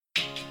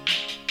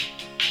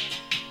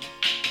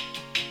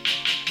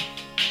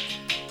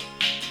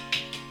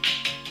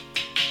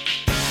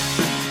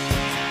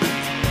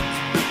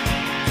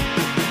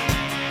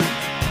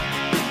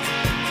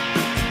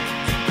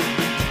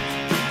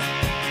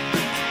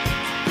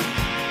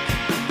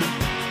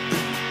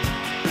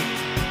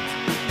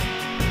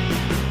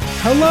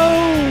Hello,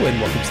 and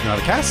welcome to the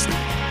Nauticast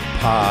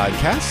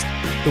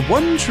podcast, the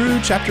one true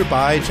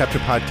chapter-by-chapter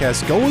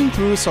podcast going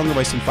through A Song of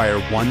Ice and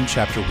Fire one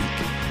chapter a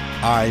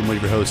week. I'm one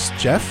of your hosts,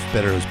 Jeff,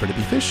 better known as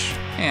Brittany Fish.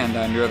 And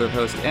I'm your other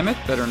host, Emmett,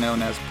 better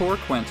known as Poor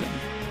Quentin.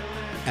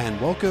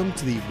 And welcome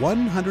to the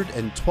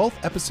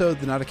 112th episode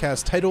of the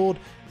Nauticast titled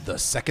The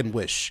Second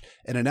Wish,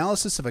 an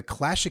analysis of A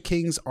Clash of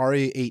Kings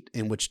Arya 8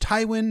 in which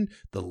Tywin,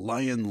 the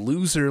lion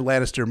loser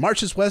Lannister,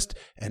 marches west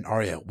and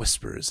Arya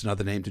whispers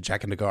another name to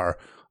Jaqen H'ghar,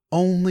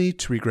 only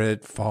to regret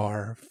it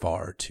far,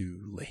 far too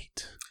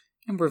late.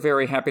 And we're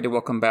very happy to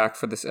welcome back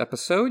for this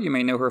episode. You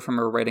may know her from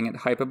her writing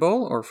at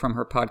Hypable, or from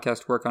her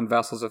podcast work on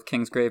Vassals of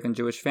Kingsgrave and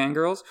Jewish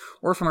Fangirls,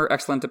 or from her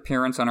excellent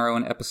appearance on our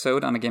own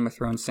episode on A Game of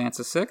Thrones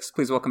Sansa 6.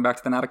 Please welcome back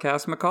to the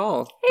Nauticast,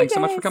 McCall. Hey, Thanks guys.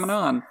 so much for coming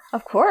on.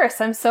 Of course.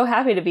 I'm so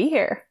happy to be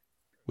here.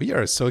 We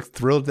are so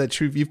thrilled that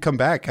you've come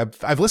back.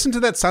 I've listened to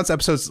that Sansa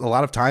episodes a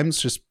lot of times,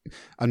 just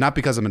not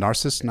because I'm a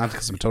narcissist, not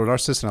because I'm a total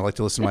narcissist, and I like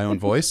to listen to my own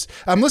voice.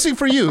 I'm listening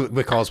for you,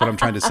 McCall, is what I'm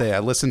trying to say. I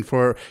listen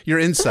for your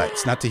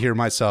insights, not to hear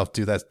myself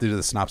do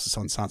the synopsis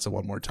on Sansa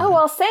one more time. Oh,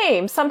 well,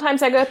 same.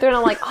 Sometimes I go through and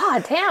I'm like,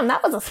 oh, damn,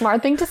 that was a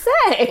smart thing to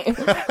say.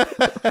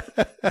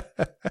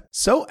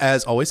 So,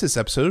 as always, this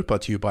episode is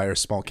brought to you by our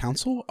small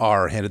council,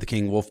 our Hand of the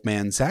King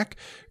Wolfman Zach,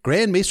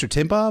 Grand Maester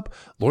Tim Bob,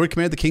 Lord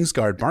Commander of the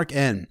Kingsguard Mark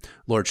N,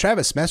 Lord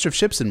Travis, Master of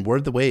Ships and Word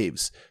of the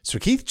Waves, Sir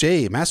Keith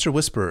J, Master of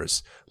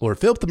Whisperers, Lord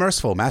Philip the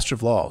Merciful, Master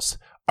of Laws,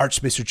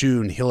 Archmaester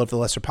June, Healer of the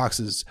Lesser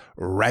Poxes,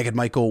 Ragged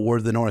Michael, Ward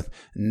of the North,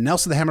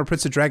 Nelson the Hammer,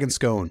 Prince of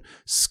Dragonscone,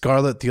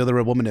 Scarlet, the Other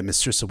Red Woman and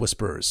Mistress of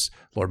Whisperers,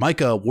 Lord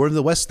Micah, Ward of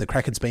the West, the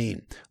Kraken's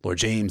Bane, Lord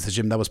James, the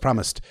Gem that was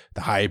promised,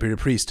 the High Bearded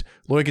Priest,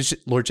 Lord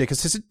Jake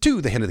Assistant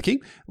to the Hand of the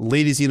King,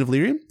 Lady Zine of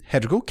Lyrium,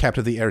 Hedrigal,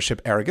 Captain of the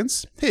Airship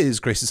Arrogance, His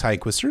Grace's High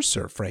Inquisitor,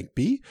 Sir Frank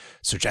B.,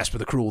 Sir Jasper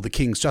the Cruel, the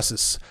King's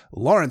Justice,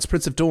 Lawrence,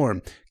 Prince of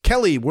Dorne,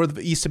 Kelly, Ward of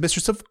the East and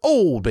Mistress of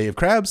Old Bay of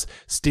Crabs,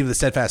 Steve the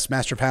Steadfast,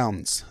 Master of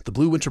Hounds, the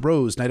Blue Winter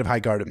Rose, Knight of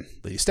Highgarden,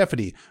 Lady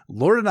Stephanie,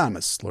 Lord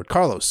Anonymous, Lord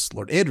Carlos,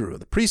 Lord Andrew,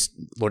 the Priest,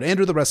 Lord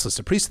Andrew the Restless,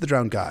 the Priest of the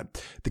Drowned God,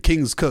 the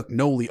King's Cook,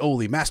 Noli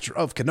Oli, Master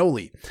of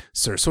Cannoli,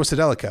 Sir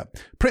Sorsadelica,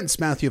 Prince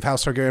Matthew of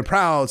House Targaryen,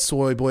 Proud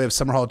Soy Boy of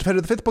Summerhall, Defender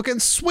of the Fifth Book,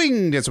 and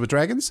Swing Dancer with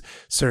Dragons,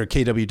 Sir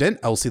K.W. Dent,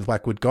 Elsie the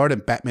Blackwood Guard,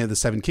 and Batman of the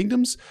Seven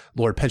Kingdoms,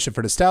 Lord Penchant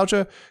for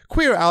Nostalgia,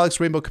 Queer Alex,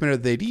 Rainbow Commander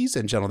of the Ladies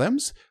and Gentle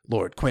Thems,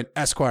 Lord Quint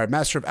Esquire,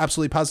 Master of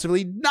Absolutely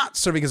Positively not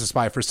serving as a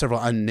spy for several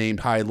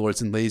unnamed high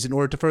lords and ladies in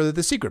order to further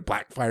the secret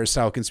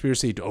Blackfire-style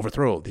conspiracy to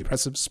overthrow the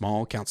oppressive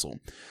small council.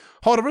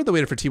 Haldover, the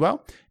waiter for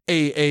T-Wow,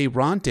 A.A.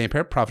 Ron,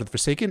 Dampere, Prophet of the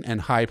Forsaken,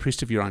 and High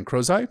Priest of Euron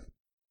Crozai,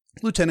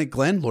 Lieutenant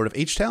Glenn, Lord of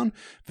H-Town,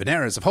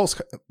 Veneras of House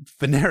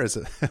Colgarian,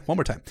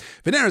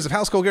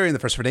 the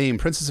First for Name,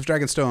 Princess of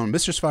Dragonstone,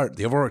 Mistress Fart,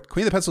 the Overworked,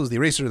 Queen of the Pencils, the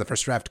Eraser, the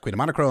First Draft, Queen of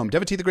Monochrome,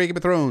 Devotee, the Grey Game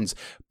of Thrones,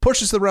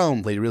 Portius of the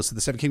Realm, Lady Realist of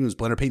the Seven Kingdoms,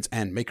 Blender Paints,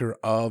 and Maker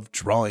of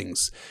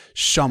Drawings,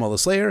 Shama the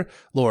Slayer,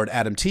 Lord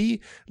Adam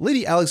T,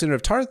 Lady Alexander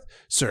of Tarth,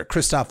 Sir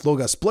Christoph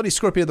Logos, Bloody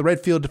Scorpion of the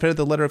Redfield, Defender of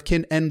the Letter of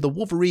Kin, and the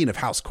Wolverine of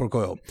House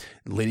Corgoyle,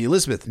 Lady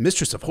Elizabeth,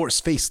 Mistress of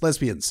Horse-Faced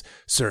Lesbians,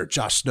 Sir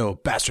Josh Snow,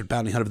 Bastard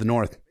Bounty Hunter of the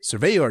North,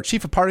 Surveyor,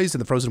 Chief of Parties in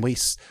the Frozen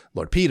Wastes,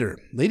 Lord Peter,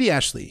 Lady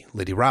Ashley,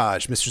 Lady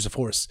Raj, Mistress of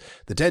Horse,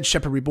 the Dead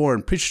Shepherd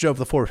Reborn, Preacher of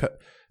the Poor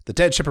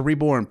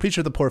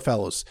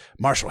Fellows,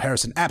 Marshall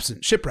Harrison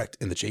absent, shipwrecked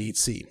in the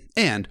JHC,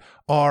 and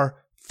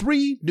our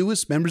three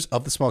newest members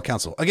of the Small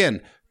Council.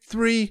 Again,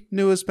 three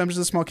newest members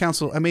of the Small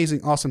Council.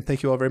 Amazing, awesome,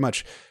 thank you all very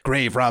much.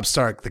 Grave Robb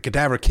Stark, the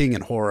Cadaver King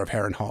and Horror of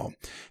Harrenhal.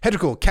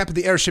 Hedrigal, Captain of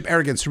the Airship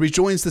Arrogance, who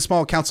rejoins the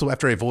Small Council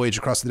after a voyage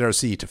across the Narrow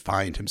Sea to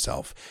find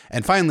himself.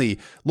 And finally,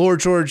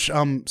 Lord George,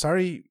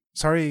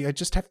 Sorry, I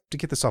just have to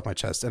get this off my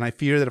chest, and I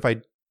fear that if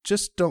I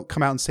just don't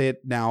come out and say it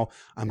now,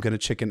 I'm going to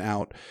chicken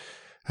out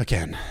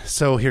again.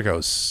 So here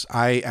goes.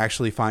 I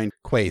actually find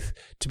Quaithe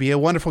to be a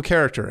wonderful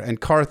character,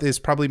 and Qarth is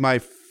probably my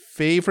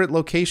favorite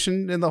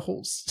location in the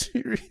whole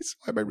series.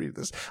 Why am I reading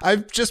this?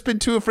 I've just been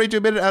too afraid to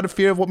admit it out of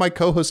fear of what my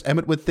co-host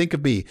Emmett would think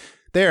of me.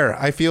 There,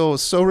 I feel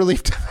so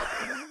relieved.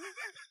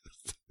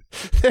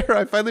 There,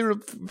 I finally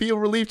feel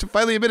relieved to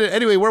finally admit it.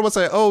 Anyway, where was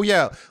I? Oh,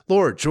 yeah.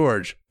 Lord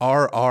George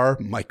R.R.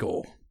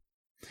 Michael.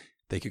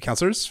 Thank you,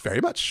 counselors, very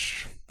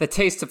much. The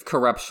taste of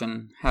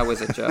corruption. How is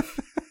it, Jeff?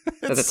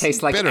 Does it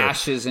taste like bitter.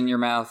 ashes in your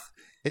mouth?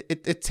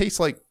 It tastes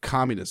like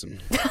communism.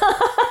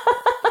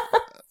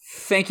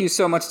 Thank you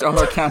so much to all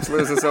our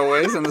counselors, as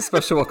always, and a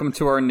special welcome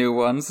to our new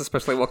ones.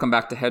 Especially welcome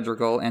back to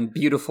Hedrigal, and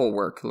beautiful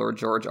work, Lord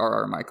George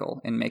R.R.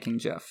 Michael, in making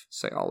Jeff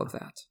say all of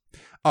that.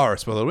 Our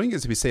spoiler wing,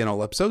 as we say in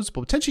all episodes,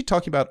 but potentially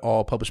talking about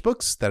all published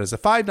books. That is the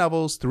 5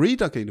 novels, 3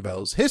 Duncan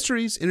novellas,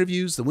 histories,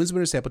 interviews, the Winds of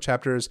Winter sample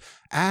chapters,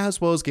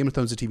 as well as Game of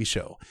Thrones, the TV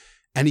show.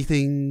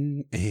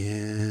 Anything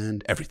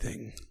and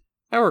everything.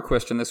 Our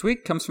question this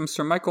week comes from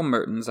Sir Michael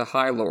Mertens, a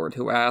High Lord,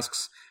 who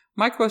asks,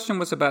 my question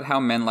was about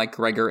how men like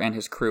Gregor and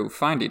his crew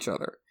find each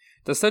other.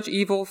 Does such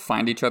evil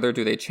find each other?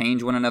 Do they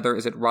change one another?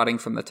 Is it rotting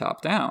from the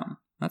top down?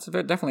 That's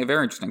definitely a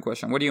very interesting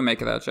question. What do you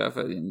make of that, Jeff?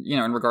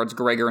 In regards to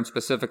Gregor and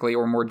specifically,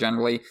 or more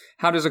generally,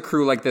 how does a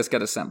crew like this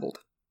get assembled?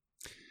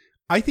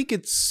 I think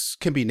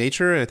can be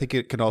nature. I think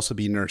it can also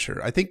be nurture.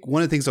 I think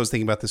one of the things I was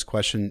thinking about this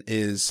question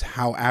is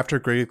how after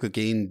Gregor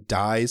Clegane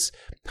dies,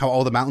 how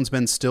all the Mountains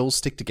Men still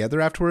stick together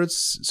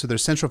afterwards. So their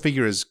central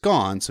figure is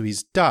gone, so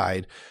he's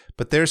died,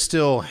 but they're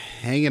still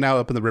hanging out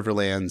up in the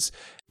Riverlands,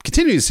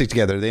 continuing to stick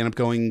together. They end up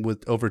going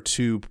over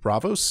to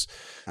Braavos.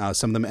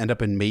 Some of them end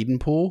up in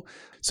Maidenpool.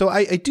 So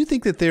I do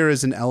think that there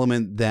is an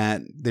element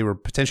that they were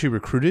potentially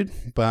recruited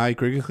by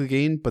Gregor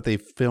Clegane, but they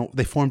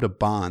formed a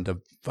bond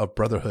of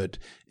brotherhood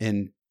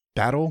in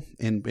battle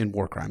and in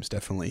war crimes,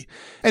 definitely.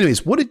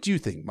 Anyways, what did you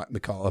think,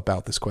 Mikal,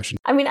 about this question?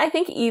 I mean, I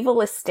think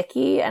evil is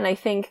sticky, and I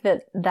think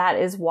that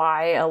is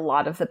why a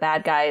lot of the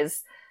bad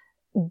guys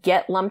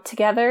get lumped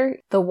together.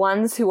 The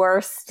ones who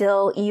are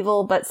still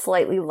evil but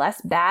slightly less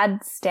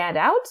bad stand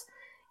out.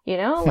 You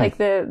know, like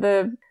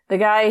the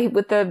guy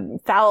with the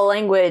foul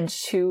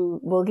language who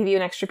will give you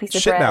an extra piece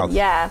of bread. Shitmouth.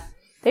 Yeah.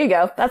 There you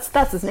go.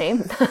 That's his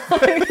name.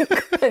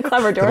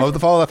 Clever George. Love the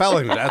follow the foul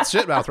language. That's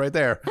Shitmouth right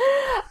there.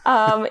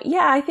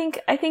 Yeah, I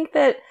think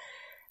that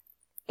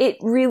it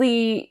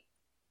really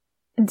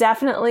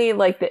definitely,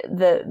 like,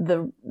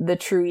 the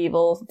true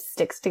evil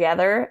sticks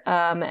together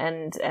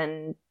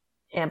and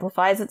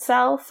amplifies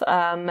itself.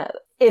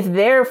 If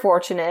they're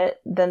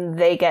fortunate, then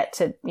they get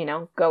to,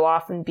 go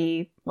off and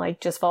be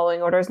like just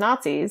following orders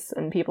Nazis,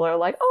 and people are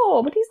like,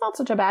 oh, but he's not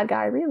such a bad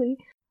guy, really.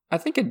 I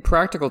think in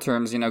practical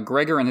terms,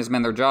 Gregor and his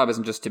men, their job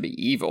isn't just to be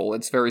evil.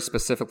 It's very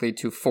specifically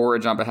to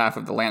forage on behalf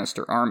of the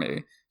Lannister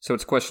army. So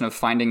it's a question of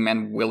finding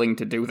men willing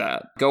to do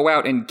that. Go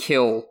out and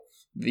kill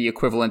the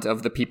equivalent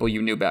of the people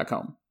you knew back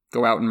home.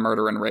 Go out and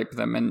murder and rape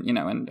them and,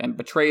 and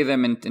betray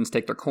them and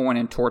take their coin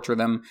and torture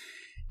them.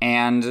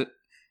 And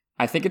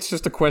I think it's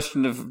just a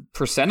question of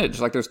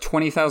percentage. Like, there's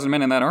 20,000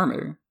 men in that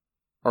army.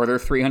 Are there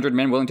 300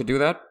 men willing to do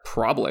that?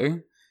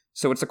 Probably.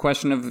 So it's a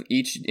question of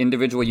each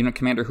individual unit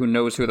commander who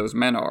knows who those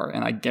men are,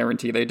 and I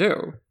guarantee they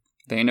do.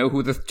 They know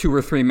who the 2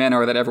 or 3 men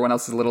are that everyone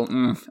else is a little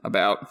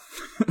about,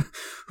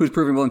 who's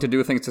proving willing to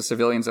do things to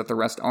civilians that the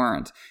rest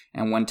aren't.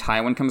 And when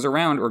Tywin comes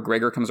around, or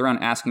Gregor comes around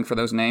asking for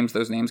those names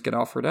get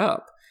offered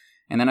up.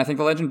 And then I think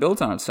the legend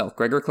builds on itself.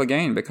 Gregor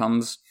Clegane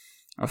becomes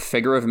a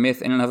figure of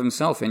myth in and of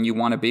himself, and you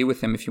want to be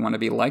with him if you want to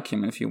be like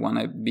him, and if you want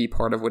to be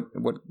part of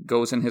what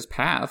goes in his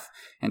path.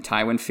 And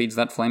Tywin feeds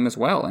that flame as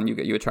well, and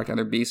you attract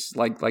other beasts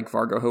like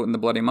Vargo Hoat and the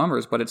Bloody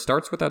Mummers. But it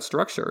starts with that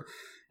structure,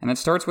 and it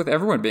starts with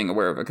everyone being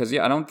aware of it. Because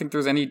I don't think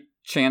there's any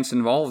chance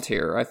involved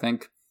here. I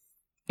think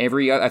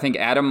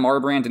Adam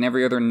Marbrand and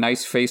every other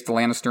nice-faced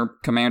Lannister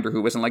commander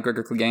who wasn't like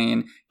Gregor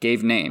Clegane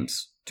gave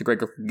names to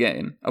Gregor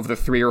Clegane of the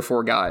 3 or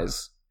 4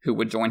 guys who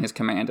would join his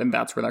command, and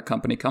that's where that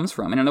company comes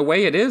from. And in a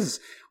way, it is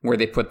where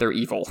they put their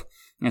evil.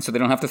 And so they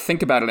don't have to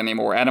think about it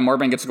anymore. Adam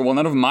Marbrand gets to go, well,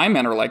 none of my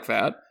men are like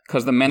that,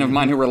 because the men of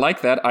mine who were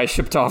like that, I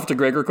shipped off to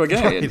Gregor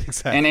Clegane right,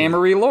 exactly. and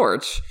Amory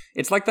Lorch.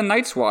 It's like the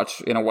Night's Watch,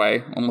 in a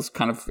way, almost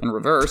kind of in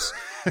reverse.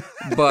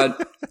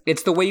 But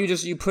it's the way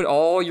you put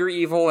all your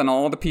evil and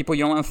all the people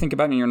you don't want to think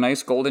about in your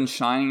nice golden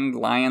shining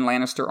lion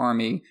Lannister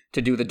army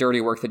to do the dirty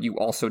work that you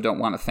also don't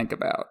want to think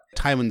about.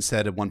 Tywin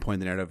said at one point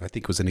in the narrative, I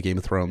think it was in a Game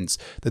of Thrones,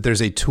 that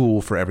there's a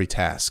tool for every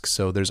task.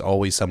 So there's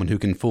always someone who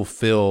can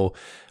fulfill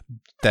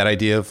that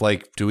idea of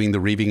like doing the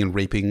reaving and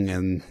raping,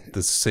 and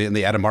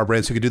the Adam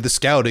Marbrands who could do the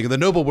scouting and the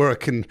noble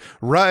work and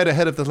ride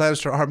ahead of the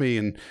Lannister army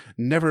and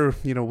never,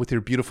 with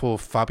your beautiful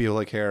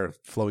Fabio-like hair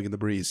flowing in the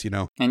breeze,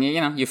 And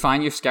you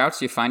find your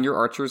scouts, you find your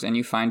archers, and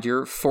you find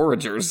your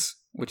foragers,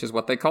 which is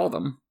what they call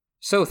them.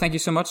 So thank you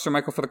so much, Sir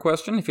Michael, for the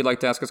question. If you'd like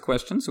to ask us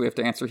questions we have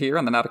to answer here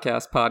on the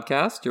Nauticast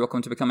podcast, you're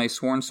welcome to become a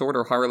Sworn Sword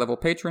or higher level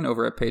patron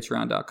over at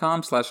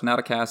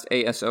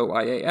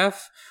patreon.com/NauticastASOIAF,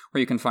 where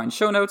you can find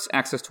show notes,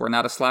 access to our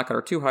Nauta Slack at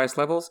our 2 highest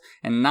levels,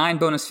 and 9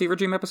 bonus Fever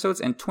Dream episodes,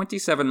 and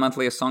 27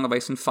 monthly A Song of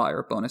Ice and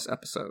Fire bonus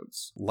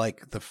episodes.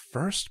 Like the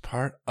first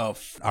part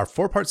of our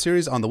 4-part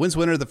series on The Winds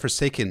Winter, The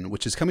Forsaken,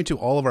 which is coming to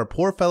all of our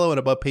poor fellow and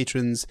above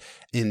patrons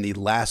in the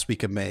last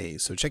week of May.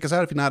 So check us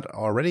out if you're not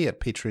already at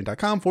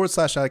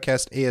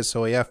patreon.com/NauticastASOIAF.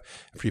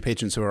 And for you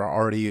patrons who are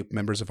already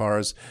members of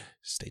ours,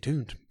 stay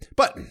tuned.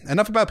 But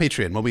enough about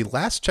Patreon. When we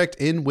last checked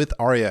in with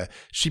Arya,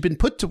 she'd been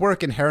put to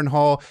work in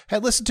Harrenhal,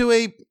 had listened to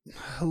a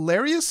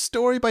hilarious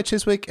story by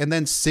Chiswick, and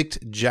then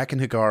sicked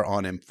Jaqen H'ghar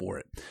on him for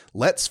it.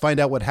 Let's find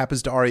out what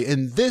happens to Arya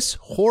in this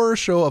horror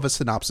show of a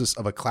synopsis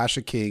of A Clash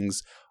of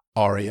Kings,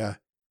 Arya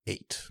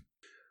 8.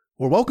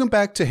 We're welcome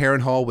back to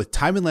Harrenhal with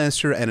Tywin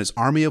Lannister and his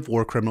army of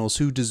war criminals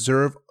who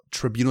deserve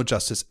tribunal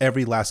justice,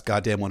 every last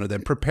goddamn one of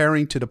them,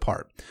 preparing to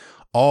depart.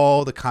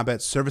 All the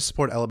combat service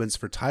support elements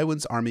for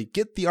Tywin's army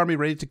get the army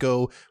ready to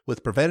go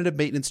with preventative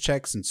maintenance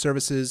checks and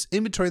services,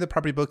 inventorying the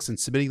property books and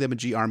submitting them in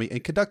G Army,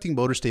 and conducting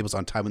motor stables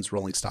on Tywin's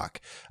rolling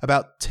stock.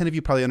 About 10 of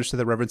you probably understood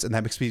that reference, and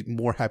that makes me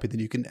more happy than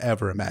you can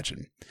ever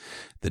imagine.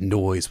 The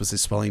noise was a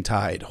swelling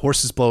tide,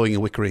 horses blowing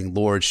and whickering,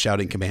 lords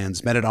shouting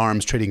commands,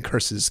 men-at-arms trading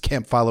curses,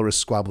 camp followers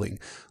squabbling.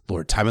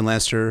 Lord Tywin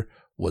Lannister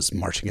was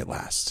marching at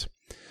last.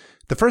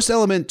 The first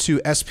element to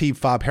SP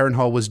Fob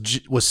Harrenhal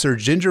was Sir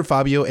Ginger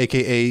Fabio,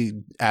 a.k.a.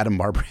 Adam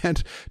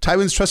Marbrand,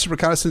 Tywin's trusted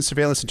reconnaissance,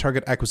 surveillance, and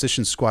target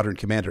acquisition squadron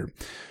commander.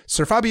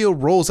 Sir Fabio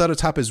rolls out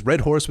atop his red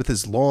horse with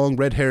his long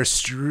red hair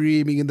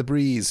streaming in the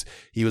breeze.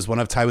 He was one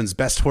of Tywin's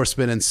best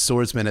horsemen and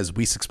swordsmen, as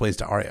Whis explains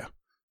to Arya.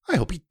 I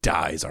hope he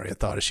dies, Arya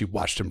thought as she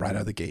watched him ride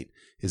out of the gate,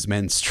 his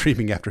men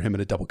streaming after him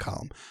in a double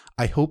column.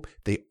 I hope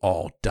they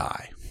all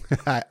die.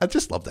 I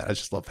just love that. I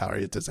just love how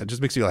Arya does that. It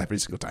just makes me laugh every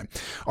single time.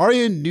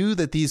 Arya knew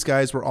that these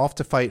guys were off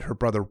to fight her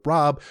brother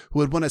Robb,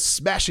 who had won a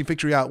smashing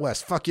victory out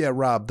west. Fuck yeah,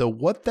 Robb. Though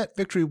what that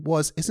victory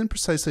was isn't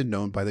precisely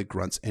known by the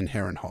grunts in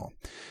Harrenhal.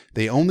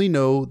 They only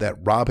know that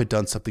Robb had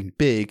done something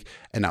big,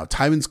 and now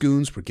Tywin's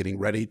goons were getting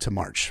ready to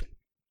march.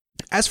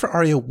 As for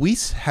Arya,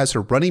 Whis has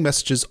her running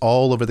messages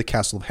all over the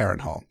castle of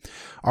Harrenhal.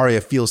 Arya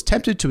feels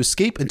tempted to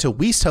escape until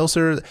Whis tells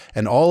her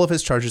and all of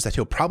his charges that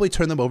he'll probably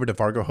turn them over to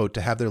Vargo Hoat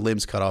to have their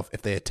limbs cut off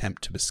if they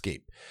attempt to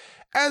escape.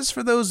 As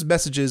for those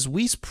messages,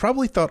 Whis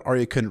probably thought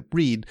Arya couldn't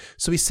read,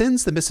 so he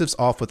sends the missives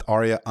off with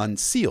Arya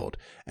unsealed,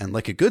 and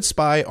like a good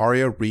spy,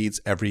 Arya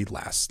reads every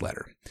last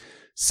letter.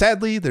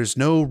 Sadly, there's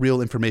no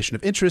real information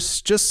of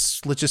interest,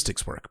 just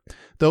logistics work.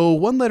 Though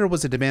one letter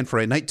was a demand for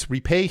a knight to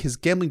repay his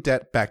gambling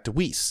debt back to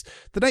Whis.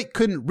 The knight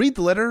couldn't read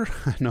the letter,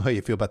 I know how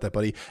you feel about that,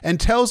 buddy, and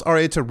tells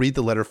Arya to read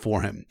the letter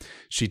for him.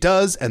 She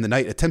does, and the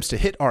knight attempts to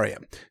hit Arya.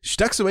 She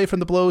ducks away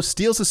from the blow,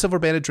 steals the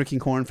silver-banded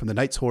drinking horn from the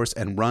knight's horse,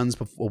 and runs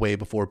away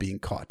before being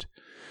caught.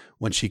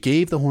 When she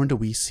gave the horn to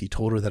Whis, he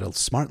told her that a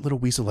smart little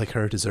weasel like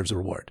her deserves a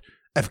reward.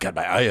 I've got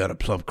my eye on a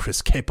plump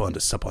crisp capon to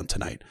sup on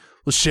tonight.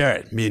 We'll share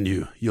it, me and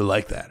you. You'll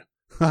like that.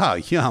 Ah,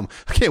 yum.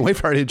 I can't wait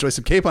for Arya to enjoy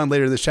some capon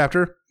later in this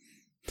chapter.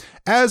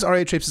 As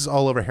Arya traipses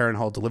all over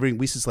Harrenhal delivering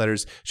Whis'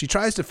 letters, she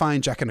tries to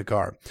find Jaqen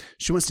H'ghar.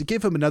 She wants to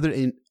give him another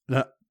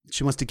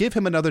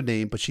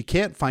name, but she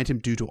can't find him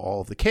due to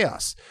all of the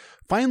chaos.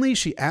 Finally,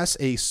 she asks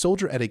a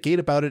soldier at a gate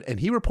about it, and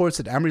he reports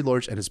that Amry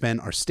Lorch and his men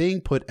are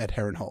staying put at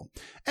Harrenhal.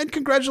 And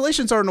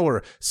congratulations are in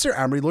order. Sir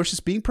Amry Lorch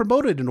is being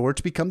promoted in order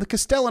to become the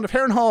Castellan of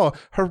Harrenhal.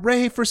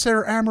 Hooray for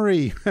Sir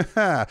Amry!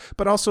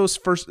 But also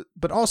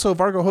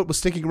Vargo Hoat was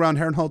sticking around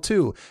Harrenhal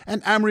too.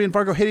 And Amry and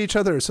Vargo hate each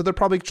other, so they're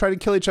probably trying to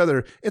kill each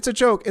other. It's a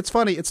joke. It's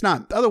funny. It's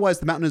not. Otherwise,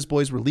 the Mountainous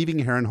boys were leaving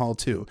Harrenhal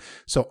too.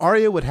 So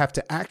Arya would have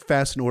to act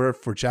fast in order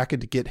for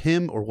Jaqen to get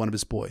him or one of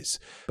his boys.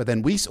 But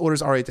then Whis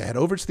orders Arya to head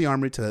over to the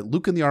armory to let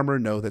Luke and the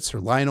armorer know that Sir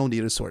Lionel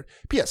needed a sword.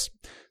 P.S.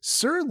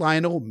 Sir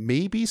Lionel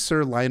may be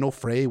Sir Lionel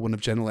Frey, one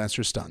of Jenna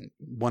Lannister's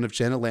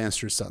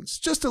sons.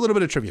 Just a little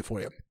bit of trivia for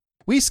you.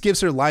 Whis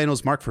gives her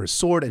Lionel's mark for his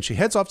sword, and she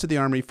heads off to the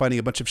armory, finding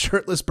a bunch of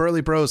shirtless,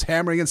 burly bros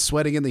hammering and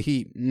sweating in the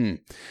heat.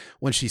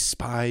 When she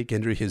spied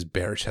Gendry, his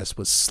bare chest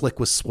was slick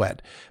with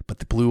sweat, but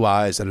the blue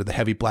eyes under the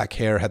heavy black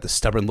hair had the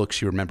stubborn look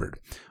she remembered.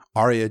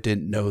 Arya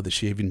didn't know that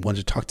she even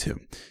wanted to talk to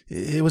him.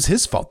 It was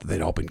his fault that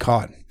they'd all been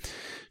caught.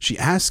 She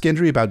asks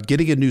Gendry about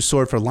getting a new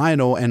sword for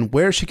Lionel and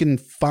where she can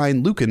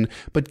find Lucan,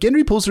 but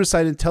Gendry pulls her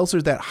aside and tells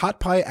her that Hot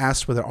Pie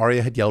asked whether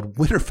Arya had yelled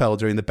Winterfell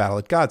during the battle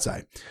at God's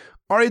Eye.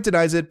 Arya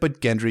denies it,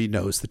 but Gendry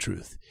knows the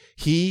truth.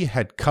 He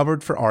had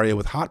covered for Arya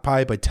with Hot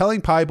Pie by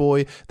telling Pie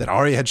Boy that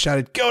Arya had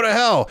shouted, "Go to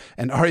hell!"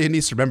 and Arya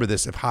needs to remember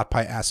this if Hot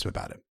Pie asks him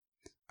about it.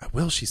 I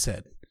will, she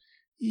said.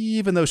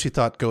 Even though she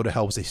thought go to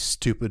hell was a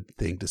stupid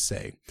thing to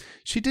say.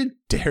 She didn't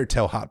dare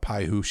tell Hot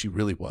Pie who she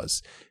really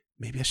was.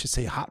 Maybe I should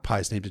say Hot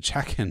Pie's name to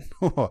Jaqen.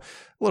 A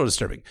little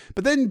disturbing.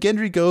 But then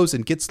Gendry goes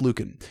and gets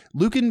Lucan.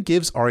 Lucan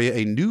gives Arya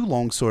a new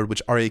longsword,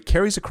 which Arya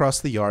carries across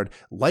the yard,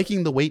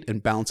 liking the weight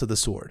and balance of the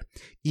sword,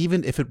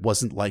 even if it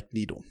wasn't like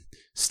needle.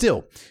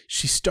 Still,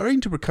 she's starting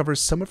to recover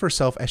some of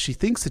herself as she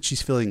thinks that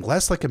she's feeling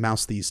less like a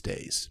mouse these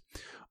days.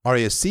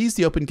 Arya sees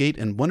the open gate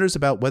and wonders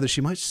about whether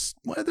she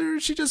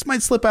just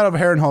might slip out of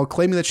Harrenhal,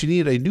 claiming that she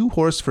needed a new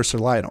horse for Sir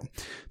Lionel.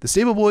 The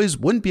stable boys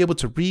wouldn't be able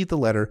to read the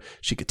letter.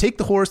 She could take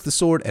the horse, the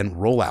sword, and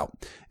roll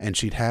out, and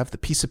she'd have the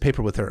piece of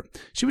paper with her.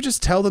 She would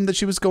just tell them that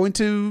she was going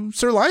to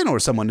Sir Lionel or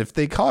someone if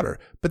they caught her.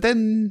 But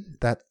then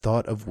that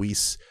thought of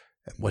Whis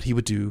and what he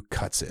would do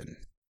cuts in.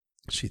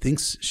 She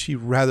thinks she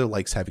rather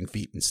likes having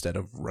feet instead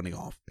of running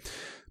off.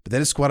 But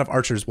then a squad of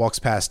archers walks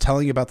past,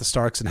 telling about the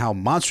Starks and how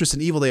monstrous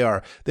and evil they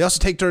are. They also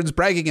take turns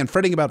bragging and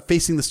fretting about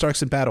facing the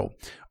Starks in battle.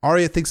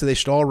 Arya thinks that they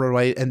should all run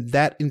away, and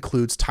that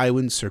includes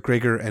Tywin, Sir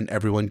Gregor, and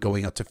everyone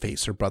going out to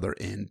face her brother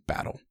in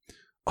battle.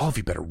 All of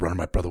you better run, or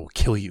my brother will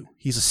kill you.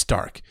 He's a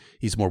Stark.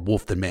 He's more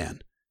wolf than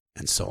man.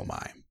 And so am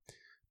I.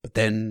 But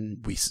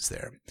then Whis is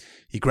there.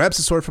 He grabs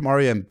the sword from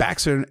Arya and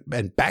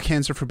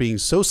backhands her for being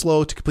so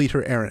slow to complete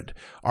her errand.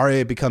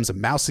 Arya becomes a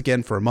mouse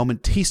again for a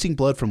moment, tasting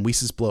blood from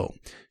Whis' blow.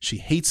 She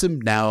hates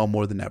him now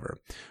more than ever.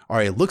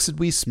 Arya looks at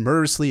Whis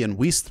murderously, and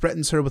Whis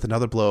threatens her with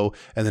another blow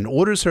and then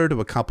orders her to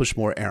accomplish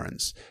more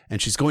errands.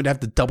 And she's going to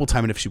have to double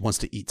time it if she wants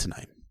to eat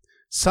tonight.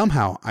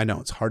 Somehow, I know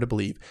it's hard to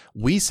believe,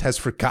 Whis has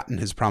forgotten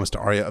his promise to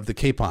Arya of the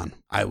capon.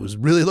 I was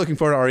really looking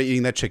forward to Arya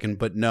eating that chicken,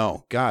 but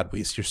no. God,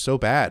 Whis, you're so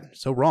bad.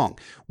 So wrong.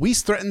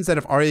 Whis threatens that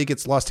if Arya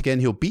gets lost again,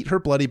 he'll beat her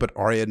bloody, but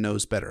Arya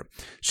knows better.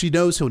 She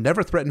knows he'll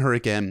never threaten her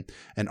again,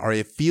 and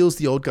Arya feels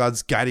the old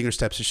gods guiding her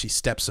steps as she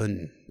steps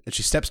in and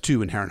she steps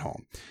to in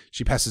Harrenhal.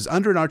 She passes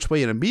under an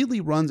archway and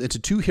immediately runs into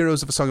two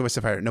heroes of A Song of Ice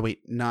and Fire. No,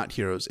 wait, not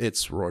heroes.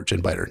 It's Rorge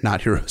and Biter.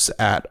 Not heroes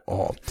at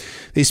all.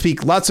 They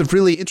speak lots of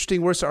really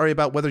interesting words to Arya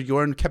about whether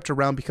Yorn kept her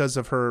around because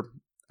of her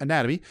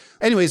anatomy.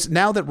 Anyways,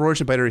 now that Rorge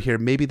and Biter are here,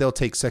 maybe they'll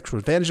take sexual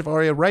advantage of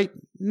Arya, right?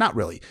 Not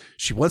really.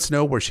 She wants to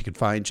know where she can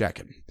find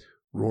Jaqen.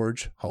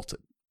 Rorge halted.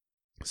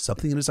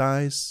 Something in his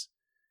eyes.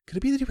 Could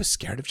it be that he was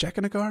scared of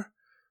Jaqen H'ghar?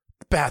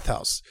 The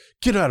bathhouse.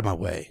 Get out of my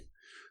way.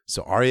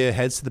 So Arya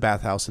heads to the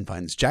bathhouse and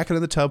finds Jaqen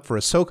in the tub for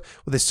a soak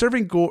with a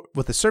serving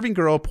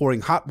girl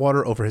pouring hot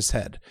water over his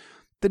head.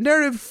 The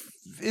narrative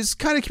is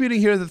kind of commuting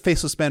here that the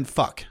faceless men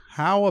fuck.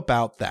 How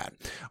about that?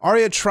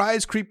 Arya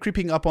tries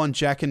creeping up on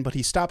Jaqen, but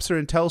he stops her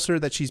and tells her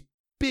that she's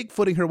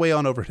bigfooting her way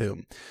on over to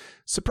him.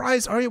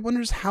 Surprised, Arya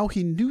wonders how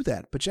he knew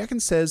that, but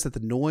Jaqen says that the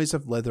noise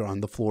of leather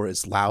on the floor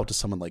is loud to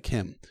someone like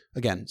him.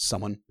 Again,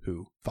 someone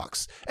who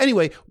fucks.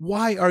 Anyway,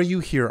 why are you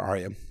here,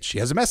 Arya? She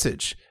has a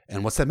message.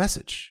 And what's that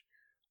message?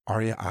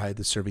 Arya eyed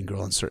the serving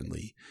girl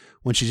uncertainly.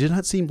 When she did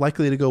not seem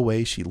likely to go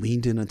away, she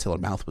leaned in until her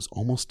mouth was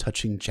almost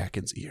touching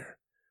Jaqen's ear.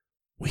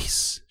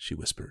 Whis, she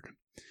whispered.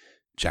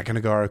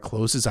 Jaqen H'ghar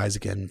closed his eyes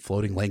again,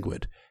 floating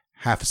languid,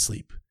 half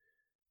asleep.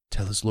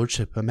 Tell his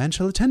lordship a man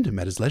shall attend him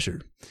at his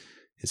leisure.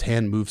 His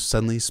hand moved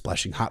suddenly,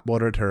 splashing hot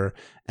water at her,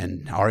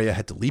 and Arya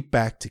had to leap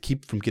back to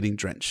keep from getting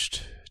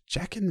drenched.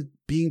 Jaqen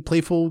being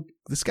playful,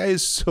 this guy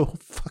is so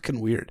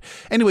fucking weird.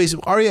 Anyways,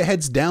 Arya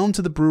heads down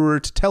to the brewer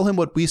to tell him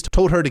what Whis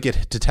told her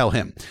to tell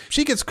him.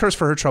 She gets cursed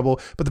for her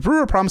trouble, but the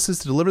brewer promises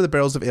to deliver the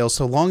barrels of ale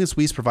so long as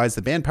Whis provides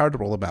the manpower to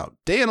roll them out.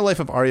 Day in the life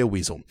of Arya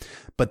Weasel.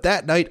 But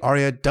that night,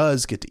 Arya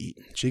does get to eat.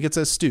 She gets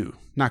a stew.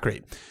 Not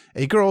great.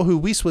 A girl who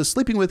Whis was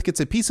sleeping with gets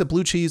a piece of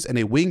blue cheese and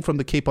a wing from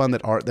the capon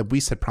that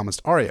Whis had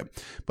promised Arya.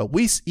 But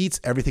Whis eats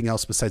everything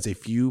else besides a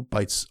few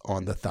bites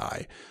on the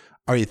thigh.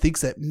 Arya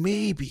thinks that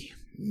maybe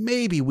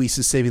Whis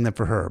is saving them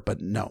for her,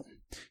 but no.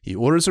 He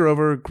orders her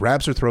over,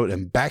 grabs her throat,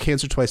 and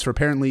backhands her twice for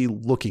apparently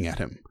looking at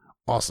him.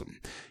 Awesome.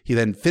 He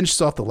then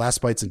finishes off the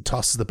last bites and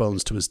tosses the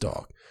bones to his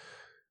dog.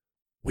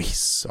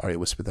 Whis, Arya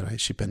whispered that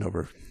night. She bent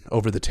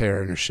over the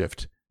tear in her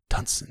shift.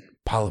 Dunsen,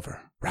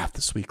 Polliver, Raff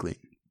the Sweetling.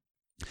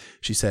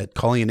 She said,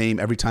 calling a name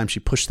every time she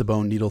pushed the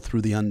bone needle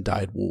through the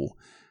undyed wool.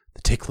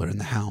 The Tickler and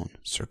the Hound,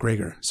 Sir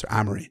Gregor, Sir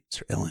Amory,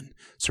 Sir Ilyn,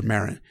 Sir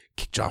Meryn,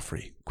 King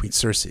Joffrey, Queen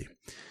Cersei.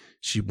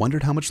 She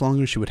wondered how much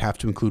longer she would have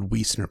to include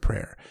Whis in her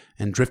prayer,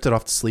 and drifted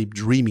off to sleep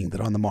dreaming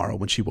that on the morrow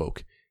when she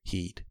woke,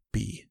 he'd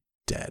be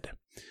dead.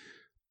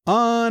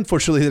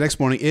 Unfortunately, the next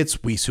morning,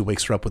 it's Whis who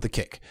wakes her up with a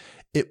kick.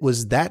 It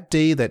was that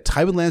day that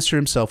Tywin Lannister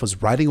himself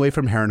was riding away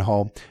from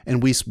Harrenhal,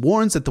 and Whis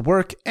warns that the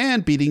work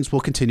and beatings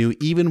will continue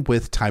even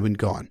with Tywin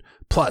gone.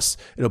 Plus,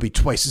 it'll be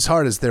twice as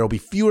hard as there will be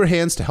fewer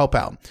hands to help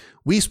out.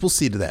 Whis will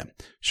see to that.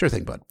 Sure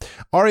thing, bud.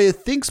 Arya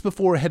thinks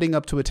before heading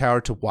up to a tower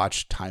to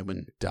watch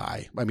Tywin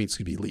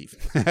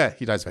leave.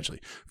 He dies eventually.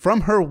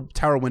 From her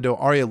tower window,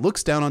 Arya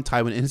looks down on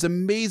Tywin in his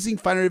amazing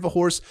finery of a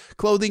horse,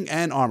 clothing,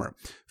 and armor.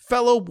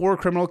 Fellow war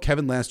criminal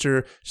Kevan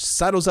Lannister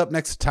sidles up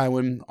next to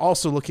Tywin,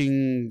 also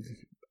looking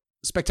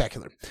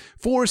spectacular.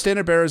 4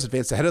 standard bearers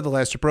advance ahead of the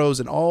Lannister bros,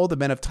 and all the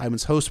men of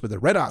Tywin's host with the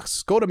Red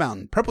Ox, Golden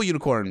Mountain, Purple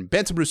Unicorn,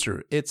 Bantam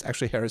Rooster. It's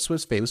actually Harris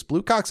Swift's famous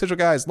blue cock sigil,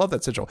 guys. Love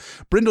that sigil.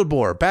 Brindled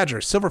Boar,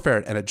 Badger, Silver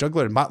Ferret, and a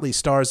juggler in motley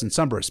stars and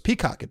sunbursts.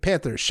 Peacock and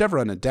Panther,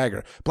 Chevron and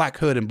Dagger, Black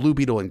Hood and Blue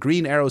Beetle, and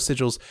Green Arrow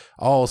sigils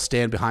all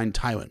stand behind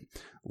Tywin.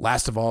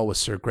 Last of all was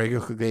Sir Gregor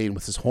Clegane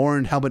with his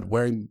horned helmet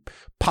wearing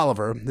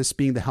Polliver, this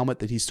being the helmet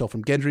that he stole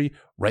from Gendry,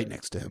 right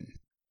next to him.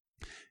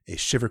 A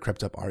shiver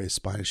crept up Arya's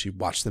spine as she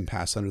watched them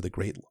pass under the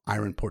great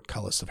iron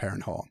portcullis of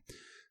Harrenhal.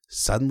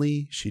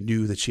 Suddenly, she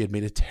knew that she had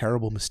made a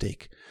terrible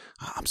mistake.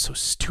 I'm so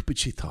stupid,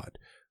 she thought.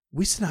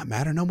 Whis did not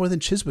matter no more than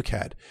Chiswick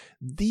had.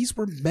 These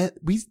were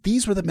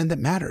the men that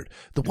mattered,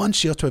 the ones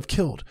she ought to have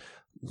killed.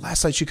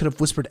 Last night she could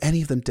have whispered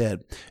any of them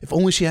dead, if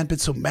only she hadn't been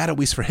so mad at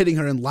Whis for hitting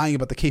her and lying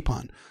about the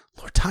capon.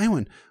 Lord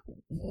Tywin.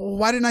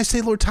 Why didn't I say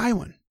Lord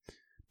Tywin?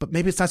 But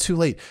maybe it's not too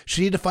late.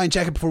 She needed to find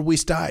Jaqen before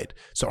Whis died.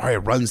 So Arya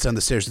runs down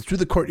the stairs and through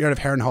the courtyard of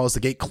Harrenhal as the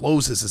gate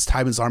closes as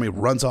Tywin's army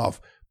runs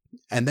off.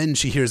 And then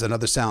she hears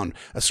another sound,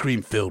 a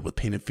scream filled with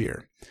pain and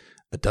fear.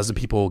 A dozen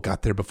people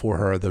got there before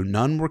her, though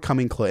none were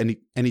coming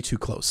any too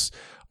close.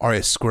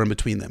 Arya squirmed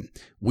between them.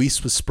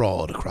 Whis was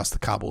sprawled across the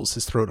cobbles,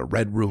 his throat a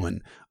red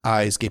ruin,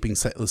 eyes gaping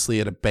sightlessly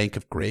at a bank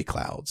of gray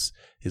clouds.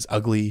 His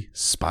ugly,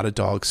 spotted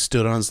dog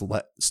stood on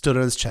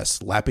his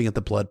chest, lapping at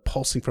the blood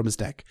pulsing from his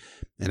neck,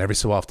 and every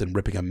so often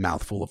ripping a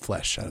mouthful of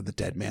flesh out of the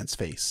dead man's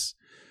face.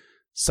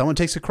 Someone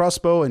takes a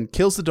crossbow and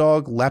kills the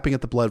dog, lapping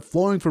at the blood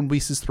flowing from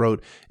Whis'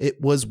 throat.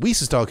 It was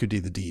Whis' dog who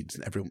did the deed,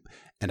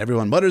 and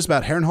everyone mutters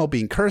about Harrenhal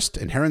being cursed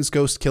and Harren's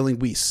ghost killing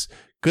Whis.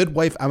 Good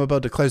wife Amabel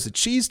declares that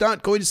she's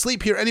not going to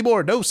sleep here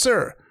anymore. No,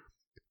 sir.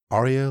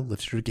 Arya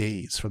lifted her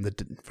gaze from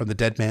the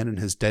dead man and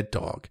his dead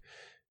dog.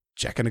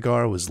 Jaqen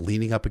H'ghar was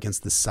leaning up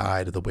against the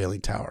side of the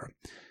Wailing Tower.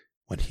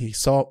 When he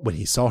saw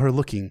her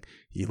looking,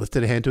 he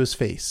lifted a hand to his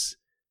face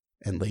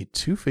and laid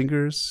 2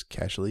 fingers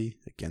casually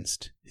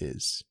against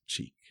his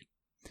cheek.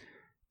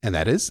 And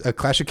that is A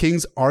Clash of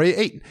Kings, Arya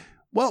 8.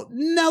 Well,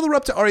 now that we're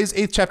up to Arya's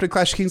 8th chapter in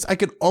Clash of Kings, I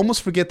could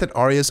almost forget that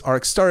Arya's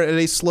arc started at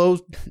a slow,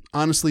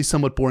 honestly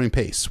somewhat boring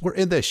pace. We're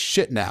in this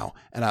shit now,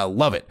 and I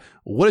love it.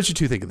 What did you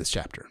two think of this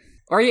chapter?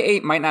 Arya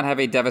 8 might not have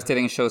a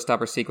devastating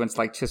showstopper sequence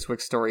like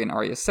Chiswick's story in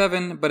Arya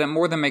 7, but it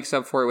more than makes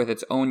up for it with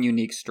its own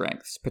unique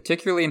strengths,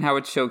 particularly in how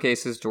it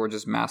showcases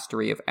George's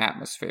mastery of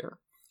atmosphere.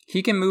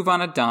 He can move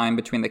on a dime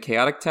between the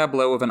chaotic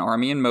tableau of an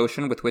army in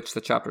motion with which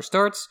the chapter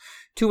starts,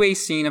 to a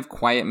scene of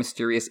quiet,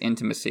 mysterious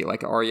intimacy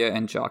like Arya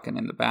and Jaqen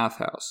in the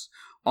bathhouse.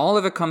 All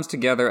of it comes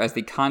together as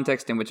the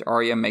context in which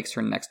Arya makes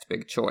her next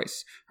big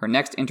choice, her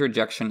next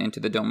interjection into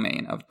the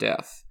domain of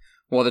death.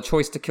 While the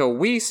choice to kill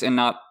Whis and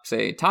not,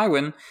 say,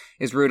 Tywin,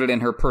 is rooted in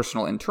her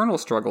personal internal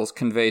struggles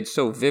conveyed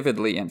so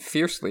vividly and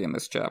fiercely in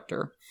this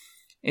chapter,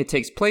 it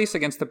takes place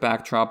against the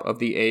backdrop of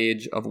the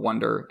Age of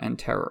Wonder and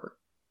Terror,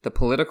 the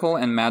political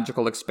and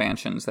magical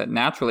expansions that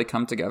naturally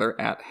come together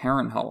at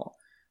Harrenhal,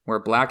 where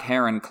Black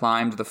Harren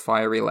climbed the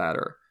fiery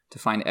ladder to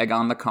find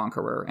Aegon the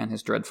Conqueror and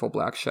his dreadful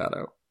Black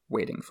Shadow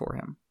waiting for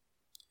him.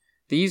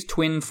 These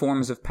twin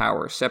forms of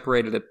power,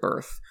 separated at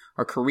birth,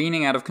 are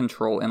careening out of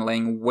control and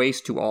laying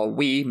waste to all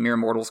we, mere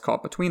mortals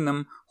caught between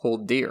them,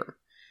 hold dear.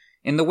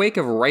 In the wake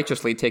of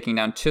righteously taking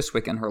down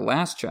Chiswick in her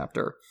last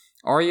chapter,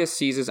 Arya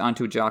seizes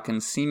onto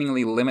Jaqen's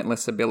seemingly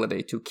limitless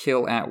ability to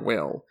kill at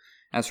will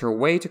as her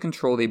way to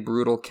control the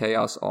brutal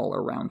chaos all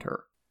around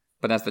her.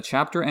 But as the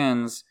chapter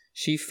ends,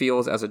 she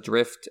feels as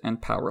adrift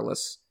and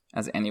powerless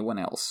as anyone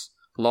else,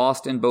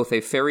 lost in both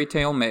a fairy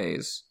tale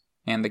maze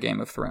and the Game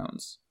of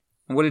Thrones.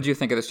 What did you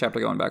think of this chapter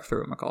going back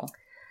through it, McCall?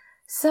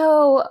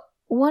 So,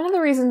 one of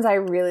the reasons I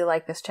really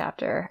like this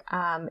chapter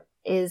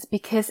is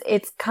because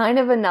it's kind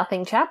of a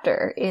nothing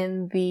chapter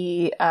in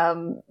the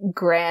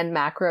grand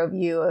macro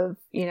view of,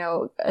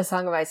 A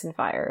Song of Ice and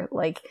Fire.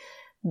 Like,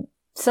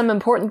 some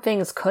important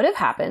things could have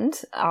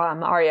happened.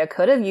 Arya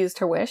could have used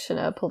her wish in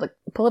a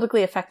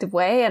politically effective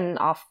way and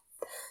off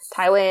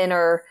Tywin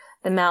or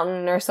the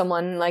Mountain or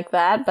someone like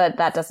that, but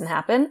that doesn't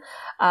happen.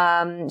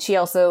 She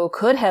also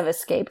could have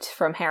escaped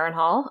from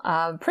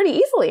Harrenhal pretty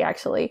easily,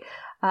 actually.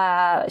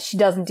 She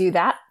doesn't do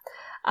that.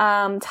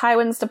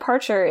 Tywin's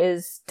departure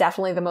is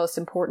definitely the most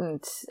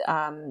important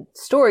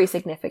story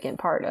significant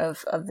part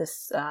of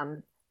this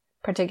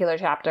particular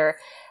chapter.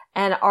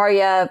 And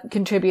Arya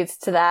contributes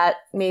to that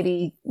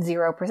maybe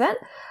 0%.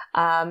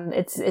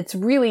 It's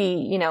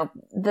really,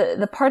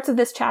 the parts of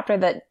this chapter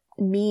that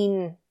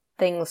mean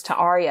things to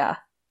Arya,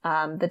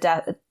 the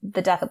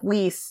death of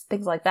Whis,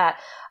 things like that,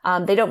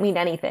 they don't mean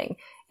anything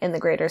in the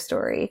greater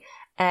story.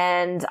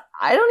 And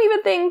I don't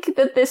even think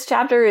that this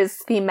chapter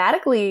is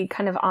thematically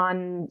kind of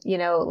on,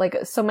 like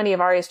so many of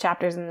Arya's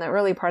chapters in the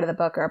early part of the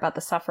book are about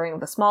the suffering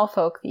of the small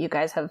folk that you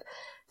guys have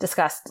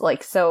discussed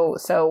like so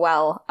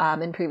well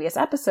in previous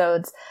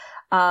episodes.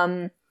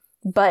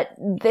 But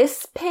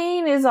this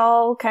pain is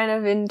all kind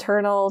of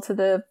internal to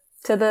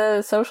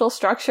the social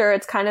structure.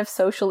 It's kind of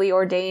socially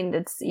ordained.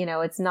 It's,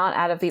 it's not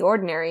out of the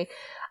ordinary.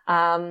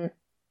 And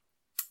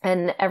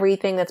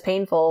everything that's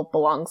painful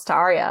belongs to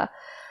Arya.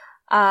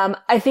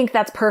 I think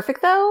that's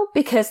perfect though,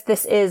 because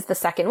this is the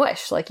second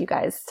wish, like you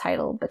guys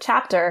titled the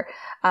chapter.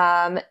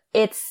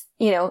 It's,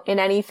 in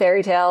any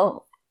fairy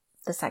tale,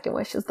 the second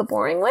wish is the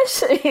boring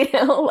wish,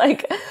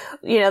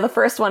 the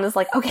first one is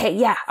like, okay,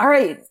 yeah, all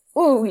right.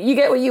 Ooh, you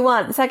get what you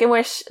want. The second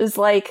wish is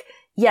like,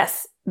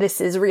 yes, this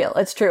is real.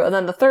 It's true. And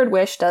then the third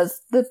wish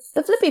does the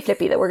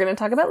flippy that we're going to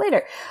talk about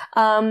later.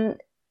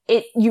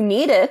 You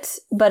need it,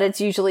 but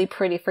it's usually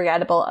pretty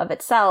forgettable of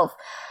itself.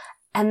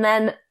 And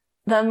then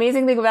the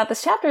amazing thing about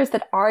this chapter is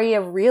that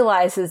Arya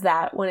realizes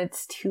that when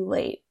it's too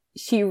late.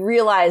 She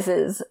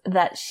realizes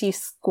that she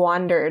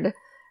squandered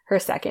her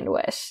second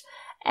wish.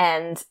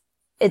 And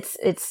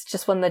it's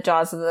just when the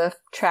jaws of the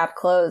trap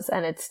close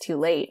and it's too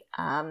late.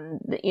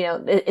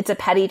 It's a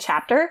petty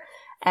chapter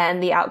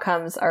and the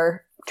outcomes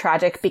are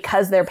tragic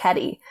because they're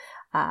petty.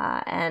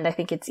 And I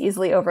think it's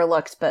easily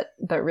overlooked, but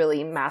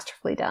really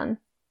masterfully done.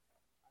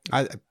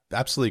 I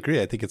absolutely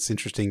agree. I think it's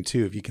interesting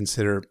too, if you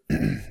consider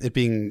it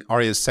being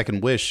Arya's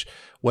second wish,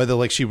 whether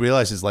like she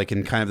realizes like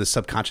in kind of the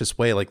subconscious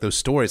way, like those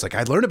stories, like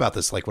I learned about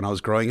this like when I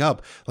was growing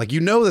up, like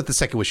that the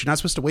second wish, you're not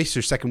supposed to waste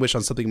your second wish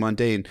on something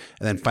mundane,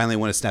 and then finally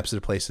when it snaps into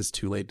place, it's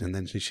too late, and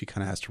then she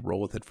kind of has to roll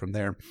with it from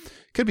there.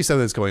 Could be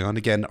something that's going on.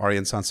 Again, Arya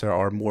and Sansa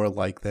are more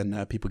alike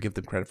than people give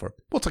them credit for.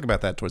 We'll talk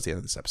about that towards the end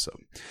of this episode.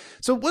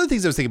 So one of the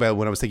things I was thinking about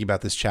when I was thinking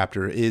about this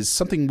chapter is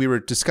something we were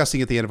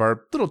discussing at the end of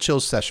our little chill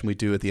session we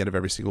do at the end of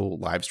every single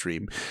live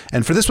stream.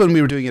 And for this one,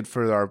 we were doing it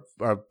for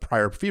our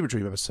prior Fever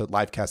Dream episode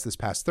live cast this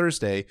past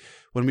Thursday,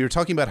 when we were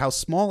talking about how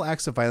small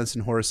acts of violence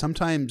and horror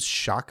sometimes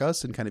shock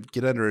us and kind of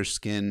get under our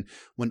skin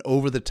when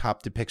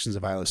over-the-top depictions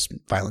of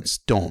violence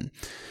don't.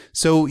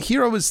 So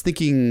here I was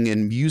thinking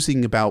and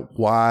musing about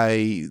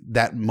why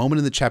that moment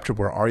in the chapter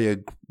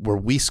where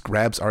Whis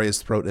grabs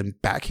Arya's throat and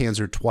backhands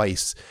her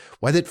twice,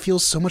 why that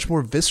feels so much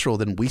more visceral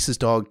than Wys's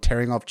dog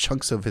tearing off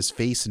chunks of his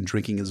face and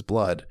drinking his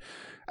blood.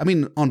 I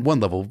mean, on one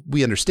level,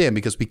 we understand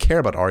because we care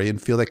about Arya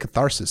and feel that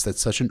catharsis that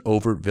such an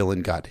overt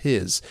villain got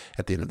his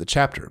at the end of the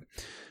chapter.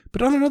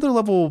 But on another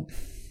level,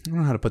 don't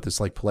know how to put this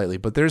like politely,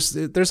 but there's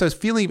a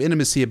feeling of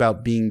intimacy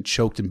about being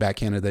choked and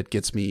backhanded that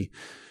gets me,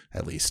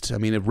 at least. I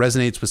mean, it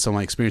resonates with some of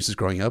my experiences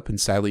growing up, and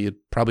sadly, it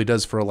probably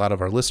does for a lot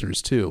of our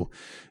listeners too.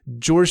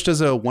 George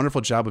does a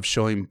wonderful job of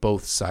showing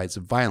both sides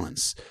of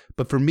violence.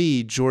 But for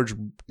me, George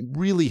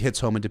really hits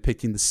home in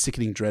depicting the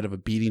sickening dread of a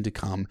beating to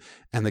come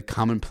and the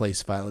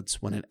commonplace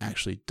violence when it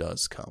actually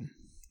does come.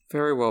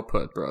 Very well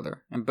put,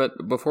 brother.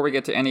 But before we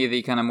get to any of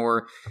the kind of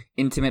more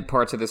intimate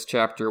parts of this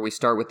chapter, we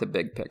start with the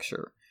big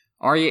picture.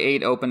 Arya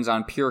 8 opens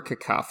on pure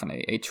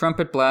cacophony, a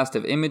trumpet blast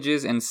of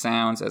images and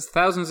sounds as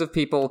thousands of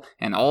people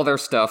and all their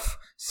stuff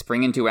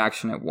spring into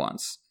action at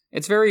once.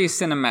 It's very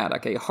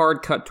cinematic, a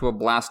hard cut to a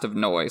blast of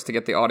noise to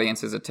get the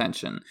audience's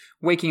attention,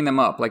 waking them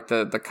up like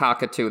the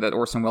cockatoo that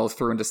Orson Welles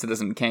threw into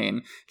Citizen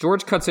Kane.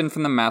 George cuts in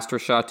from the master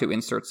shot to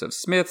inserts of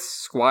smiths,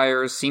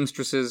 squires,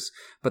 seamstresses,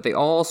 but they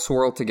all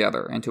swirl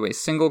together into a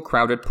single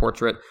crowded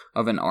portrait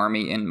of an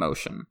army in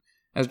motion.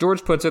 As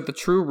George puts it, the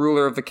true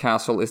ruler of the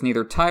castle is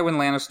neither Tywin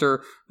Lannister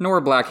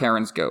nor Black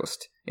Heron's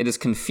ghost. It is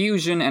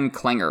confusion and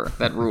clangor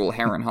that rule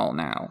Harrenhal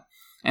now.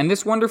 And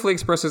this wonderfully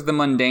expresses the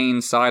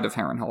mundane side of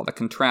Harrenhal that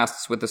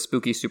contrasts with the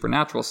spooky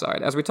supernatural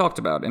side, as we talked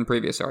about in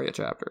previous Arya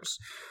chapters.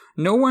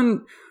 No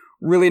one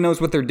really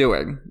knows what they're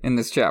doing in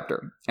this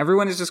chapter.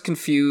 Everyone is just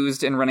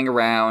confused and running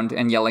around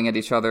and yelling at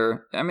each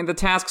other. I mean, the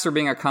tasks are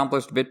being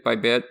accomplished bit by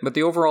bit, but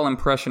the overall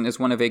impression is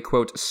one of a,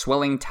 quote,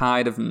 swelling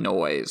tide of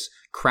noise,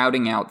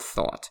 crowding out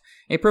thought.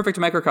 A perfect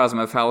microcosm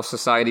of how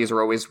societies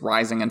are always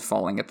rising and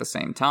falling at the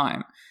same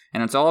time.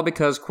 And it's all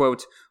because,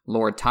 quote,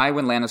 Lord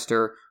Tywin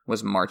Lannister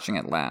was marching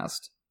at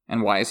last.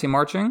 And why is he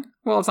marching?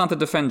 Well, it's not to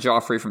defend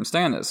Joffrey from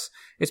Stannis.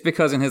 It's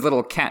because in his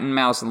little cat and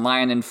mouse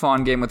lion and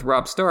fawn game with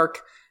Robb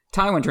Stark,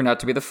 Tywin turned out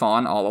to be the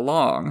fawn all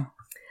along.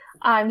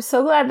 I'm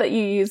so glad that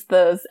you used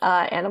those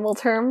animal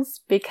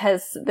terms,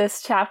 because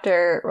this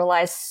chapter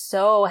relies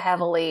so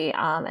heavily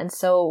and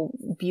so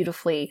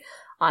beautifully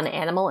on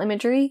animal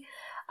imagery.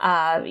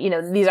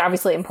 These are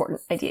obviously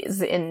important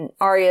ideas. In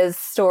Arya's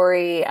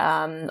story,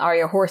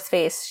 Arya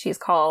Horseface, she's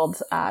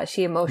called,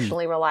 she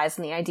emotionally relies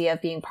on the idea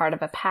of being part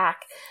of a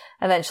pack.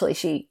 Eventually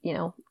she,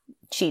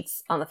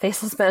 cheats on the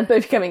Faceless Man by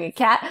becoming a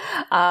cat.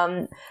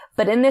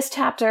 But in this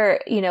chapter,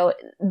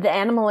 the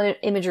animal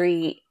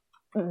imagery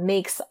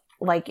makes,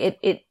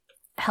 it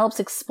helps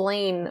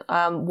explain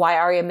why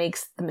Arya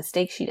makes the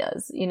mistake she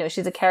does.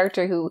 She's a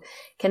character who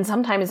can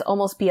sometimes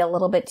almost be a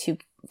little bit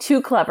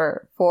too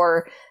clever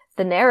for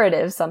the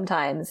narrative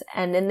sometimes.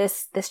 And in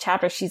this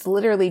chapter, she's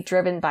literally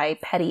driven by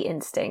petty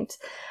instinct.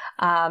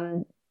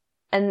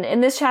 And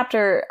in this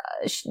chapter,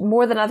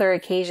 more than other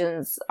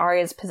occasions,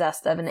 Arya is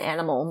possessed of an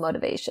animal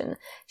motivation.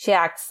 She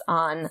acts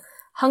on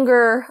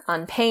hunger,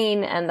 on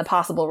pain, and the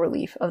possible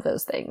relief of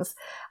those things.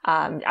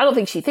 I don't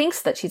think she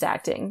thinks that she's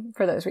acting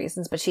for those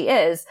reasons, but she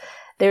is.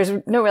 There's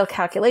no real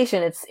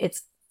calculation.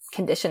 It's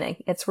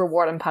conditioning. It's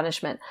reward and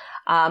punishment.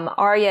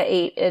 Arya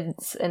 8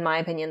 is, in my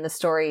opinion, the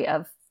story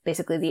of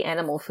basically the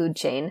animal food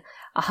chain,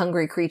 a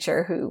hungry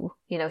creature who,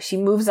 she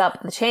moves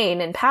up the chain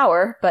in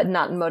power, but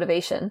not in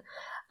motivation,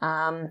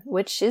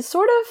 which is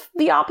sort of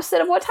the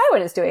opposite of what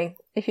Tywin is doing,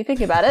 if you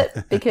think about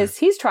it, because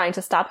he's trying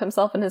to stop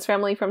himself and his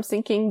family from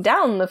sinking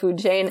down the food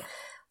chain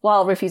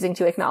while refusing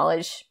to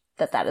acknowledge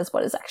that that is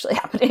what is actually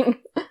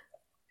happening.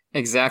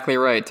 Exactly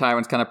right.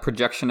 Tywin's kind of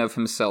projection of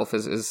himself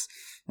is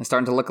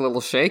starting to look a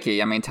little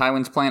shaky. I mean,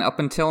 Tywin's plan up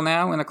until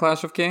now in A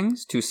Clash of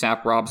Kings to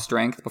sap Robb's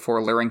strength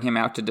before luring him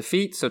out to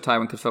defeat so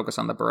Tywin could focus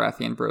on the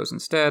Baratheon bros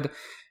instead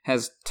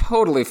has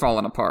totally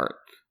fallen apart.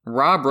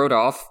 Robb rode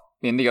off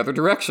in the other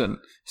direction,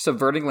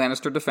 subverting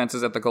Lannister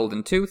defenses at the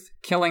Golden Tooth,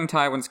 killing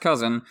Tywin's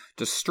cousin,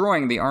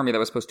 destroying the army that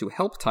was supposed to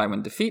help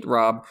Tywin defeat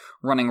Robb,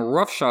 running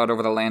roughshod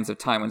over the lands of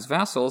Tywin's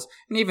vassals,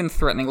 and even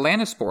threatening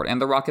Lannisport and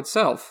the Rock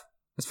itself.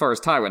 As far as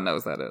Tywin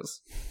knows, that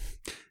is.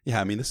 Yeah,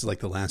 I mean, this is like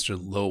the Lannister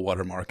low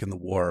water mark in the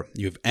war.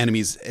 You have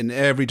enemies in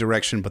every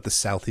direction but the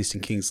southeast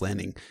and King's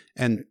Landing.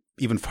 And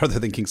even farther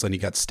than King's Landing,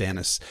 you got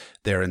Stannis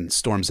there in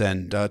Storm's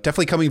End.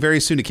 Definitely coming very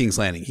soon to King's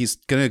Landing. He's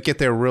going to get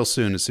there real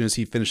soon as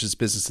he finishes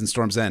business in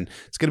Storm's End.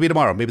 It's going to be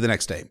tomorrow, maybe the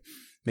next day.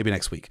 Maybe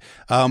next week.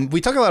 We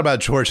talk a lot about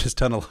George has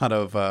done a lot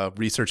of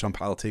research on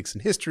politics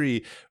and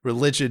history,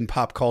 religion,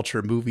 pop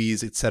culture,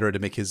 movies, etc., to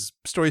make his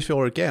stories feel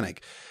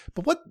organic.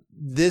 But what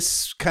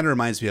this kind of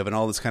reminds me of, and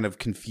all this kind of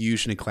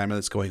confusion and clamor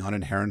that's going on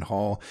in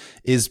Harrenhal,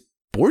 is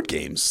board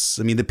games.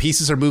 I mean, the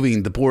pieces are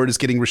moving, the board is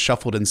getting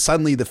reshuffled, and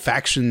suddenly the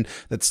faction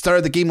that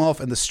started the game off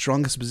in the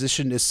strongest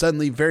position is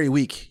suddenly very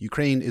weak.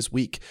 Ukraine is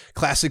weak.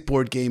 Classic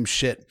board game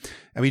shit.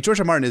 I mean, George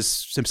R. Martin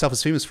himself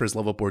is famous for his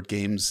love of board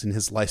games and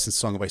his licensed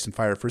Song of Ice and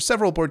Fire for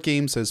several board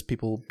games, as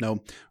people know,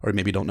 or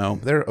maybe don't know.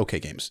 They're okay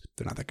games.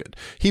 They're not that good.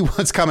 He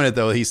once commented,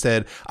 though, he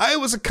said, I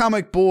was a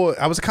comic book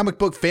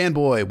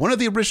fanboy, one of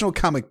the original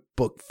comic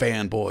book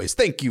fanboys.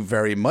 Thank you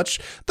very much.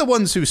 The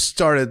ones who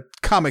started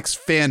comics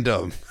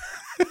fandom.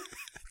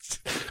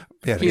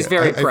 Yeah, he's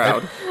very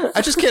proud.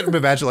 I just can't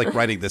imagine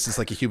writing this as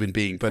like a human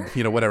being, but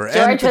whatever.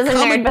 George was a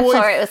nerd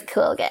before it was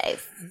cool,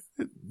 guys.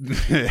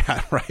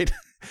 Yeah, right.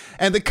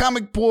 And the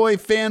comic book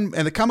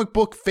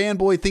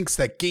fanboy thinks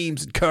that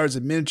games and cards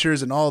and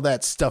miniatures and all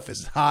that stuff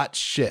is hot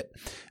shit.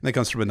 And that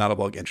comes from a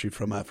Notablog entry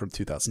from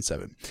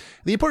 2007.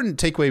 The important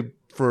takeaway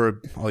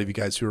for all of you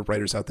guys who are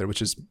writers out there,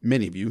 which is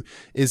many of you,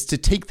 is to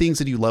take things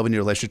that you love in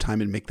your leisure time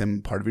and make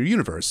them part of your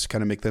universe,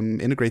 kind of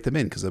integrate them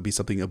in, because it'll be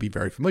something you'll be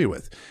very familiar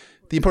with.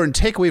 The important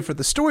takeaway for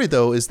the story,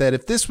 though, is that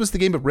if this was the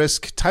game of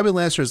Risk, Tywin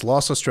Lannister has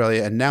lost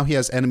Australia and now he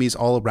has enemies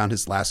all around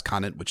his last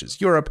continent, which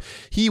is Europe.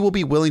 He will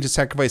be willing to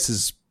sacrifice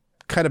his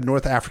kind of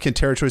North African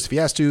territories if he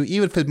has to,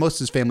 even if most of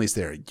his family's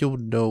there. You'll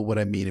know what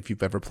I mean if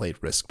you've ever played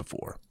Risk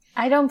before.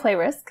 I don't play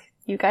Risk.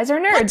 You guys are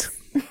nerds.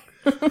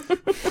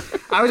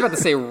 I was about to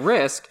say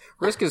Risk.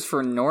 Risk is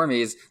for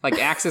normies, like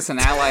Axis and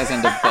Allies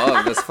and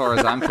above, as far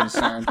as I'm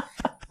concerned.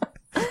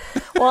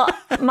 Well,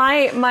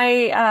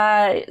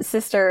 my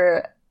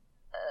sister,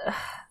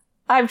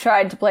 I've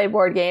tried to play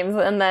board games,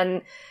 and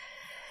then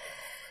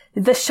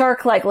the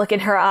shark-like look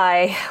in her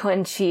eye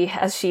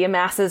as she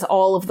amasses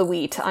all of the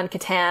wheat on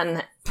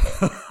Catan.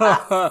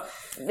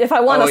 If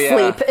I want to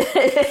sleep.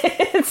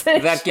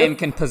 That game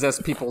can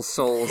possess people's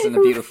souls in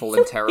a beautiful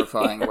and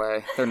terrifying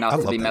way. They're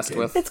not to be messed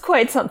with. It's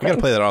quite something. You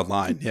gotta play that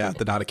online. Yeah,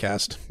 the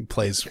Nauticast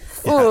plays.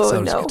 Thank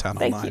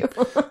online. you.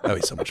 That'd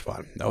be so much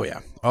fun. Oh yeah,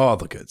 all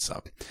the good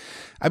stuff.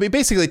 I mean,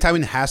 basically,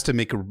 Tywin has to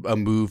make a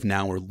move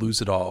now or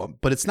lose it all.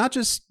 But it's not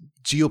just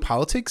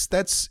geopolitics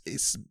that's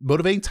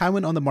motivating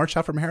Tywin on the march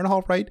out from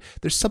Harrenhal, right?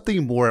 There's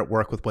something more at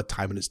work with what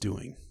Tywin is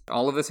doing.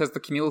 All of this has the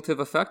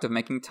cumulative effect of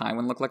making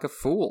Tywin look like a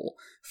fool,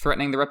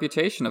 threatening the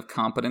reputation of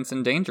competence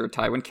and danger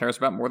Tywin cares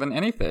about more than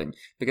anything,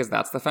 because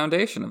that's the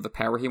foundation of the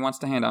power he wants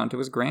to hand on to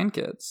his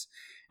grandkids.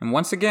 And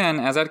once again,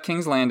 as at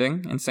King's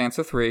Landing in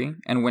Sansa 3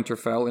 and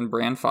Winterfell in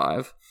Bran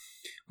 5,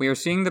 we are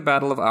seeing the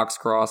Battle of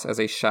Oxcross as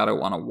a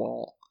shadow on a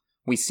wall.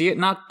 We see it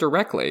not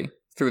directly,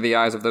 through the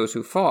eyes of those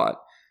who fought,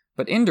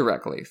 but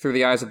indirectly, through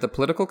the eyes of the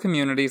political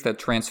communities that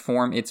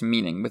transform its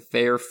meaning with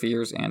their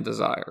fears and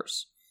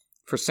desires.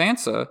 For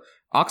Sansa,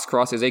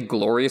 Oxcross is a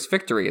glorious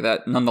victory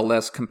that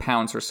nonetheless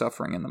compounds her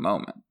suffering in the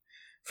moment.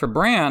 For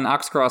Bran,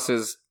 Oxcross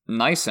is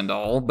nice and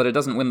all, but it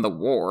doesn't win the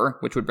war,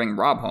 which would bring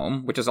Robb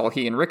home, which is all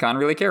he and Rickon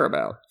really care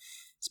about.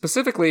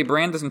 Specifically,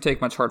 Bran doesn't take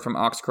much heart from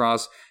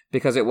Oxcross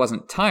because it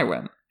wasn't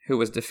Tywin who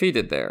was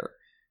defeated there.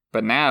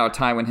 But now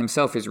Tywin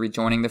himself is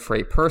rejoining the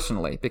fray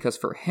personally, because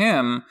for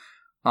him,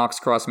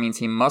 Oxcross means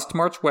he must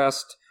march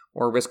west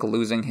or risk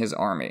losing his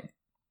army.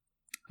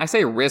 I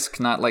say risk,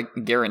 not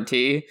like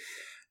guarantee,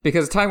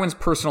 because Tywin's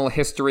personal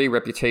history,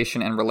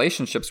 reputation, and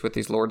relationships with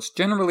these lords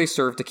generally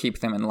serve to keep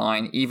them in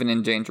line, even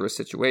in dangerous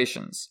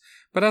situations.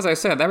 But as I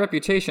said, that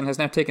reputation has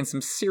now taken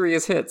some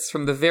serious hits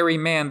from the very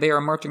man they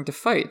are marching to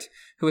fight,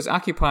 who is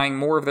occupying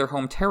more of their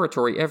home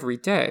territory every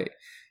day.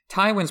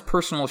 Tywin's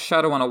personal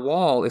shadow on a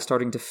wall is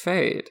starting to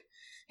fade.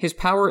 His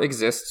power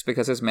exists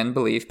because his men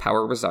believe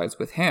power resides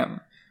with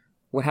him.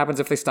 What happens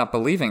if they stop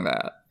believing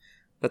that?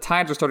 The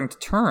tides are starting to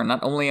turn,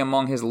 not only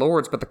among his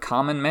lords, but the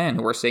common men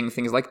who are saying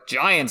things like,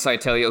 "Giants, I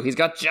tell you, he's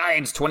got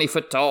giants 20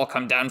 foot tall,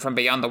 come down from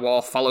beyond the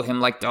wall, follow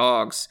him like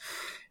dogs.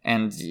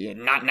 And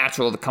not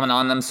natural to come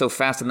on them so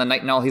fast in the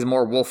night and all, he's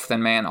more wolf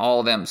than man,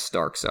 all them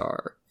Starks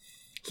are."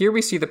 Here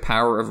we see the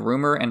power of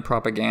rumor and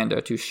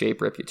propaganda to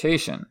shape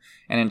reputation,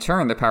 and in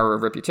turn the power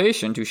of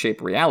reputation to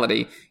shape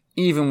reality,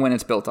 even when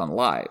it's built on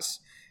lies.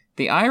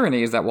 The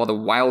irony is that while the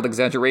wild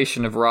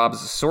exaggeration of Robb's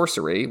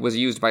sorcery was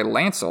used by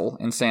Lancel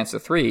in Sansa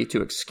 3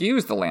 to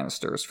excuse the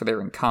Lannisters for their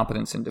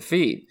incompetence and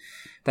defeat,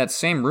 that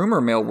same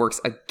rumor mill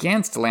works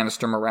against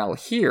Lannister morale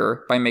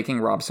here by making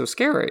Robb so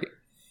scary.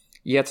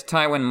 Yet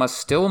Tywin must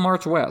still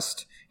march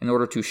west in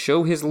order to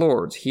show his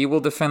lords he will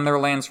defend their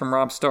lands from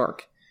Robb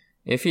Stark.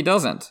 If he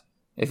doesn't,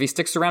 if he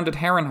sticks around at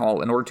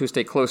Harrenhal in order to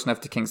stay close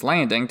enough to King's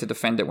Landing to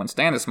defend it when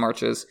Stannis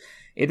marches,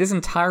 it is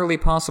entirely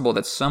possible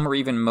that some or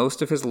even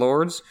most of his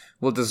lords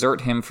will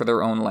desert him for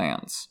their own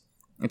lands.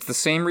 It's the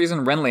same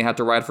reason Renly had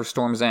to ride for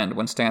Storm's End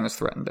when Stannis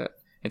threatened it.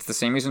 It's the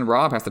same reason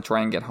Robb has to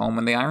try and get home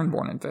when the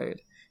Ironborn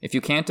invade. If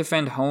you can't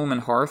defend home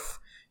and hearth,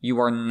 you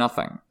are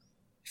nothing.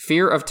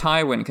 Fear of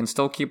Tywin can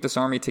still keep this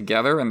army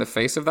together in the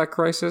face of that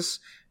crisis,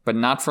 but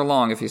not for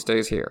long if he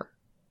stays here.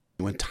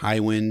 When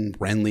Tywin,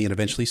 Renly, and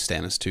eventually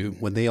Stannis too,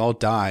 when they all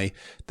die,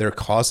 their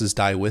causes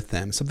die with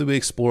them. Something we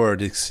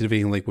explored,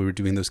 exhibiting like we were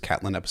doing those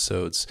Catelyn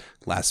episodes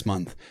last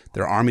month.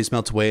 Their armies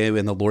melt away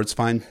and the lords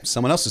find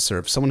someone else to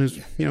serve, someone who's,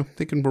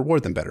 they can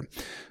reward them better.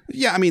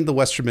 Yeah, I mean, the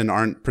Westermen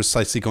aren't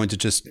precisely going to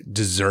just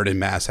desert en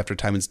masse after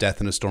Tywin's death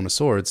in a storm of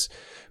swords,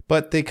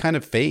 but they kind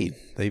of fade.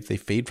 They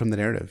fade from the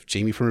narrative.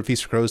 Jaime from A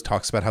Feast for Crows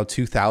talks about how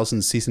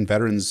 2,000 seasoned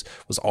veterans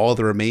was all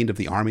that remained of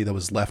the army that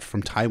was left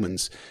from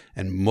Tywin's,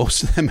 and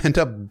most of them end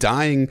up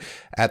dying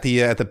at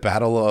the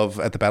battle of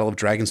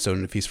Dragonstone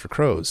in A Feast for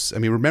Crows. I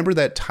mean, remember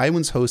that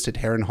Tywin's host at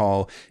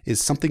Harrenhal is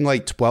something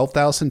like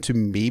 12,000 to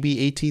maybe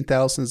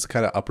 18,000 is the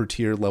kind of upper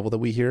tier level that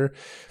we hear.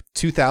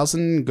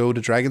 2,000 go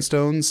to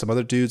Dragonstone. Some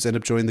other dudes end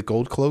up joining the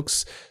Gold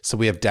Cloaks. So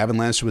we have Davin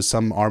Lannister with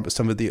some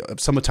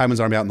of Tywin's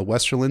army out in the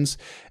Westerlands,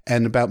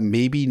 and about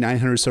maybe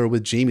 900 or so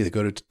with Jaime that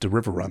go to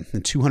River Run,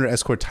 and 200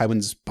 escort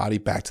Tywin's body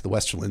back to the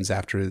Westerlands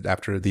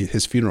after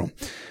his funeral.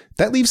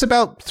 That leaves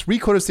about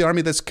 3/4 of the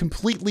army that's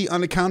completely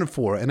unaccounted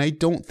for, and I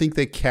don't think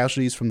that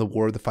casualties from the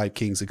War of the Five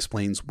Kings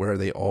explains where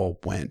they all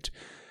went.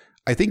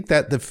 I think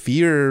that the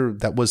fear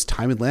that was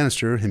Tywin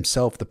Lannister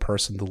himself, the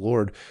person, the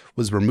Lord,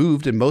 was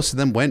removed, and most of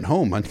them went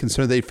home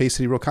unconcerned they'd face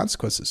any real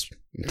consequences.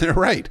 They're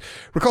right.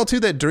 Recall,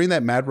 too, that during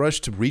that mad rush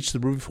to reach the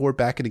Ruby Ford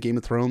back into Game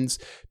of Thrones,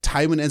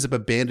 Tywin ends up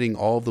abandoning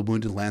all of the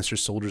wounded Lannister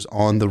soldiers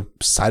on the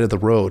side of the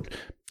road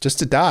just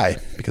to die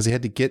because he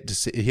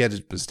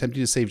was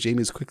attempting to save Jaime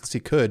as quickly as he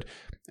could.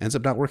 Ends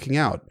up not working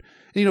out.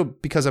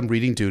 And, because I'm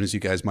reading Dune, as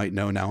you guys might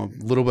know now, I'm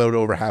a little bit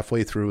over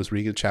halfway through. I was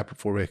reading a chapter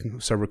before we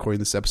started recording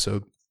this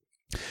episode.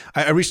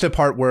 I reached a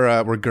part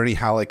where Gurney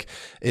Halleck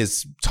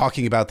is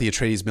talking about the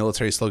Atreides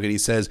military slogan. He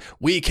says,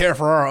 "We care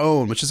for our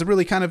own," which is a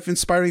really kind of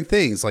inspiring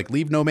things, like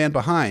leave no man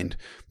behind.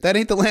 That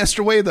ain't the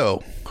Lannister way,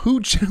 though. Who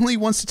generally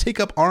wants to take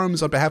up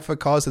arms on behalf of a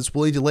cause that's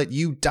willing to let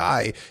you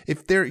die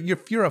if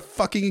you're a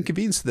fucking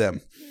inconvenience to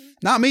them?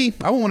 Not me.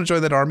 I won't want to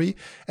join that army.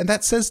 And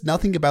that says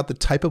nothing about the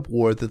type of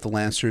war that the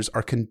Lannisters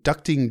are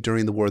conducting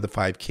during the War of the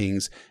Five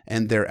Kings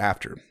and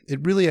thereafter. It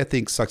really, I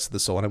think, sucks to the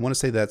soul. And I want to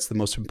say that's the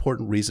most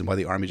important reason why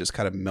the army just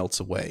kind of melts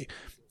away.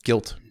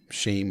 Guilt,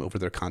 shame over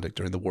their conduct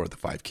during the War of the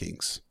Five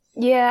Kings.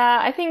 Yeah,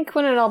 I think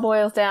when it all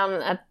boils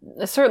down,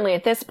 certainly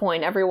at this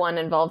point, everyone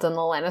involved in the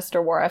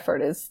Lannister war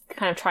effort is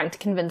kind of trying to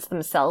convince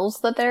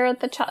themselves that they're at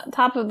the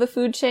top of the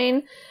food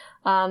chain.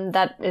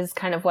 That is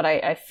kind of what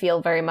I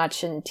feel very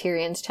much in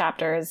Tyrion's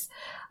chapters.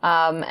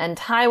 And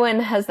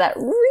Tywin has that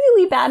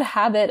really bad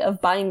habit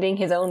of binding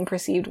his own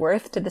perceived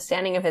worth to the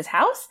standing of his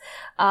house.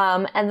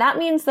 And that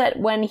means that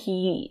when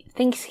he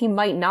thinks he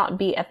might not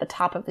be at the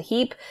top of the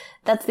heap,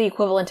 that's the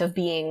equivalent of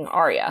being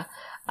Arya.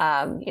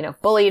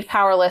 Bullied,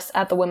 powerless,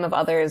 at the whim of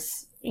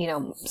others,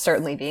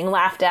 certainly being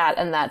laughed at,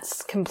 and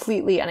that's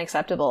completely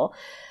unacceptable.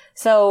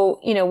 So,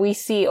 we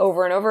see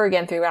over and over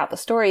again throughout the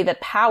story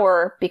that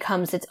power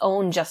becomes its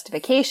own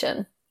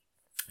justification.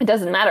 It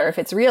doesn't matter if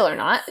it's real or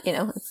not,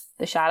 it's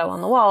the shadow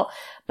on the wall.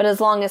 But as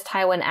long as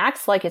Tywin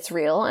acts like it's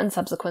real and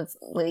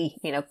subsequently,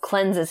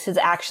 cleanses his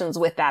actions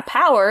with that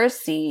power,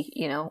 see,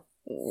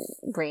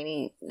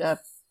 Rhaenys,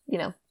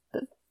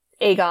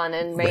 Aegon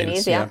and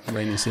Rhaenys,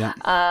 Rhaenys, yeah.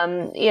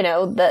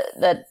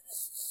 That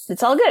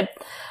it's all good.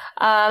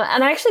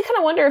 And I actually kind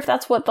of wonder if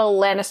that's what the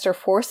Lannister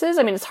force is.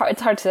 I mean, it's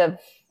hard to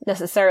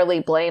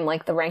necessarily blame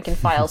the rank and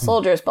file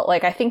soldiers, but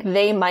I think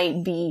they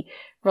might be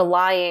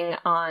relying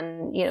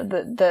on,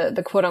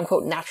 the quote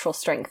unquote natural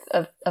strength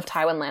of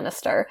Tywin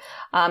Lannister.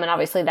 And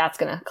obviously that's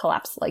going to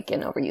collapse like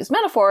an overused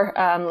metaphor,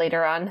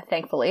 later on,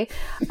 thankfully.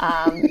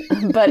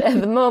 But at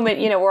the moment,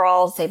 we're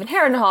all safe in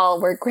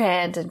Harrenhal, we're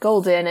grand and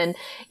golden, and,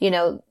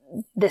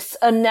 this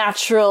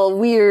unnatural,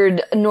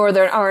 weird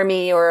northern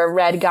army or a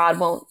red god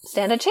won't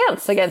stand a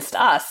chance against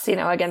us,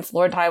 against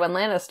Lord Tywin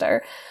Lannister.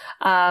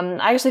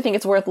 I actually think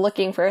it's worth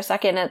looking for a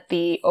second at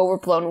the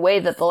overblown way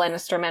that the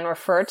Lannister men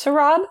refer to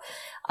Robb.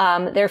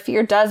 Their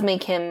fear does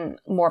make him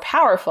more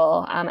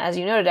powerful, as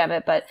you noted,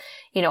 Emmett, but,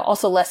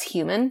 also less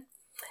human.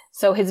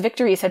 So his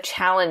victories have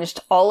challenged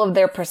all of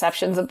their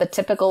perceptions of the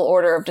typical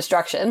order of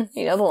destruction.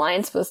 The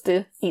lion's supposed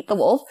to eat the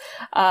wolf.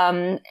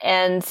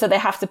 And so they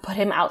have to put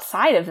him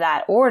outside of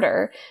that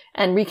order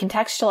and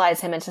recontextualize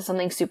him into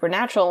something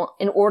supernatural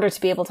in order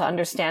to be able to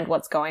understand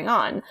what's going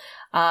on.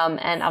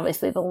 And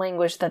obviously the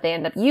language that they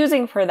end up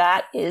using for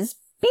that is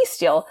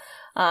bestial.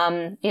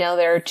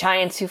 There are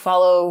giants who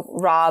follow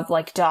Robb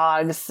like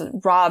dogs.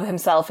 Robb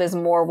himself is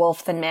more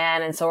wolf than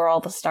man, and so are all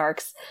the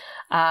Starks.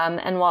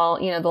 And while,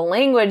 the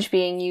language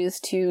being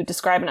used to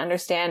describe and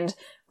understand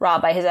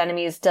Robb by his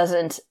enemies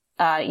doesn't,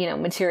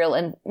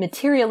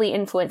 materially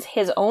influence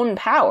his own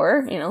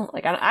power,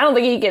 I don't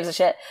think he gives a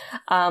shit.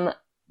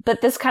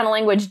 But this kind of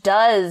language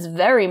does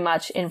very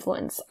much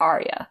influence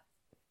Arya.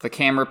 The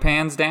camera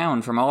pans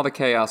down from all the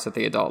chaos at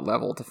the adult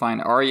level to find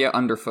Arya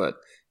underfoot,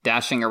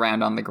 dashing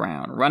around on the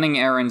ground, running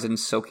errands and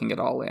soaking it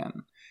all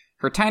in.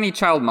 Her tiny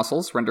child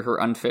muscles render her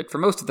unfit for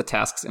most of the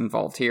tasks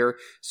involved here,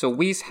 so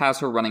Weiss has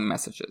her running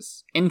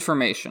messages.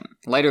 Information,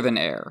 lighter than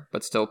air,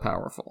 but still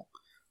powerful.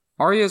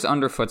 Arya's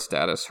underfoot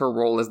status, her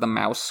role as the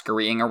mouse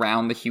scurrying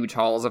around the huge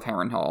halls of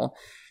Harrenhal,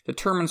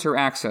 determines her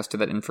access to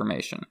that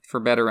information, for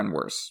better and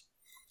worse.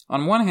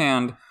 On one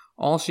hand,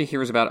 all she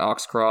hears about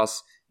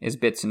Oxcross is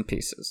bits and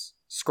pieces.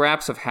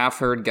 Scraps of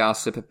half-heard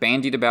gossip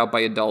bandied about by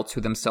adults who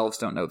themselves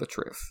don't know the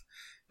truth.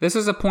 This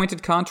is a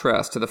pointed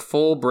contrast to the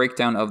full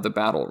breakdown of the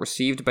battle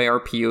received by our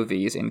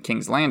POVs in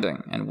King's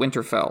Landing and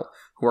Winterfell,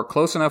 who are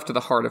close enough to the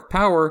heart of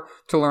power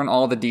to learn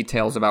all the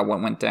details about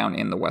what went down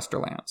in the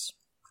Westerlands.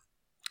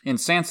 In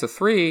Sansa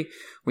 3,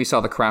 we saw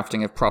the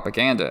crafting of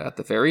propaganda at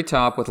the very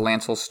top with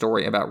Lancel's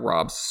story about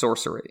Robb's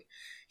sorcery.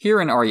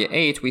 Here in Arya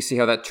 8, we see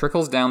how that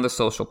trickles down the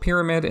social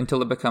pyramid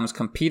until it becomes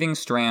competing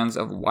strands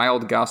of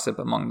wild gossip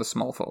among the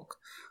small folk.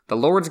 The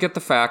lords get the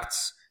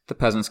facts, the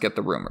peasants get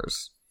the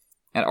rumors.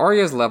 At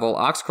Arya's level,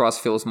 Oxcross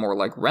feels more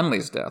like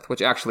Renly's death,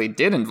 which actually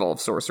did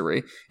involve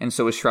sorcery, and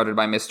so is shrouded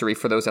by mystery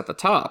for those at the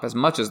top as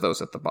much as those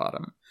at the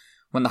bottom.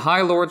 When the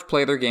High Lords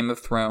play their Game of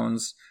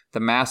Thrones, the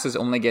masses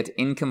only get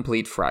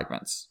incomplete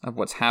fragments of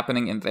what's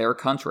happening in their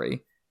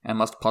country, and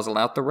must puzzle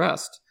out the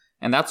rest,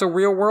 And that's a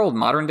real-world,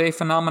 modern-day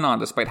phenomenon,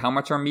 despite how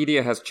much our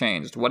media has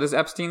changed. What does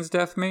Epstein's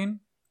death mean?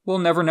 We'll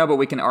never know, but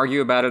we can argue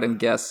about it and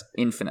guess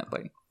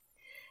infinitely.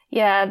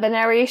 Yeah, the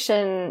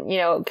narration,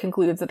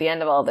 concludes at the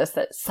end of all this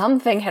that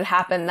something had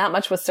happened, that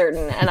much was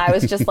certain. And I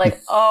was just like,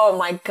 oh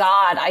my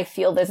God, I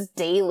feel this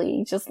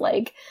daily. Just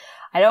like,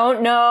 I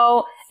don't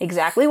know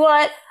exactly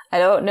what, I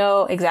don't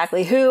know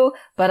exactly who,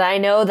 but I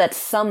know that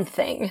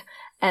something.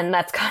 And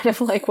that's kind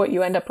of like what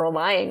you end up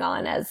relying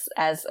on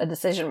as a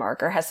decision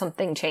marker. Has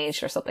something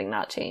changed or something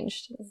not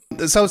changed?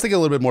 So I was thinking a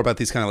little bit more about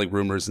these kind of like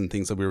rumors and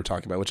things that we were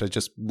talking about, which I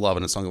just love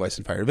in A Song of Ice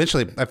and Fire.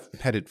 Eventually, I've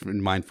had it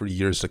in mind for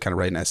years to kind of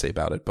write an essay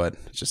about it, but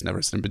it just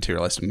never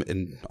materialized on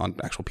an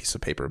actual piece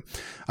of paper.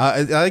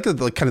 I like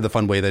kind of the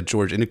fun way that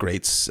George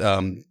integrates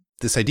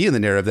this idea in the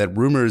narrative that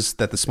rumors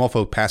that the small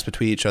folk pass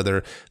between each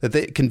other, that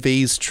it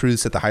conveys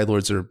truths that the High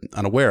Lords are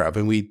unaware of.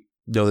 And we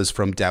know this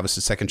from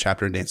Davos' second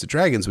chapter in Dance of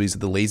Dragons, when he's at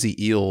the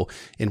Lazy Eel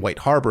in White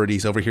Harbor, and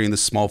he's overhearing the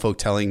small folk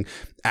telling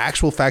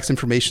actual facts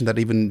information that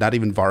not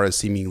even Varys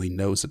seemingly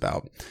knows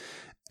about.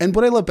 And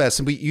what I love best,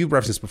 and you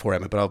referenced this before,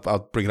 Emma, but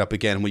I'll bring it up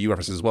again, and what you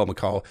referenced as well,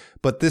 McCall,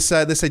 but this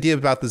idea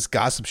about this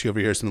gossip she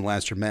overhears from the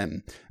Lannister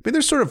men. I mean,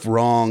 they're sort of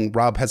wrong.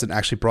 Robb hasn't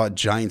actually brought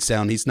giants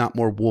down. He's not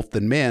more wolf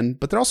than man,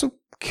 but they're also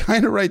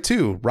kind of right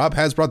too. Robb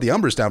has brought the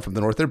Umbers down from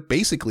the north. They're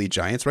basically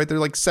giants, right? They're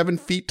like 7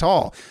 feet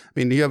tall. I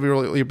mean,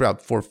 you're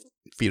about 4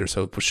 feet or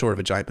so short of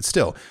a giant, but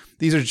still,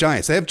 these are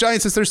giants. They have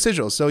giants as their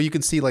sigils, so you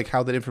can see like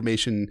how that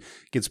information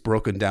gets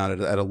broken down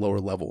at a lower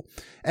level.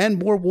 And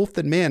more wolf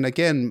than man,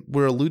 again,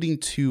 we're alluding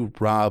to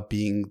Robb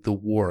being the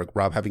warg,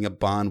 Robb having a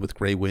bond with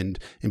Grey Wind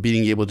and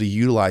being able to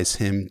utilize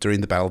him during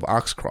the Battle of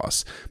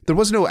Oxcross. There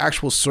was no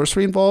actual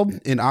sorcery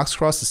involved in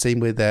Oxcross the same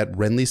way that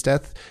Renly's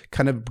death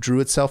kind of drew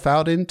itself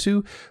out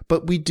into,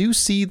 but we do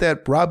see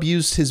that Robb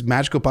used his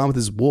magical bond with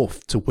his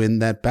wolf to win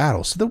that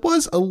battle. So there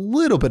was a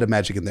little bit of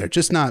magic in there,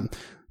 just not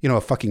a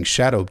fucking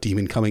shadow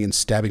demon coming and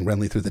stabbing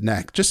Renly through the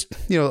neck. Just,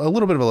 a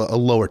little bit of a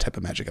lower type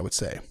of magic, I would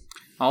say.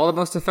 All the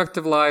most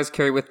effective lies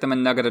carry with them a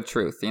nugget of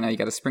truth. You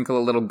got to sprinkle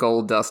a little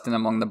gold dust in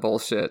among the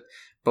bullshit,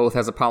 both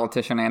as a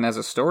politician and as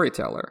a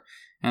storyteller.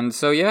 And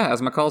so, yeah,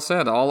 as McCall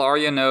said, all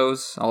Arya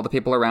knows, all the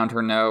people around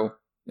her know,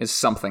 is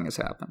something has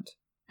happened.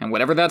 And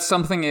whatever that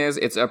something is,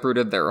 it's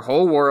uprooted their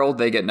whole world,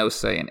 they get no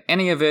say in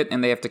any of it,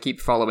 and they have to keep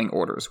following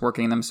orders,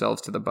 working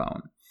themselves to the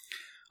bone.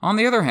 On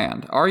the other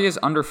hand, Arya's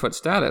underfoot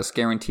status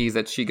guarantees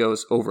that she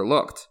goes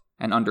overlooked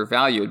and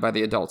undervalued by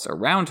the adults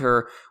around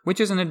her,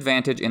 which is an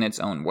advantage in its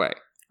own way.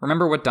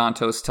 Remember what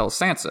Dantos tells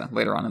Sansa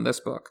later on in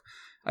this book.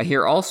 I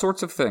hear all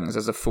sorts of things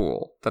as a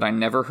fool that I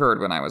never heard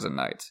when I was a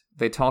knight.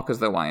 They talk as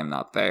though I am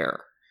not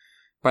there.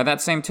 By that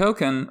same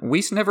token,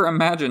 Whis never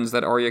imagines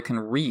that Arya can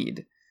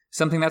read,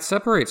 something that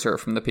separates her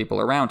from the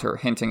people around her,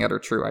 hinting at her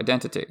true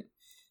identity.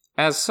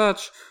 As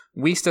such,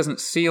 Whis doesn't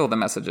seal the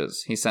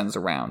messages he sends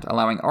around,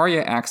 allowing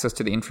Arya access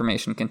to the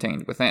information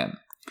contained within.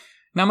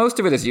 Now, most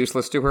of it is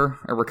useless to her,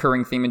 a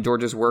recurring theme in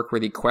George's work where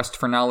the quest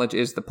for knowledge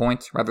is the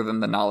point, rather than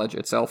the knowledge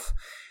itself.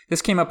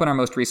 This came up in our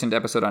most recent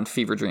episode on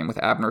Fever Dream,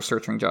 with Abner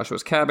searching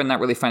Joshua's cabin, not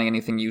really finding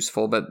anything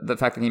useful, but the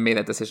fact that he made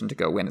that decision to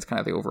go in is kind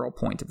of the overall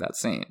point of that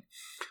scene.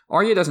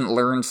 Arya doesn't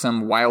learn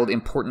some wild,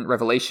 important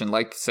revelation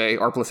like, say,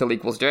 R+L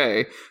 =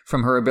 J,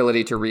 from her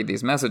ability to read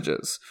these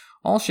messages.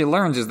 All she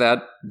learns is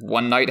that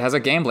one knight has a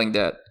gambling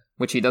debt,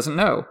 which he doesn't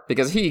know,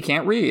 because he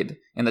can't read.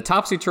 In the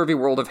topsy-turvy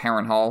world of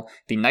Harrenhal,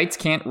 the knights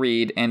can't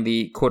read, and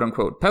the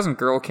quote-unquote peasant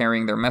girl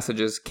carrying their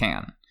messages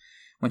can.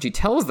 When she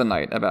tells the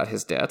knight about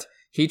his debt,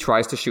 he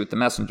tries to shoot the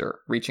messenger,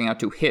 reaching out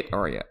to hit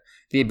Arya.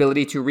 The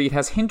ability to read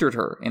has hindered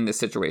her in this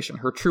situation.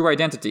 Her true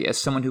identity as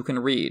someone who can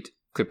read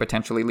could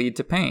potentially lead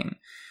to pain.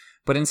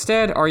 But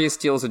instead, Arya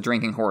steals a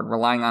drinking horn,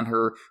 relying on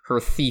her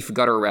thief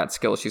gutter rat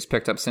skill she's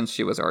picked up since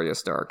she was Arya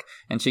Stark,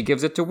 and she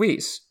gives it to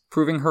Whis,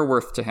 proving her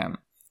worth to him.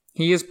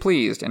 He is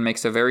pleased and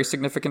makes a very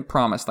significant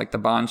promise, like the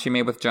bond she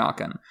made with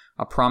Jaqen,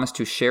 a promise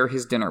to share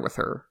his dinner with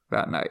her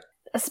that night.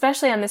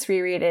 Especially on this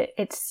reread,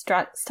 it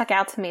stuck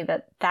out to me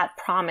that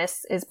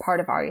promise is part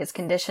of Arya's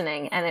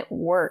conditioning, and it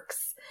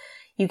works.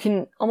 You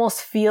can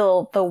almost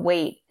feel the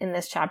weight in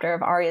this chapter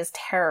of Arya's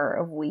terror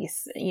of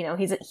Whis.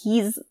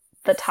 He's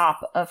the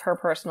top of her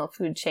personal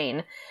food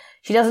chain.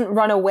 She doesn't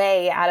run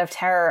away out of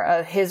terror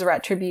of his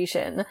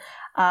retribution.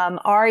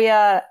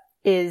 Arya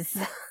is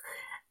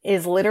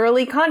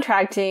literally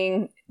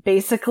contracting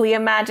basically a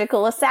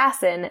magical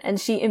assassin,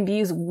 and she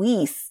imbues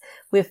Whis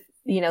with,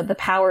 the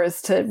powers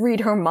to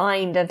read her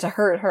mind and to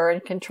hurt her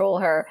and control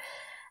her.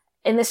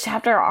 In this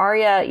chapter,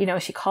 Arya,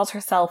 she calls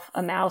herself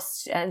a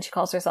mouse and she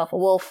calls herself a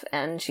wolf,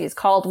 and she's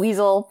called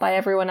Weasel by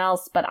everyone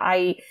else, but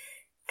I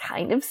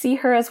kind of see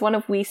her as one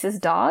of Whis'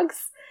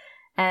 dogs.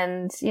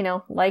 And,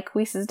 like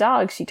Whis'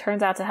 dog, she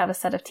turns out to have a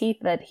set of teeth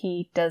that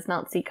he does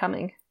not see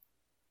coming.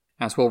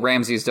 As will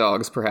Ramsay's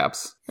dogs,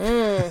 perhaps.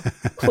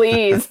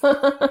 Please.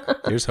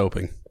 Here's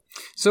hoping.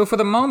 So for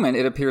the moment,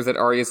 it appears that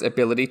Arya's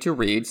ability to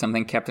read,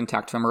 something kept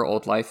intact from her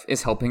old life,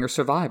 is helping her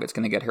survive. It's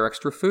going to get her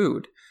extra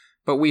food.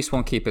 But Whis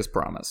won't keep his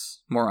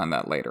promise. More on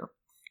that later.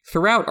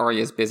 Throughout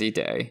Arya's busy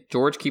day,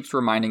 George keeps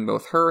reminding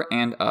both her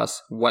and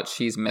us what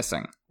she's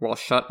missing, while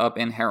shut up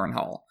in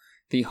Harrenhal.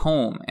 the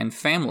home and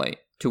family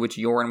to which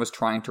Yoren was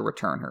trying to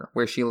return her,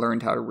 where she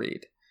learned how to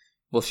read.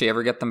 Will she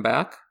ever get them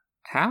back?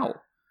 How?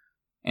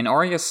 In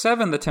Arya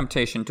 7, the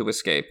temptation to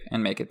escape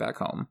and make it back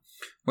home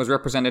was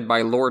represented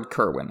by Lord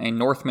Cerwyn, a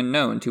Northman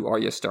known to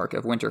Arya Stark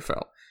of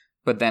Winterfell.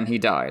 But then he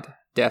died,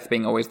 death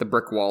being always the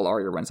brick wall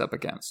Arya runs up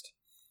against.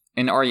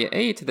 In Arya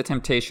 8, the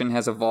temptation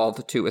has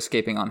evolved to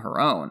escaping on her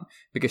own,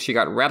 because she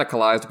got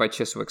radicalized by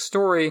Chiswick's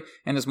story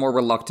and is more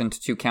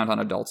reluctant to count on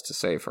adults to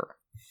save her.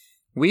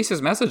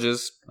 Whis'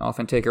 messages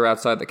often take her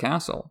outside the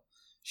castle.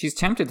 She's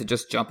tempted to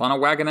just jump on a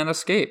wagon and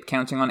escape,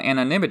 counting on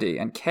anonymity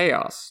and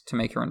chaos to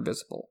make her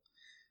invisible.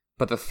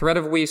 But the threat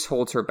of Whis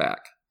holds her back.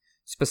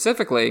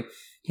 Specifically,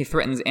 he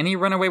threatens any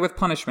runaway with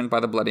punishment by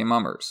the Bloody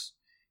Mummers.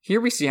 Here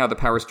we see how the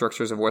power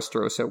structures of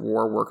Westeros at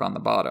war work on the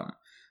bottom.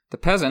 The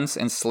peasants,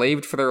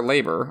 enslaved for their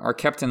labor, are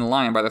kept in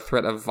line by the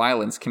threat of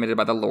violence committed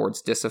by the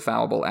Lord's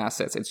disavowable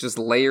assets. It's just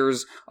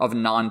layers of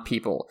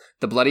non-people.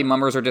 The Bloody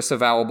Mummers are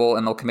disavowable,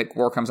 and they'll commit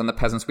war crimes on the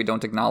peasants we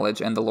don't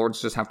acknowledge, and the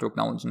Lords just have to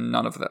acknowledge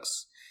none of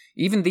this.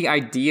 Even the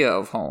idea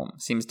of home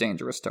seems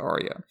dangerous to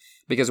Arya,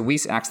 because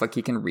Whis acts like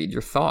he can read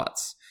your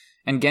thoughts.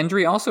 And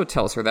Gendry also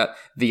tells her that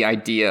the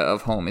idea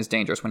of home is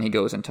dangerous when he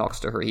goes and talks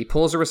to her. He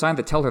pulls her aside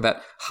to tell her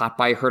that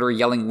Hotby heard her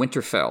yelling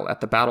Winterfell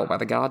at the battle by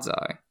the God's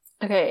Eye.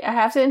 Okay, I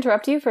have to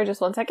interrupt you for just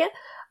 1 second,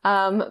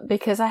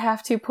 because I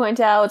have to point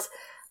out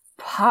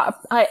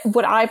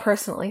what I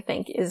personally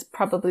think is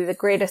probably the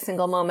greatest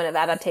single moment of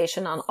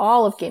adaptation on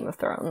all of Game of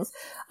Thrones.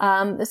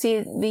 The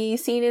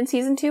scene in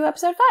Season 2,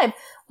 Episode 5,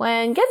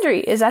 when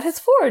Gendry is at his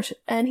forge,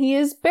 and he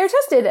is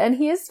bare-chested, and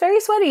he is very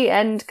sweaty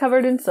and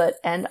covered in soot,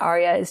 and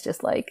Arya is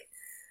just, like,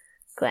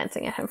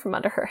 glancing at him from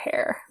under her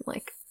hair.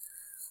 Like,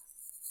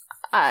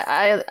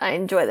 I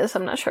enjoy this.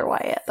 I'm not sure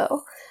why yet,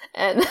 though.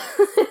 And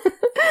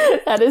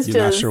that is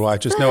You're not sure why.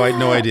 Just no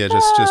idea.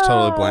 Just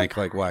totally blank.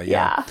 Like why?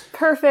 Yeah.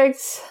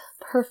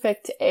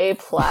 Perfect A+.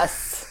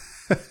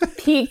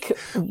 Peak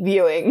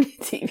viewing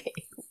TV.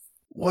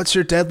 What's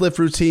your deadlift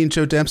routine,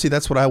 Joe Dempsey?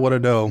 That's what I want to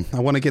know. I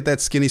want to get that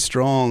skinny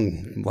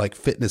strong, like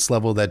fitness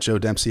level that Joe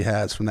Dempsey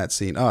has from that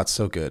scene. Oh, it's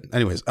so good.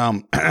 Anyways,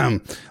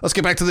 let's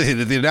get back to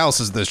the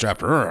analysis of this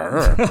chapter.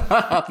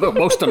 The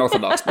most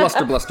unorthodox.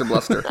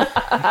 Bluster.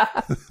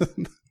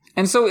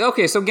 And so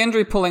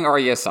Gendry pulling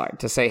Arya aside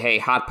to say, hey,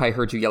 Hotpie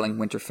heard you yelling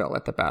Winterfell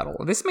at the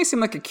battle. This may seem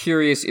like a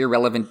curious,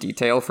 irrelevant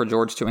detail for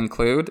George to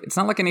include. It's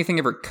not like anything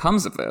ever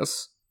comes of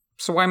this.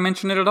 So why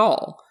mention it at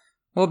all?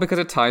 Well, because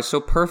it ties so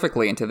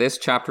perfectly into this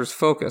chapter's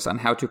focus on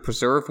how to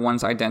preserve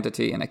one's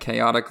identity in a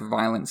chaotic,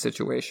 violent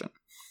situation.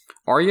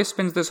 Arya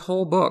spends this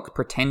whole book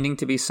pretending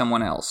to be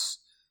someone else.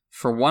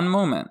 For one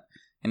moment,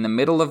 in the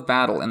middle of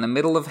battle, in the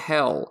middle of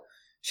hell,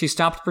 she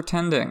stopped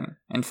pretending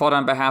and fought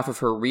on behalf of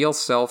her real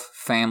self,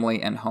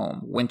 family, and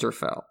home,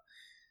 Winterfell.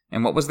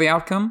 And what was the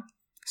outcome?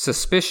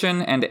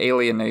 Suspicion and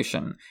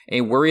alienation,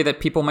 a worry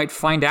that people might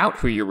find out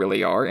who you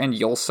really are and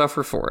you'll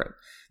suffer for it.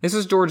 This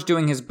is George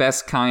doing his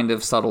best kind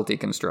of subtle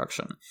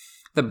deconstruction.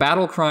 The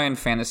battle cry in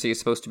fantasy is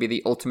supposed to be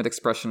the ultimate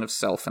expression of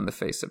self in the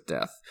face of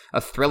death. A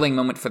thrilling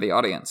moment for the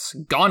audience.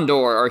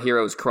 Gondor, our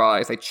heroes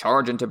cry as they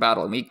charge into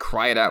battle, and we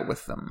cry it out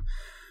with them.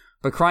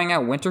 But crying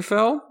out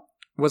Winterfell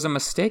was a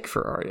mistake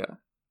for Arya.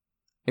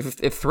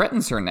 If it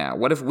threatens her now,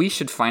 what if we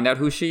should find out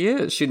who she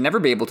is? She'd never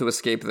be able to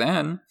escape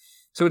then.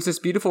 So it's this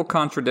beautiful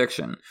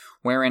contradiction,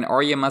 wherein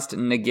Arya must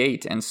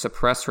negate and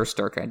suppress her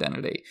Stark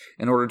identity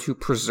in order to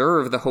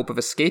preserve the hope of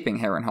escaping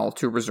Harrenhal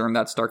to resume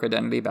that Stark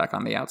identity back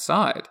on the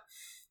outside.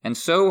 And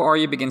so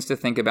Arya begins to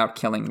think about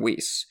killing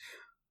Whis,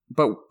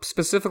 but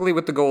specifically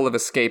with the goal of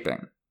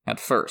escaping, at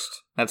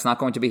first. That's not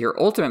going to be her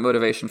ultimate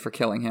motivation for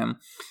killing him,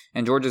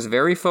 and George is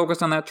very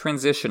focused on that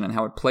transition and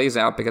how it plays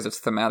out because it's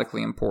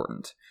thematically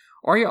important.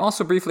 Arya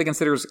also briefly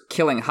considers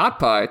killing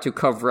Hotpie to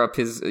cover up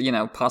his,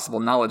 possible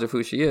knowledge of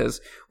who she is,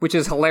 which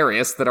is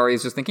hilarious that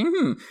Arya's just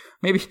thinking,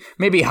 maybe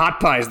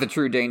Hotpie is the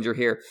true danger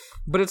here.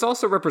 But it's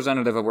also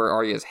representative of where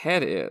Arya's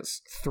head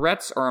is.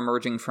 Threats are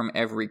emerging from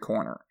every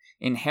corner.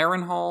 In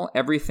Harrenhal,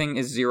 everything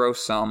is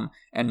zero-sum,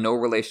 and no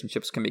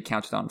relationships can be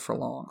counted on for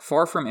long.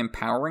 Far from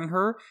empowering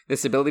her,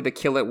 this ability to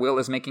kill at will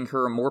is making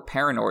her more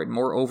paranoid,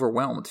 more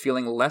overwhelmed,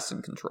 feeling less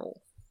in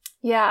control.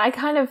 Yeah, I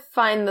kind of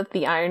find that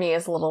the irony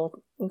is a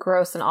little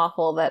gross and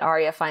awful that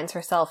Arya finds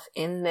herself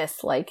in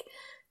this,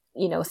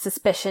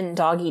 suspicion,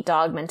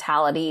 dog-eat-dog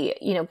mentality,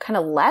 kind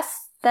of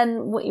less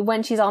than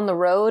when she's on the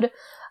road.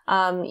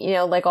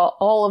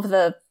 All of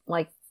the,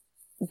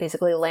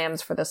 basically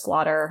lambs for the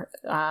slaughter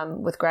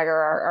with Gregor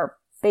are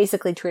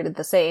basically treated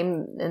the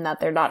same in that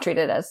they're not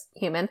treated as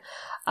human.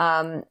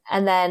 And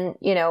then,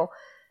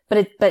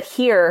 but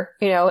here,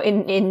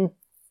 in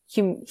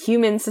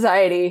human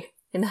society,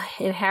 in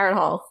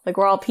Harrenhal,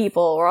 we're all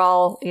people, we're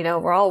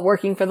all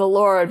working for the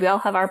Lord, we all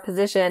have our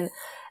position.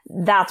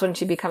 That's when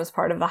she becomes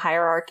part of the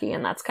hierarchy,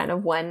 and that's kind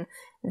of when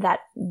that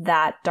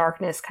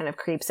darkness kind of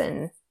creeps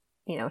in,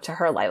 to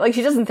her life.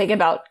 She doesn't think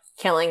about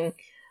killing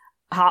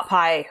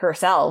Hotpie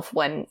herself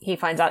when he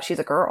finds out she's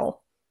a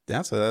girl.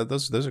 Yeah, so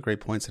those are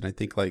great points, and I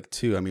think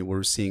too. I mean, what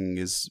we're seeing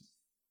is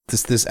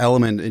this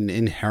element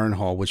in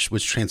Harrenhal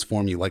which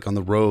transform you. Like on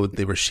the road,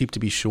 they were sheep to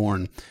be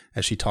shorn,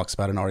 as she talks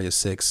about in Arya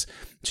 6.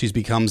 She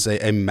becomes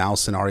a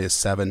mouse in Arya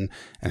 7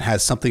 and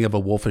has something of a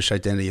wolfish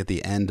identity at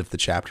the end of the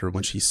chapter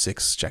when she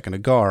sicks Jaqen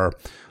H'ghar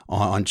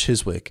on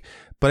Chiswick.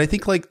 But I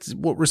think like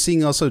what we're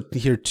seeing also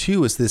here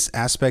too is this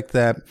aspect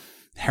that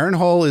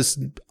Harrenhal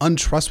is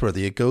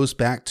untrustworthy. It goes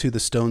back to the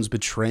Stones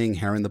betraying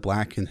Harren the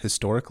Black and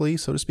historically,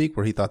 so to speak,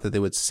 where he thought that they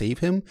would save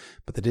him,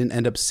 but they didn't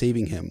end up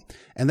saving him.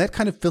 And that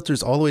kind of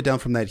filters all the way down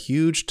from that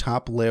huge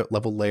top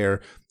level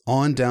layer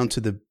on down to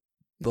the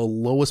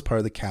lowest part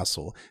of the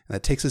castle. And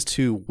that takes us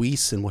to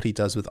Whis and what he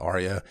does with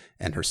Arya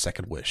and her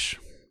second wish.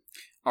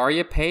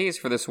 Arya pays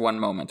for this one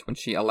moment when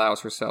she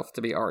allows herself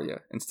to be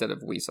Arya instead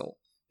of Weasel,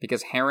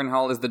 because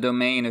Harrenhal is the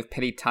domain of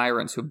petty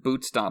tyrants who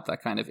bootstrap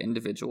that kind of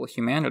individual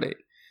humanity.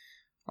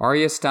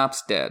 Arya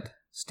stops dead,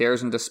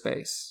 stares into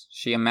space.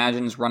 She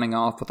imagines running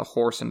off with a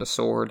horse and a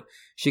sword.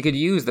 She could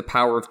use the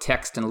power of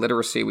text and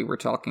literacy we were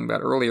talking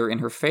about earlier in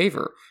her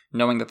favor,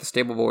 knowing that the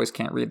stable boys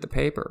can't read the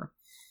paper.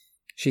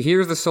 She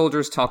hears the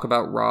soldiers talk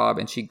about Robb,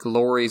 and she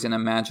glories in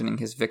imagining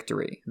his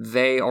victory.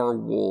 They are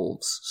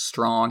wolves,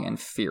 strong and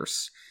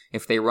fierce.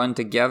 If they run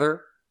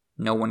together,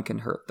 no one can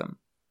hurt them.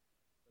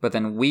 But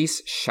then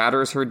Whis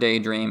shatters her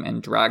daydream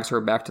and drags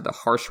her back to the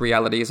harsh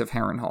realities of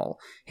Harrenhal,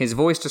 his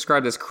voice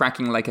described as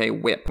cracking like a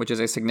whip, which is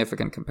a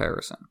significant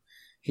comparison.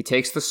 He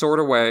takes the sword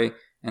away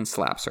and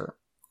slaps her.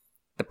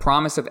 The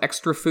promise of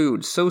extra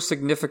food, so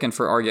significant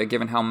for Arya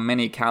given how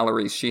many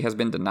calories she has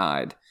been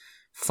denied,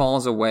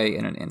 falls away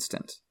in an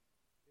instant.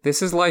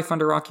 This is life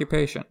under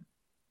occupation.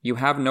 You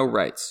have no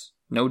rights,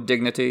 no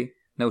dignity,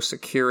 no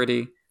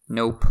security,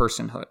 no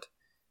personhood.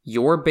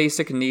 Your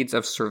basic needs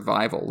of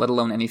survival, let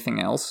alone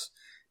anything else,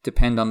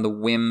 depend on the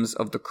whims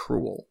of the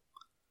cruel.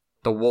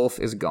 The wolf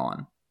is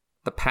gone.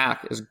 The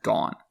pack is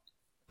gone.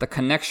 The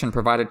connection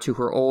provided to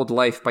her old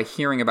life by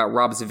hearing about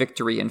Robb's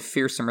victory and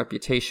fearsome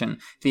reputation,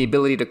 the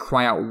ability to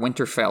cry out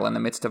Winterfell in the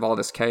midst of all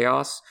this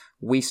chaos,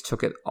 Whis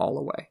took it all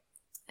away.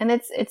 And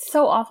it's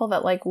so awful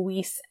that like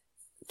Whis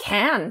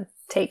can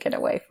take it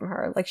away from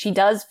her. Like she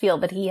does feel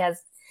that he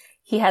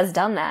has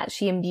done that.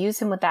 She imbues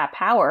him with that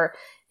power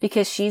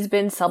because she's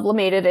been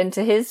sublimated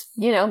into his,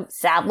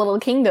 sad little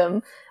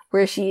kingdom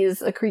where she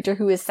is a creature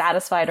who is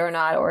satisfied or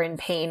not, or in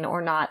pain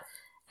or not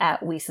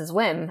at Wys's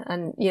whim.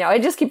 And, I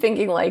just keep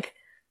thinking like,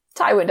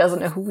 Tywin doesn't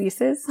know who Whis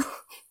is.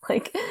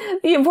 Like,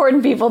 the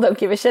important people don't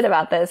give a shit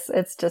about this.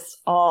 It's just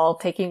all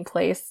taking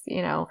place,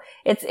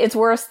 It's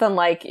worse than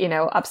like,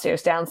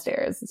 upstairs,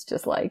 downstairs. It's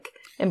just like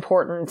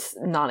important,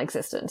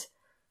 non-existent.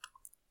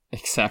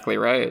 Exactly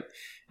right.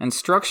 And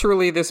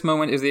structurally, this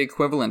moment is the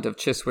equivalent of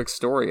Chiswick's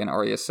story in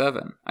Arya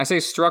 7. I say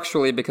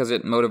structurally because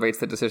it motivates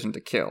the decision to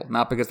kill,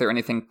 not because they're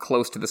anything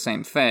close to the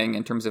same thing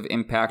in terms of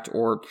impact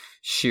or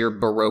sheer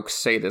Baroque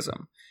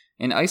sadism.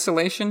 In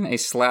isolation, a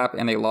slap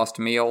and a lost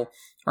meal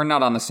are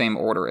not on the same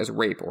order as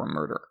rape or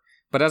murder.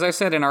 But as I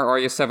said in our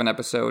Arya 7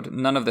 episode,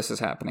 none of this is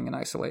happening in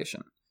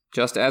isolation.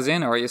 Just as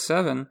in Arya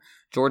 7,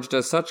 George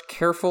does such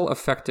careful,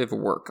 effective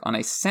work on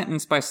a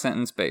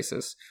sentence-by-sentence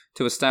basis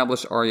to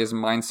establish Arya's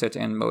mindset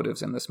and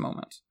motives in this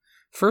moment.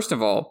 First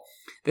of all,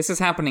 this is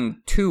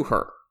happening to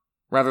her,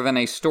 rather than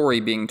a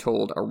story being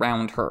told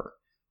around her.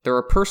 There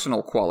are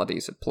personal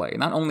qualities at play,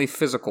 not only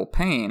physical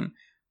pain,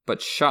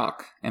 but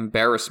shock,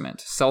 embarrassment,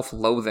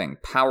 self-loathing,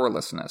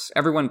 powerlessness.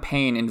 Everyone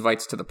Payne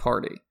invites to the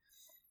party.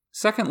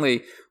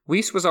 Secondly,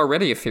 Whis was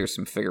already a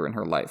fearsome figure in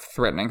her life,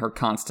 threatening her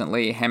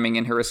constantly, hemming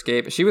in her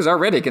escape. She was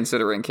already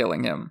considering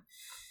killing him.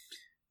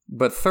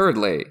 But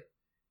thirdly,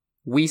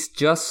 Whis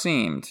just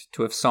seemed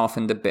to have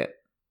softened a bit,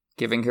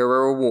 giving her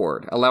a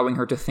reward, allowing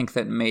her to think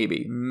that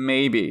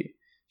maybe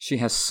she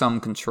has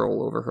some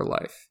control over her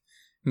life.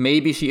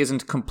 Maybe she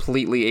isn't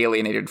completely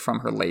alienated from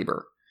her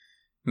labor.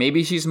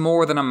 Maybe she's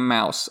more than a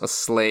mouse, a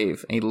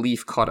slave, a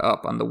leaf caught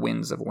up on the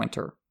winds of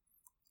winter.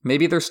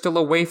 Maybe there's still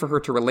a way for her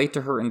to relate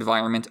to her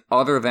environment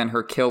other than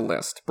her kill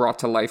list brought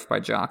to life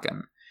by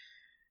Jaqen.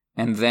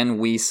 And then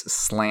Whis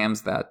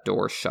slams that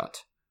door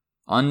shut,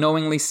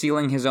 unknowingly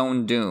sealing his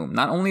own doom,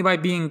 not only by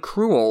being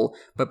cruel,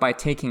 but by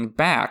taking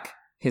back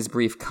his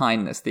brief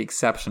kindness, the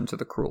exception to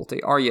the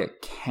cruelty. Arya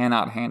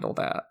cannot handle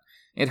that.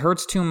 It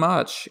hurts too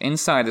much,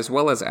 inside as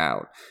well as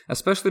out,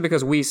 especially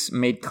because Whis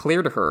made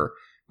clear to her,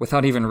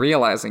 without even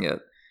realizing it,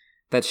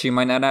 that she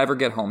might not ever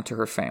get home to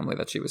her family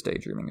that she was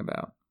daydreaming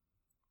about.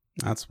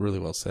 That's really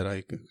well said.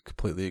 I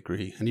completely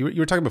agree. And you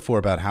were talking before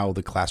about how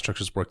the class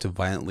structures work to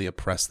violently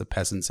oppress the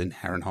peasants in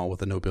Harrenhal, with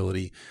the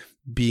nobility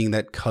being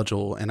that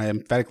cudgel, and I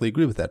emphatically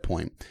agree with that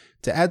point.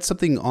 To add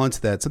something onto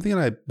that, something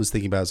that I was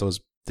thinking about as I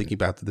was thinking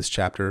about this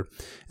chapter,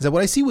 is that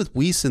what I see with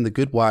Whis and the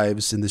good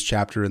wives in this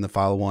chapter and the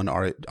follow-on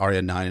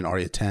Arya 9 and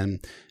Arya 10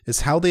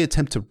 is how they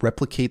attempt to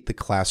replicate the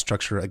class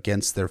structure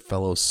against their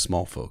fellow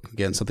small folk.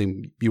 Again,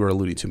 something you were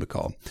alluding to,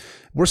 McCall.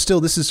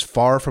 This is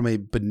far from a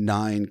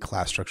benign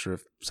class structure,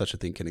 if such a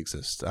thing can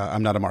exist.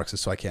 I'm not a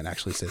Marxist, so I can't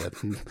actually say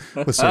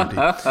that with certainty.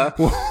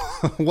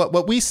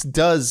 What Weiss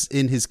does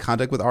in his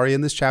conduct with Arya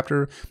in this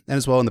chapter, and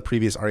as well in the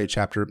previous Arya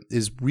chapter,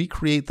 is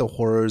recreate the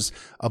horrors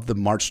of the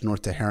march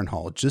north to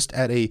Harrenhal, just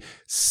at a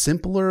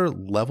simpler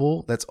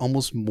level that's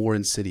almost more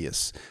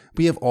insidious.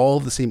 We have all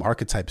the same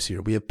archetypes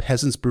here. We have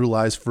peasants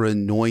brutalized for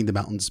annoying the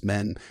mountain's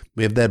men.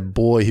 We have that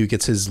boy who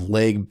gets his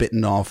leg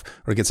bitten off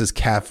or gets his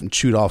calf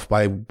chewed off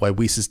by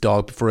Weiss's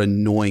dog for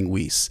annoying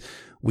Weiss.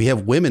 We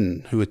have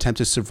women who attempt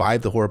to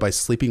survive the horror by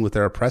sleeping with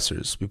their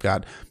oppressors. We've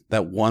got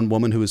that one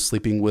woman who is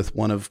sleeping with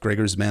one of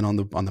Gregor's men on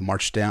the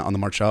march down, on the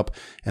march up,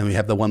 and we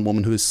have the one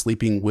woman who is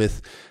sleeping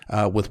with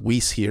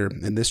Weiss here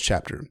in this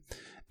chapter.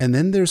 And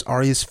then there's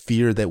Arya's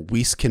fear that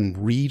Weiss can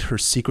read her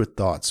secret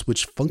thoughts,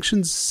 which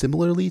functions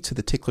similarly to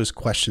the Tickler's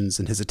questions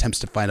in his attempts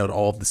to find out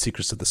all of the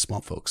secrets of the small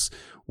folks.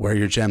 Where are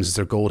your gems? Is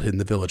there gold hidden in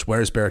the village?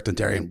 Where is Beric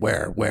Dondarrion?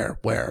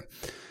 Where?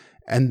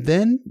 And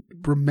then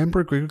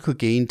remember Gregor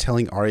Clegane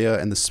telling Arya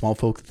and the small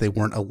folk that they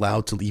weren't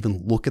allowed to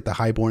even look at the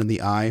Highborn in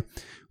the eye.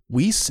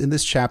 Weiss in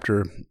this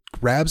chapter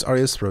grabs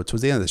Arya's throat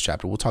towards the end of this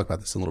chapter. We'll talk about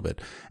this in a little bit,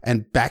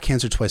 and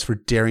backhands her twice for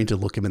daring to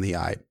look him in the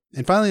eye.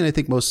 And finally, and I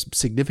think most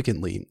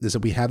significantly, is that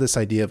we have this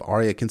idea of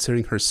Arya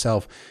considering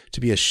herself to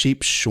be a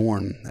sheep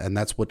shorn, and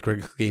that's what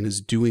Gregor Clegane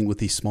is doing with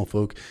these small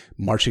folk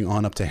marching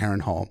on up to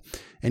Harrenhal.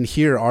 And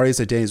here,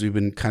 Arya's identity, as we've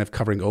been kind of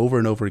covering over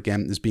and over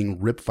again, is being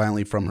ripped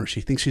violently from her.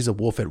 She thinks she's a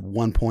wolf at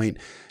one point,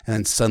 and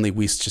then suddenly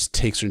Weiss just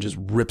takes her and just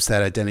rips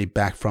that identity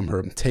back from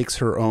her, takes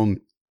her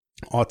own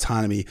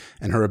autonomy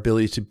and her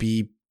ability to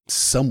be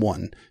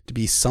someone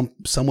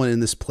in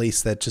this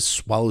place that just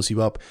swallows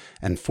you up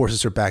and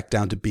forces her back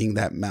down to being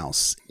that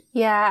mouse.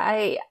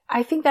 Yeah,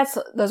 I think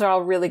those are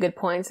all really good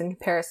points and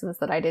comparisons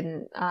that I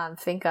didn't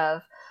think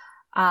of.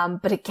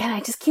 But again,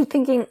 I just keep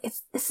thinking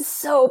this is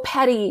so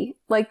petty.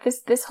 Like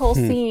this whole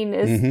scene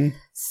is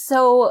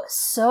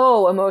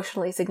so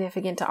emotionally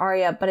significant to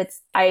Arya, but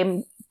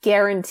I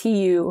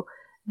guarantee you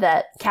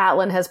that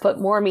Catelyn has put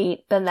more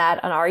meat than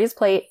that on Arya's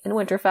plate in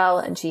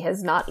Winterfell, and she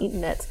has not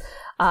eaten it.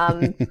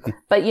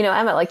 But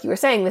Emma, like you were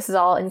saying, this is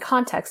all in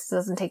context. It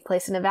doesn't take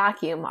place in a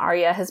vacuum.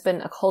 Arya has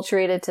been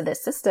acculturated to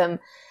this system,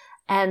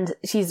 and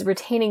she's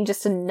retaining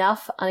just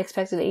enough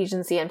unexpected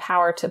agency and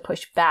power to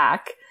push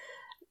back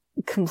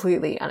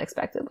completely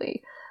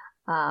unexpectedly.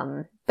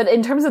 But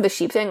in terms of the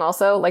sheep thing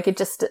also, like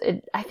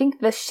I think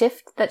the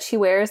shift that she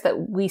wears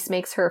that Weiss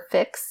makes her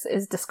fix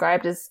is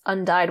described as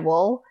undyed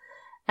wool.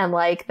 And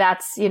like,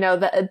 that's,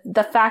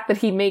 the fact that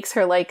he makes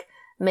her like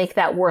make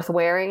that worth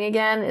wearing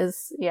again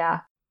is,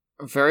 yeah.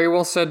 Very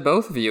well said,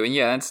 both of you. And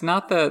yeah, it's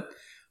not that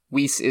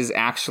Weiss is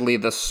actually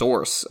the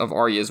source of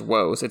Arya's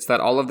woes. It's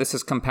that all of this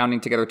is compounding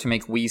together to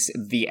make Weiss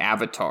the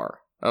avatar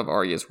of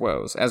Arya's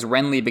woes, as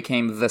Renly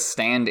became the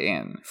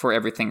stand-in for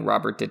everything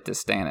Robert did to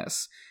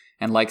Stannis.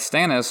 And like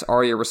Stannis,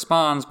 Arya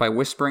responds by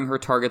whispering her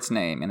target's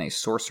name in a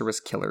sorceress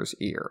killer's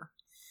ear.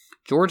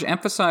 George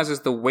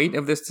emphasizes the weight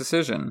of this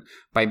decision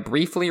by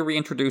briefly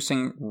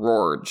reintroducing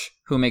Rorge,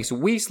 who makes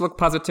Weiss look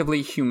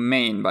positively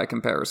humane by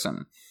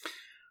comparison.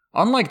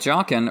 Unlike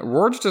Jaqen,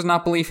 Rorge does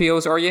not believe he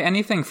owes Arya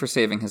anything for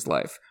saving his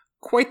life.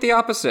 Quite the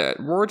opposite.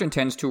 Rorge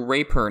intends to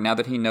rape her now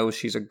that he knows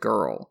she's a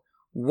girl.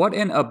 What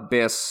an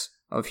abyss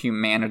of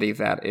humanity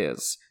that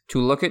is,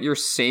 to look at your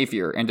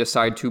savior and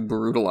decide to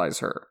brutalize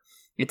her.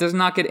 It does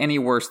not get any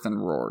worse than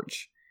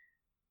Rorge.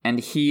 And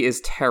he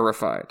is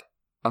terrified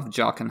of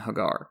Jaqen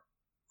H'ghar.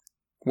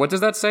 What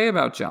does that say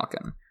about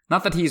Jaqen?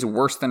 Not that he's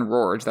worse than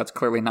Rorge, that's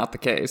clearly not the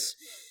case.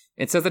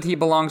 It says that he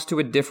belongs to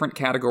a different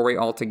category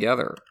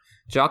altogether.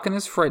 Jaqen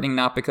is frightening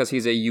not because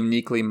he's a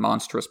uniquely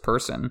monstrous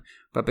person,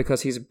 but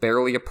because he's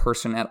barely a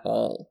person at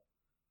all.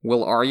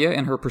 Will Arya,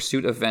 in her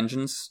pursuit of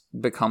vengeance,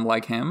 become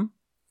like him?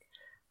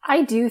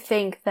 I do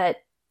think that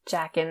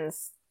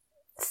Jaqen's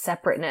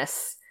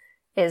separateness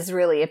is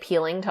really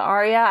appealing to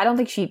Arya. I don't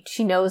think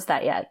she knows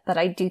that yet, but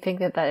I do think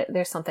that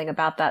there's something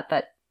about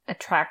that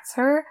attracts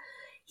her.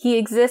 He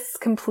exists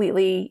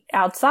completely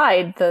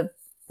outside the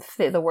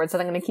words that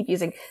I'm going to keep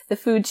using, the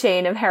food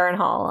chain of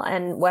Harrenhal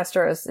and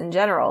Westeros in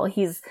general.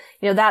 He's,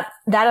 that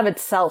of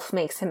itself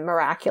makes him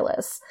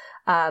miraculous.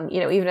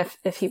 Even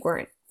if he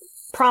weren't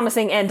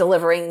promising and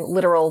delivering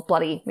literal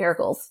bloody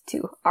miracles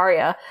to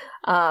Arya.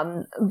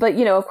 But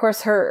of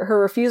course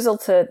her refusal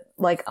to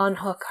like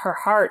unhook her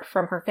heart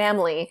from her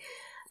family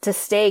to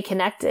stay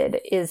connected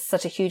is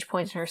such a huge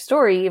point in her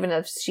story, even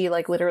if she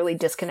like literally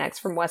disconnects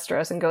from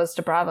Westeros and goes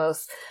to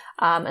Braavos,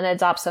 and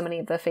adopts so many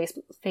of the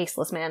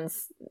faceless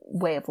man's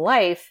way of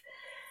life.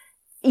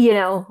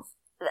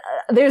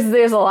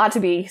 There's a lot to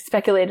be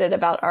speculated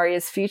about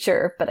Arya's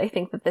future, but I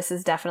think that this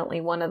is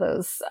definitely one of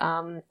those,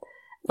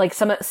 like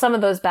some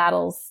of those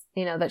battles,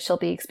 that she'll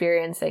be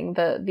experiencing,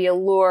 the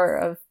allure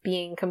of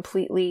being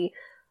completely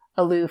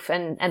aloof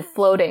and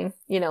floating,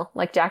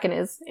 like Jaqen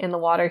is in the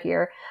water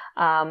here,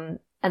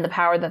 and the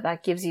power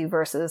that gives you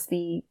versus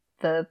the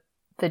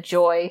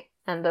joy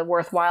and the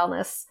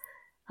worthwhileness.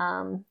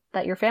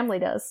 that your family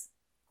does.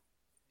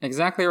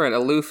 Exactly right,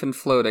 aloof and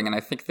floating, and I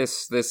think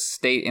this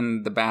state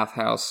in the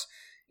bathhouse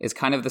is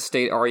kind of the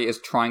state Arya is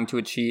trying to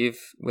achieve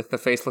with the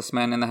faceless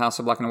men in the House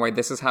of Black and White.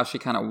 This is how she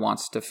kind of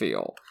wants to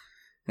feel.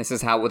 This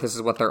is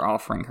what they're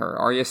offering her.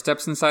 Arya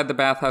steps inside the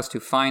bathhouse to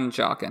find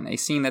Jaqen, a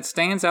scene that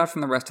stands out from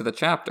the rest of the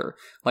chapter,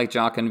 like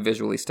Jaqen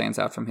visually stands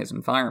out from his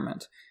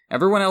environment.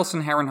 Everyone else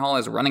in Harrenhal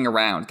is running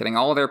around, getting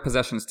all their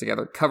possessions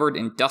together, covered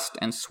in dust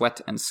and sweat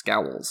and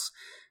scowls.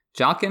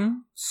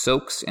 Jaqen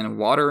soaks in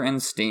water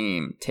and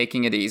steam,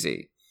 taking it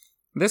easy.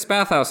 This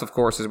bathhouse, of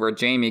course, is where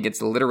Jaime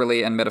gets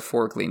literally and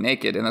metaphorically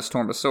naked in A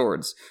Storm of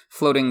Swords,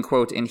 floating,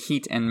 quote, in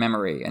heat and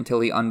memory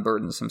until he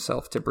unburdens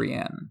himself to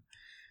Brienne.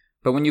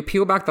 But when you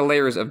peel back the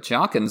layers of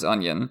Jaqen's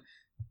onion,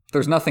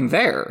 there's nothing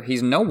there.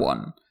 He's no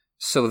one.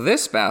 So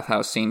this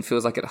bathhouse scene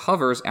feels like it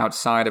hovers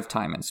outside of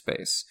time and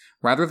space.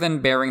 Rather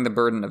than bearing the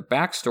burden of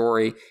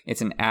backstory,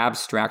 it's an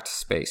abstract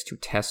space to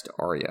test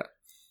Arya.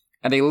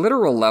 At a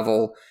literal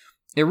level,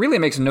 it really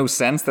makes no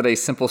sense that a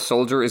simple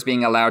soldier is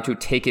being allowed to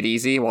take it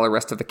easy while the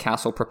rest of the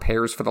castle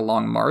prepares for the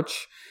long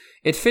march.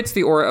 It fits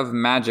the aura of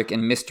magic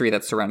and mystery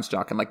that surrounds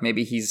Jaqen, like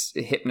maybe he's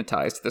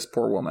hypnotized this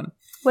poor woman.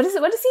 What does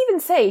he even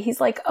say? He's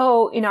like,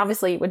 oh,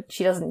 obviously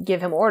she doesn't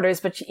give him orders,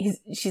 but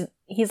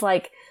he's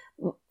like,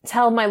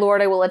 tell my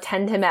lord I will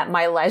attend him at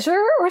my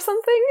leisure or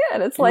something.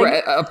 And it's like,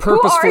 right, a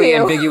purposefully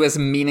ambiguous,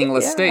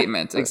 meaningless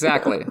statement.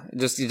 Exactly.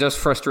 Just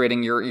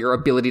frustrating your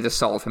ability to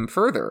solve him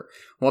further.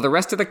 While the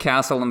rest of the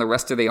castle and the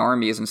rest of the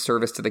army is in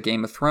service to the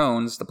Game of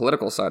Thrones, the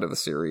political side of the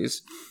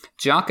series,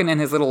 Jaqen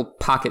and his little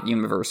pocket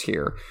universe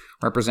here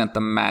represent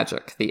the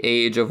magic, the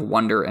age of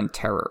wonder and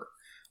terror.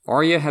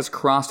 Arya has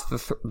crossed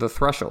the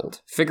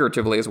threshold,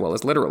 figuratively as well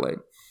as literally.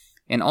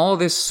 In all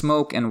this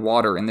smoke and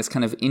water, in this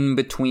kind of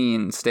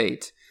in-between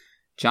state,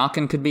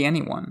 Jaqen could be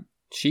anyone,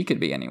 she could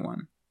be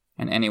anyone,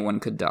 and anyone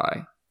could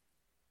die.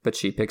 But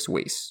she picks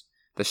Whis.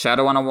 The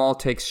shadow on a wall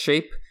takes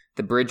shape,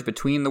 the bridge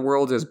between the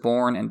worlds is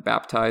born and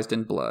baptized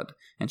in blood,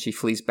 and she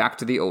flees back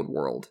to the old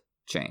world,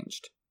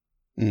 changed.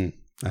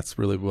 That's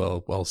really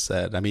well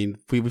said. I mean,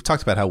 we've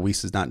talked about how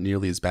Whis is not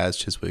nearly as bad as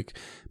Chiswick,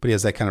 but he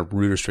has that kind of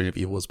ruder strain of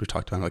evil as we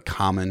talked about, like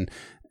common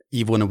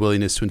evil and a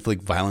willingness to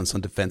inflict violence on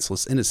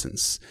defenseless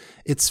innocents.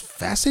 It's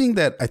fascinating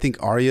that I think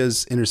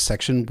Arya's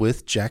intersection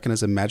with Jaqen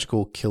as a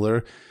magical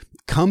killer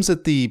comes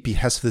at the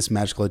behest of this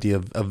magical idea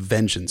of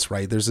vengeance,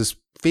 right? There's this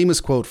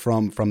famous quote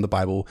from the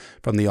Bible,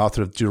 from the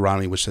author of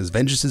Deuteronomy, which says,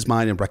 "Vengeance is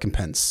mine and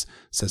recompense,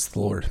 says the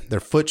Lord. Their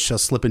foot shall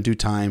slip in due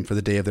time, for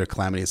the day of their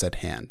calamity is at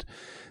hand."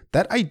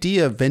 That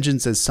idea of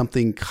vengeance as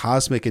something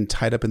cosmic and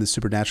tied up in the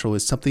supernatural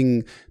is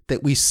something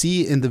that we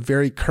see in the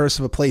very curse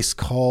of a place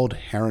called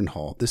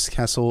Harrenhal. This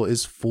castle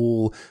is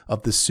full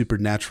of the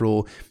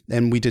supernatural,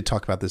 and we did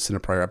talk about this in a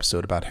prior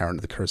episode about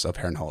the curse of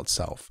Harrenhal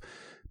itself.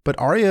 But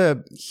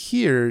Arya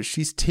here,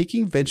 she's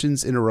taking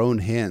vengeance in her own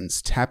hands,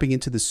 tapping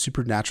into the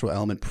supernatural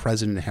element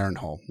present in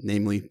Harrenhal,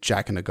 namely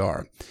Jaqen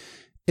H'ghar.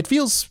 It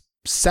feels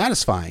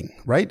satisfying,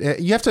 right?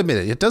 You have to admit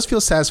it. It does feel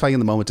satisfying in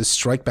the moment to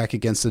strike back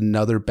against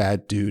another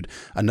bad dude,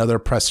 another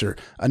oppressor,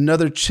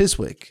 another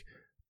Chiswick.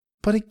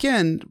 But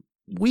again,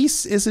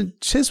 Whis isn't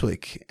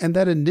Chiswick, and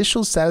that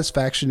initial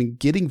satisfaction in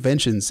getting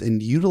vengeance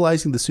and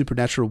utilizing the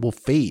supernatural will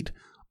fade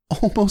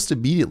almost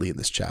immediately in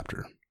this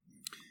chapter.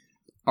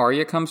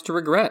 Arya comes to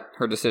regret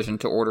her decision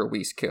to order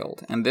Whis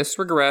killed, and this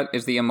regret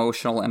is the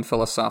emotional and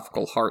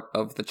philosophical heart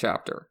of the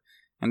chapter.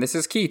 And this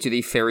is key to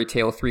the fairy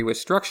tale three-wish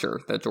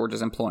structure that George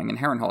is employing in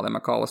Harrenhal that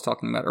McCall was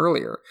talking about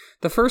earlier.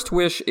 The first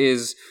wish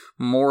is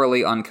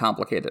morally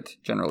uncomplicated,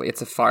 generally.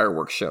 It's a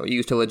fireworks show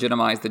used to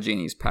legitimize the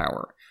genie's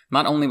power.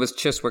 Not only was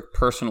Chiswick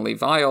personally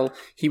vile,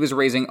 he was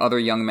raising other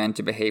young men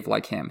to behave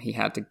like him. He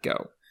had to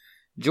go.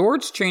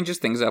 George changes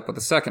things up with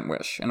the second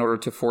wish in order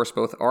to force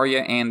both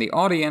Arya and the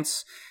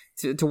audience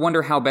to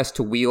wonder how best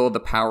to wield the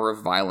power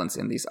of violence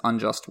in this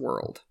unjust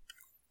world.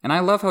 And I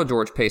love how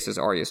George paces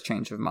Arya's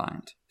change of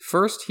mind.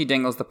 First, he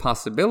dangles the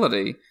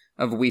possibility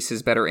of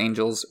Whis' better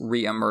angels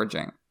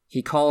re-emerging.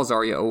 He calls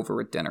Arya over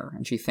at dinner,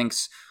 and she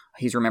thinks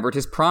he's remembered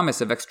his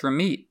promise of extra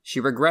meat. She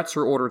regrets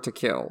her order to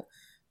kill.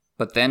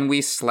 But then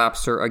Whis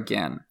slaps her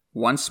again,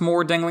 once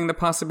more dangling the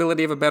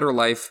possibility of a better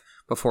life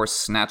before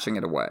snatching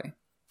it away.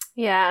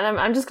 Yeah, and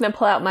I'm just going to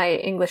pull out my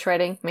English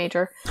writing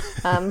major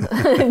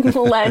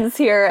lens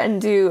here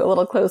and do a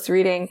little close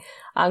reading,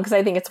 because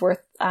I think it's worth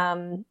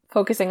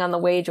focusing on the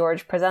way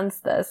George presents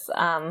this.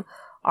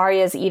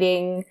 Arya's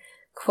eating,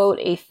 quote,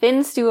 a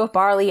thin stew of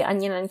barley,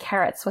 onion, and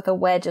carrots with a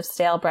wedge of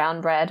stale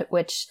brown bread,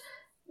 which,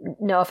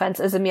 no offense,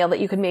 is a meal that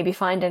you could maybe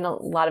find in a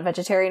lot of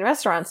vegetarian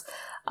restaurants,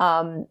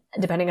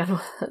 depending on,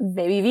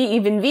 maybe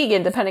even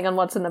vegan, depending on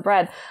what's in the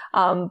bread.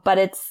 But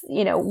it's,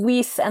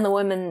 Whis and the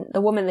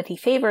woman that he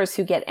favors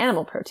who get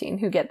animal protein,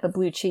 who get the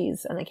blue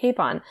cheese and the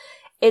capon.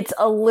 It's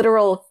a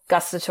literal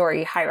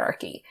gustatory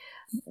hierarchy.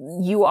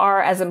 You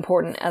are as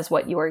important as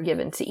what you are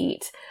given to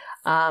eat.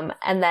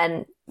 And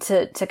then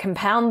to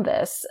compound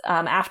this,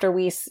 after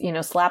Whis,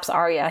 slaps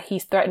Arya, he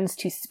threatens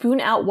to spoon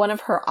out one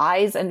of her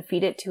eyes and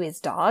feed it to his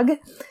dog.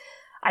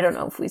 I don't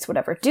know if Whis would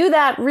ever do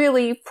that,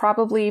 really,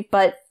 probably,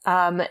 but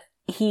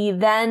he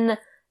then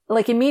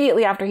like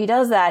immediately after he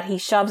does that, he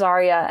shoves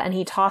Arya and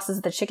he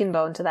tosses the chicken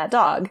bone to that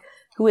dog,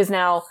 who is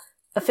now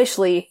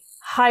officially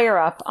higher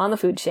up on the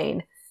food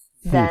chain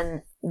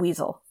than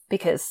Weasel.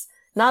 Because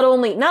not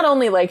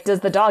only like does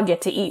the dog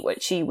get to eat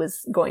what she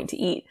was going to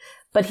eat,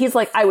 but he's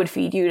like, I would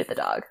feed you to the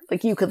dog.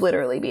 Like, you could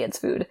literally be its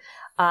food.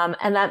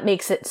 And that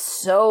makes it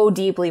so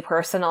deeply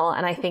personal.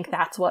 And I think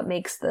that's what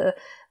makes the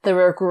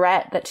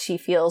regret that she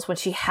feels when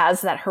she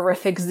has that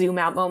horrific zoom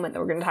out moment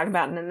that we're going to talk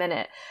about in a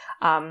minute,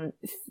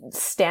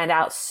 stand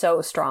out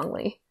so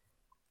strongly.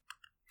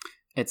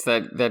 It's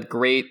that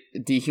great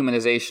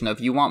dehumanization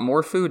of, you want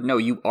more food? No,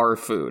 you are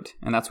food.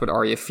 And that's what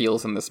Arya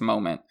feels in this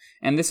moment.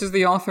 And this is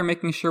the author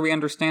making sure we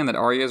understand that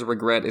Arya's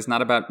regret is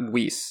not about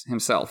Whis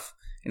himself.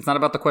 It's not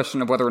about the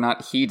question of whether or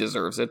not he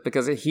deserves it,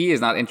 because he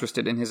is not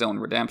interested in his own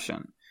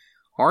redemption.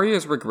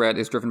 Arya's regret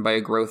is driven by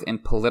a growth in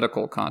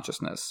political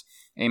consciousness,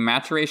 a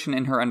maturation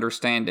in her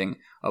understanding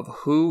of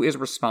who is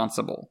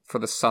responsible for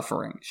the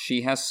suffering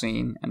she has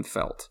seen and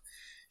felt.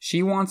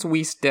 She wants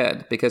Whis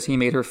dead because he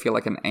made her feel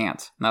like an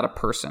ant, not a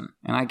person,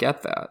 and I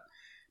get that.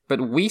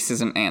 But Whis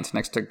is an ant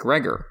next to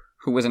Gregor,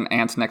 who was an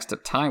ant next to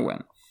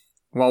Tywin.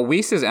 While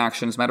Whis'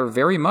 actions matter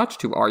very much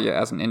to Arya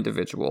as an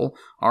individual,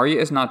 Arya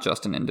is not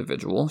just an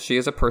individual. She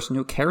is a person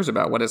who cares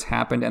about what has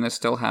happened and is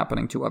still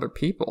happening to other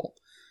people.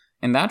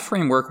 In that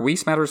framework,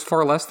 Whis matters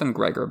far less than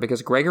Gregor,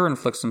 because Gregor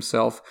inflicts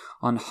himself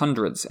on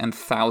hundreds and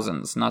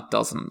thousands, not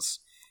dozens.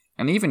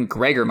 And even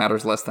Gregor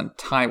matters less than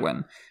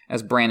Tywin,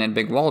 as Bran and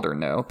Big Walder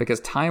know,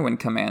 because Tywin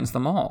commands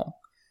them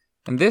all.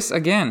 And this,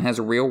 again, has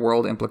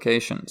real-world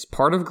implications.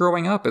 Part of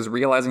growing up is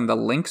realizing the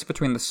links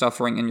between the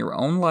suffering in your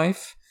own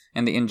life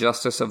and the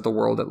injustice of the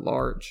world at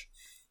large.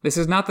 This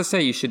is not to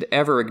say you should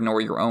ever ignore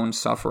your own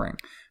suffering,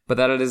 but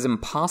that it is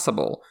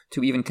impossible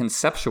to even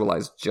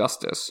conceptualize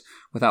justice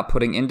without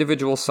putting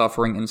individual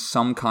suffering in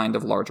some kind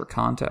of larger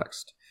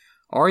context.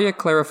 Arya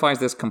clarifies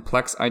this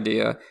complex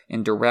idea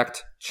in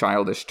direct,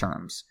 childish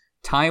terms.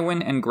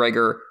 Tywin and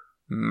Gregor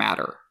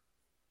matter.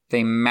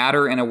 They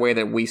matter in a way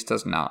that Whis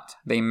does not.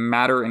 They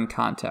matter in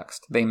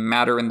context. They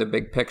matter in the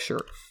big picture.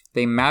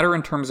 They matter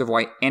in terms of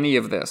why any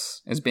of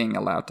this is being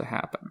allowed to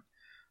happen.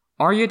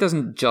 Arya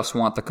doesn't just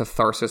want the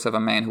catharsis of a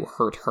man who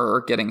hurt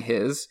her getting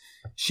his.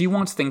 She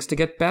wants things to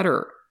get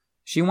better.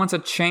 She wants a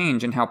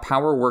change in how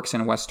power works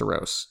in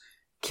Westeros.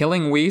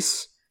 Killing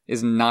Whis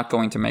is not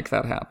going to make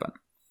that happen.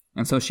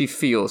 And so she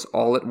feels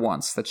all at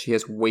once that she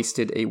has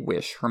wasted a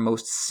wish, her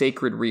most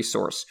sacred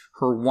resource,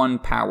 her one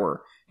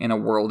power in a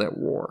world at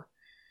war.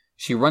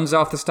 She runs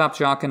off to stop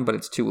Jaqen, but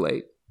it's too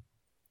late.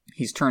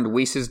 He's turned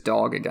Whis'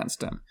 dog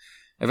against him.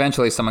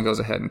 Eventually, someone goes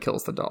ahead and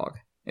kills the dog.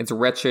 It's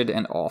wretched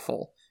and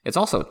awful. It's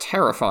also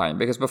terrifying,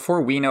 because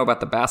before we know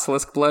about the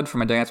basilisk blood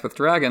from A Dance with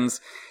Dragons,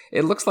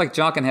 it looks like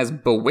Jaqen has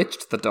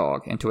bewitched the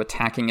dog into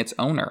attacking its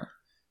owner.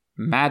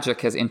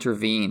 Magic has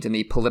intervened in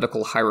the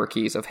political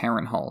hierarchies of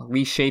Harrenhal,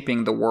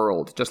 reshaping the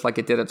world, just like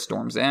it did at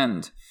Storm's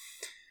End.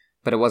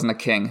 But it wasn't a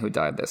king who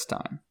died this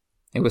time.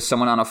 It was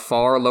someone on a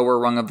far lower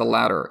rung of the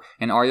ladder,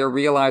 and Arya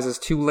realizes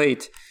too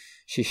late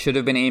she should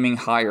have been aiming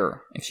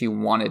higher if she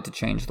wanted to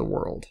change the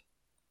world.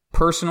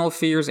 Personal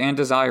fears and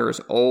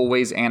desires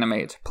always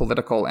animate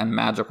political and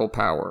magical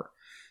power.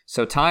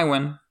 So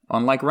Tywin,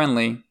 unlike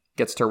Renly,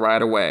 gets to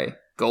ride away,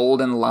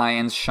 golden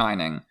lions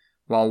shining,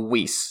 while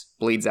Whis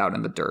bleeds out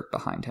in the dirt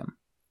behind him.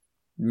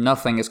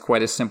 Nothing is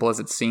quite as simple as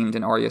it seemed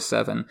in Arya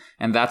 7,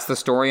 and that's the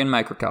story in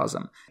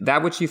microcosm.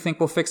 That which you think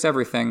will fix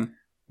everything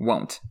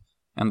won't,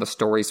 and the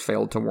stories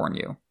failed to warn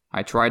you.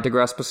 I tried to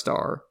grasp a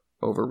star,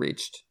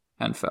 overreached,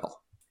 and fell.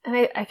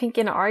 And I think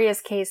in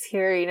Arya's case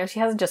here, she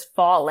hasn't just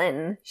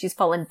fallen, she's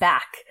fallen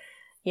back.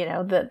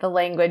 The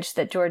language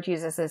that George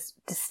uses is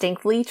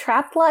distinctly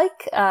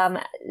trapped-like.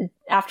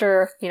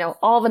 After,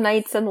 all the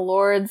knights and the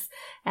lords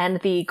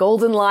and the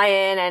golden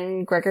lion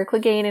and Gregor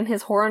Clegane in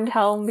his horned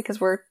helm, because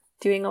we're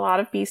doing a lot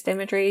of beast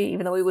imagery,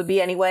 even though we would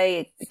be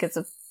anyway, because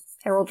of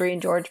heraldry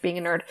and George being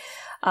a nerd.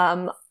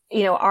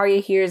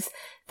 Arya hears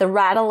the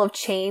rattle of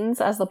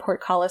chains as the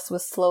portcullis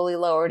was slowly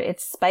lowered,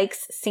 its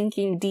spikes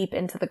sinking deep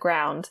into the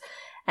ground.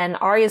 And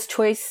Arya's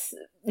choice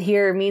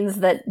here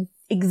means that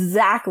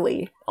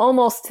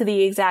almost to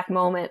the exact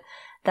moment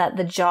that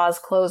the jaws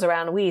close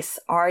around Whis,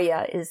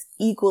 Arya is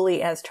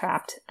equally as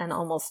trapped and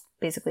almost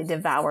basically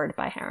devoured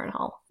by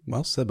Harrenhal.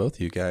 Well said, both of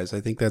you guys. I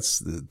think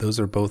those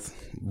are both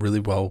really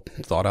well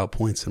thought out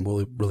points and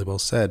really well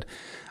said.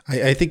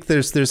 I think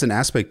there's an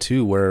aspect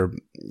too where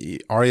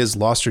Arya's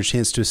lost her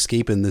chance to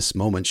escape in this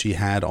moment. She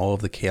had all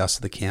of the chaos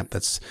of the camp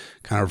that's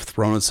kind of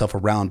thrown itself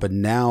around, but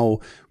now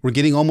we're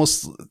getting we're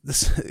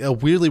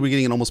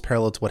getting an almost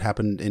parallel to what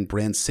happened in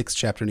Bran's 6th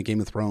chapter in Game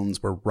of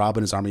Thrones, where Robb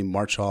and his army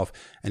march off,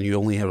 and you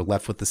only have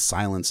left with the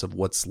silence of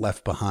what's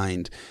left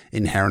behind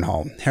in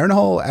Harrenhal.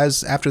 Harrenhal,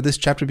 as after this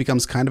chapter,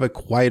 becomes kind of a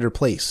quieter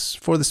place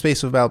for the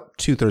space of about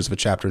 2/3 of a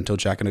chapter until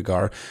Jaqen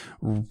H'ghar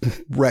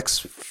wrecks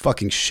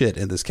fucking shit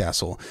in this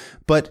castle.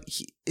 But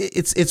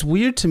it's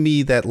weird to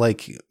me that,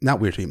 not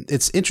weird to me,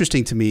 it's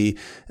interesting to me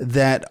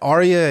that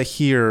Arya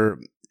here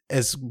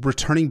as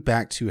returning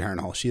back to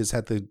Harrenhal, she has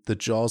had the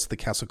jaws of the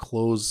castle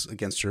close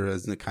against her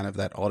as in kind of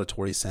that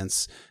auditory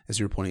sense, as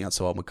you were pointing out,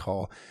 Saul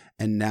McCall.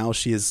 And now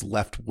she is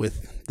left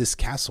with this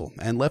castle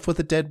and left with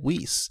a dead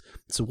Whis.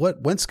 So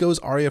whence goes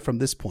Arya from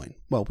this point?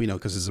 Well, we know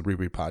because it's a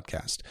reread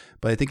podcast,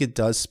 but I think it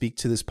does speak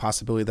to this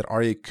possibility that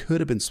Arya could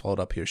have been swallowed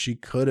up here. She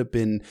could have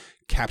been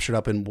captured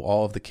up in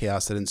all of the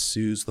chaos that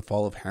ensues the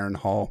fall of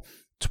Harrenhal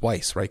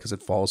twice, right? Because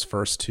it falls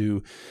first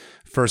to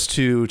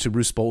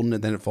Roose Bolton,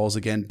 and then it falls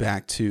again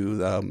back to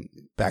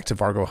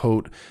Vargo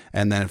Hoat,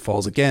 and then it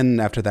falls again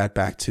after that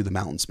back to the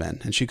Mountain's Men.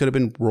 And she could have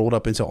been rolled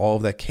up into all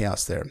of that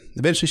chaos there.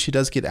 Eventually, she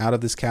does get out of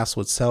this castle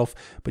itself,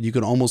 but you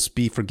can almost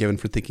be forgiven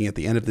for thinking at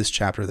the end of this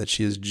chapter that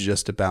she is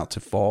just about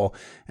to fall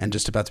and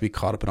just about to be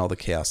caught up in all the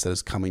chaos that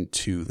is coming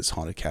to this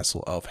haunted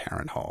castle of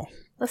Harrenhal.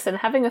 Listen,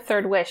 having a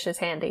third wish is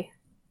handy.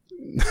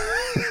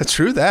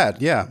 True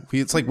that, yeah.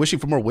 It's like wishing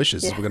for more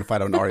wishes. Yeah. We're going to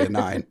find out in Arya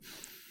 9.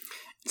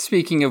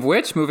 Speaking of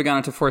which, moving on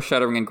into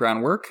foreshadowing and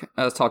groundwork,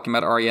 talking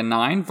about Arya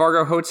 9,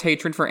 Vargo Hoat's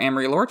hatred for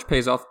Amory Lorch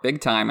pays off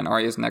big time in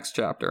Arya's next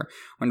chapter,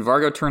 when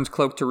Vargo turns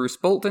cloak to Roose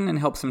Bolton and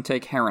helps him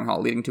take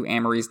Harrenhal, leading to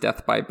Amory's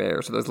death by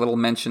bear. So those little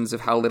mentions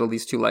of how little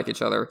these two like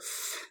each other,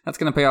 that's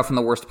going to pay off in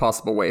the worst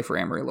possible way for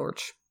Amory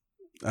Lorch.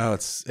 Oh,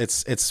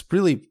 it's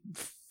really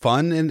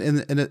fun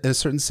in a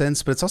certain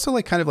sense, but it's also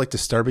like kind of like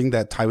disturbing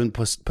that Tywin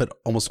put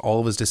almost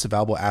all of his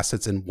disavowable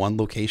assets in one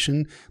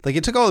location. Like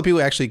it took all the people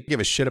who actually give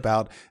a shit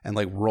about and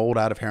like rolled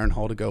out of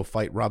Harrenhal to go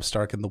fight Robb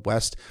Stark in the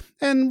West,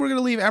 and we're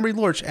gonna leave Amory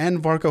Lorch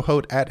and Vargo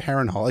Hoat at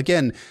Harrenhal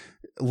again,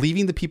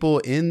 leaving the people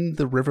in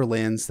the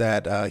Riverlands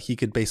that he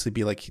could basically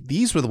be like,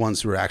 these were the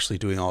ones who were actually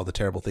doing all the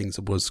terrible things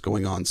that was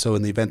going on. So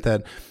in the event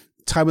that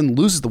Tywin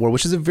loses the war,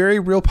 which is a very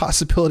real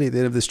possibility at the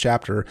end of this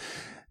chapter,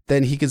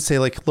 then he could say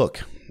like,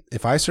 look,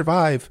 if I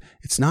survive,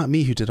 it's not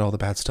me who did all the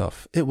bad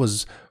stuff. It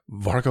was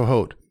Vargo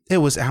Hoat. It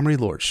was Amory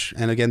Lorch.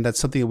 And again, that's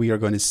something that we are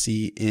going to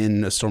see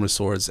in A Storm of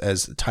Swords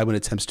as Tywin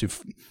attempts to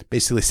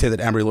basically say that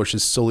Amory Lorch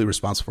is solely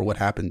responsible for what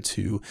happened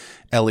to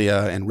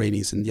Elia and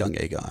Rhaenys and young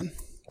Aegon.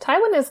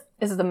 Tywin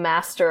is the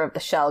master of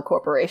the Shell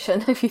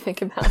Corporation, if you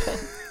think about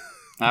it.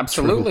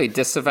 Absolutely.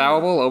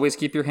 Disavowable, always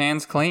keep your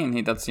hands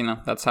clean.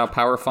 That's how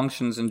power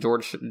functions, and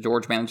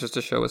George manages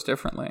to show us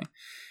differently.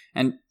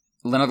 And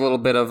another little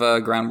bit of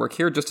groundwork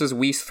here. Just as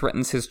Whis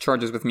threatens his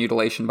charges with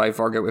mutilation by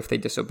Vargo if they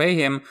disobey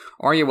him,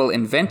 Arya will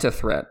invent a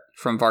threat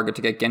from Vargo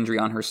to get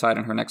Gendry on her side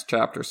in her next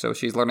chapter. So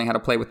she's learning how to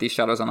play with these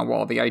shadows on the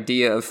wall. The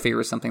idea of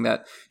fear is something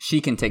that she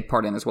can take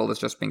part in as well as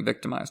just being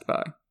victimized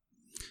by.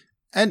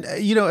 And,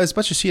 as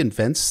much as she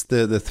invents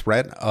the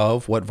threat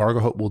of what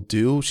Vargo Hoat will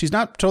do, she's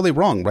not totally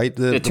wrong, right?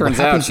 It turns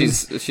out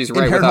she's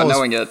right without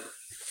knowing it.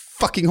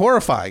 Fucking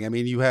horrifying. I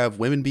mean, you have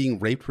women being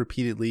raped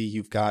repeatedly.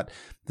 You've got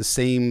the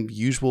same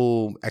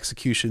usual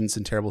executions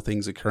and terrible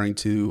things occurring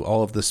to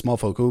all of the small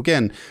folk who,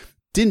 again,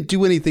 didn't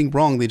do anything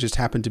wrong. They just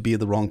happened to be at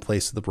the wrong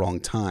place at the wrong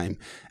time.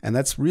 And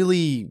that's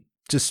really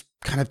just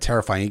kind of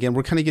terrifying. Again,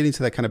 we're kind of getting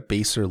to that kind of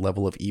baser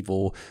level of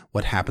evil,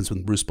 what happens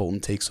when Roose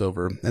Bolton takes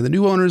over. And the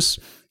new owners,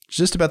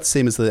 just about the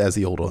same as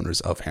the old owners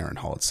of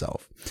Harrenhal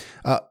itself.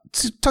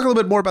 To talk a little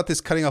bit more about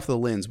this cutting off the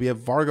limbs, we have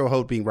Vargo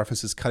Hoat being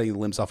referenced as cutting the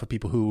limbs off of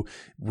people who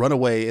run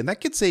away, and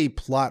that gets a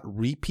plot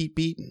repeat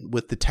beat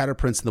with the Tattered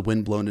Prince and the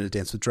Windblown in A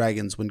Dance with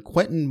Dragons when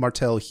Quentyn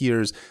Martell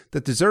hears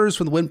that deserters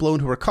from the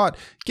Windblown who are caught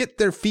get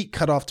their feet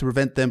cut off to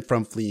prevent them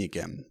from fleeing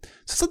again.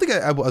 So something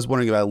I was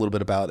wondering about a little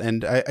bit about,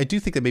 and I do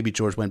think that maybe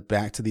George went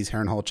back to these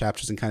Harrenhal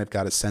chapters and kind of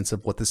got a sense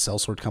of what the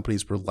sellsword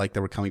companies were like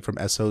that were coming from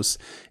Essos.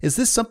 Is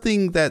this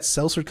something that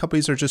sellsword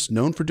companies are just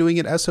known for doing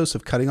at Essos,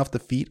 of cutting off the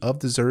feet of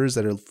deserters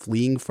that are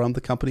fleeing from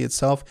the company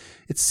itself?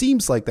 It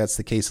seems like that's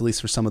the case, at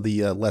least for some of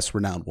the less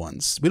renowned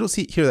ones. We don't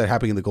hear that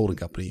happening in the Golden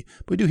Company,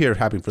 but we do hear it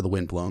happening for the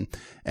Windblown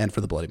and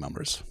for the Bloody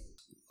Mummers.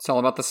 It's all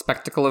about the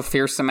spectacle of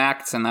fearsome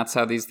acts, and that's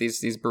how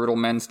these brutal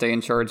men stay in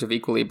charge of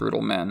equally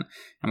brutal men.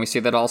 And we see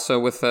that also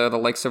with the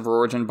likes of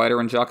Rorge and Biter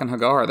and Jaqen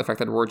H'ghar, the fact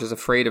that Rorge is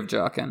afraid of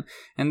Jaqen.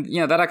 And,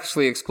 that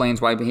actually explains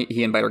why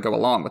he and Biter go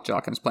along with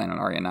Jaqen's plan on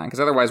Arya 9, because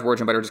otherwise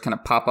Rorge and Biter just kind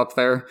of pop up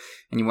there,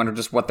 and you wonder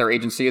just what their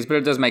agency is. But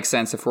it does make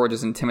sense. If Rorge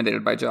is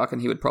intimidated by Jaqen,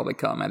 he would probably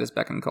come at his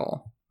beck and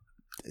call.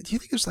 Do you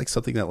think there's like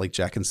something that like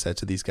Jaqen said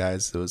to these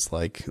guys that was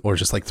like, or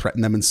just like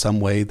threatened them in some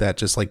way that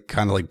just like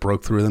kind of like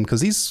broke through them?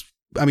 Because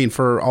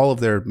for all of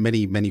their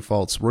many, many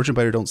faults, Rorge and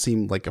Biter don't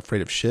seem like afraid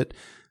of shit.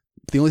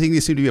 The only thing they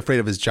seem to be afraid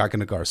of is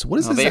Jaqen H'ghar. So what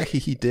is exactly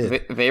he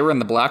did? They were in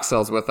the Black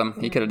Cells with him.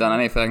 He could have done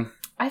anything.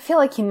 I feel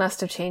like he must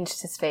have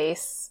changed his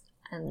face.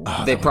 And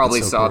they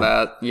probably saw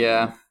that.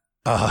 Yeah.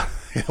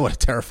 It would have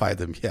terrified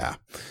them. Yeah.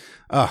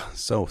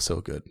 So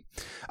good.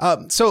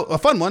 So a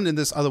fun one in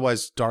this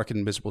otherwise dark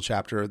and miserable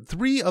chapter.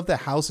 3 of the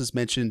houses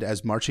mentioned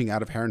as marching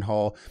out of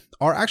Harrenhal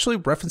are actually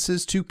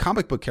references to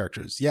comic book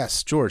characters.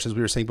 Yes, George, as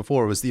we were saying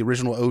before, was the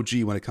original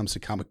OG when it comes to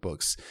comic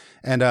books.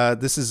 And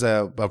this is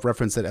a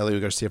reference that Elio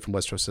Garcia from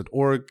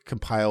Westeros.org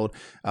compiled.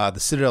 The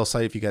Citadel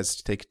site, if you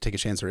guys take a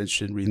chance or are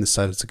interested in reading this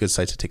site, it's a good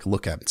site to take a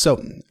look at.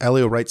 So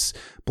Elio writes,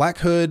 Black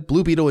Hood,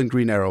 Blue Beetle, and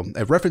Green Arrow,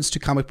 a reference to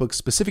comic books,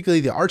 specifically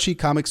the Archie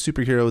comics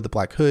superhero, the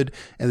Black Hood,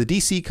 and the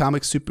DC comics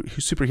comic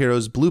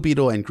superheroes Blue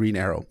Beetle and Green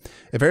Arrow.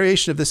 A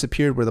variation of this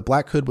appeared where the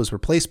Black Hood was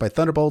replaced by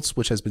Thunderbolts,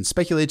 which has been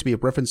speculated to be a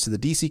reference to the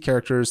DC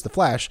characters The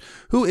Flash,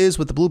 who is,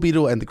 with the Blue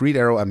Beetle and the Green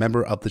Arrow, a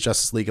member of the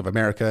Justice League of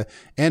America,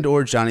 and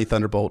or Johnny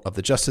Thunderbolt of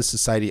the Justice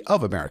Society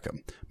of America.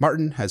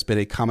 Martin has been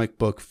a comic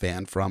book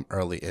fan from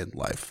early in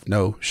life.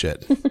 No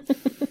shit.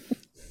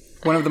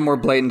 One of the more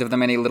blatant of the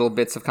many little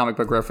bits of comic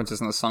book references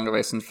in the Song of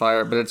Ice and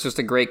Fire, but it's just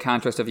a great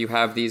contrast if you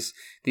have these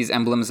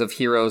emblems of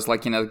heroes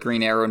like,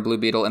 Green Arrow and Blue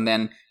Beetle, and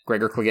then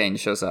Gregor Clegane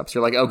shows up. So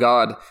you're like, oh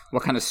god,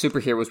 what kind of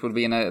superheroes would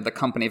be in the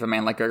company of a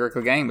man like Gregor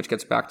Clegane? Which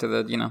gets back to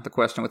the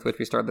question with which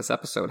we started this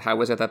episode. How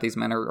is it that these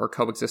men are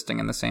coexisting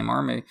in the same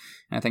army?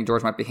 And I think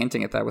George might be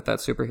hinting at that with that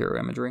superhero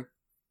imagery.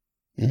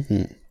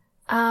 Mm-hmm.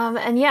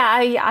 And yeah,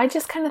 I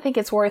just kind of think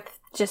it's worth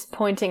just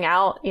pointing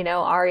out,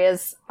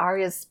 Arya's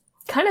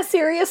kind of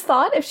serious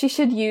thought if she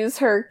should use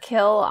her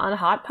kill on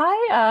Hot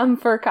Pie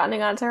for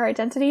cottoning onto her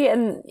identity.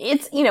 And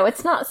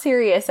it's not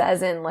serious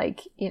as in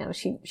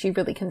she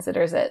really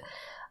considers it,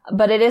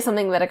 but it is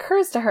something that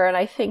occurs to her. And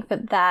I think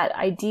that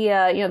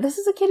idea, this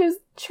is a kid who's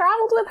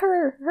traveled with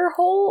her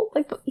whole,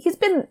 he's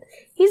been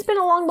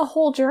along the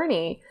whole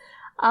journey.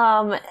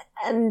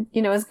 And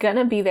is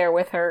gonna be there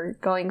with her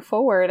going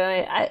forward.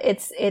 And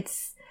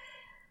it's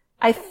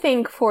I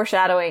think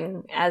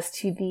foreshadowing as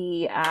to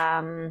the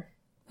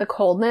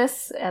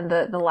coldness and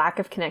the lack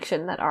of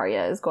connection that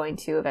Arya is going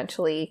to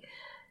eventually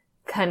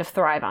kind of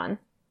thrive on,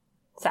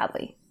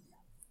 sadly.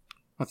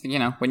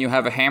 When you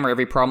have a hammer,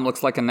 every problem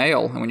looks like a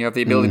nail. And when you have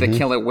the ability to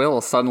kill at will,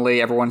 suddenly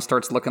everyone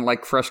starts looking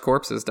like fresh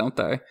corpses, don't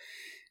they?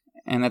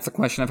 And that's a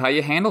question of how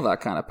you handle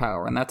that kind of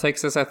power. And that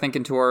takes us, I think,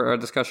 into our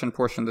discussion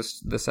portion of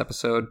this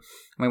episode.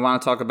 We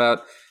want to talk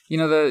about,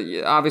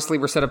 obviously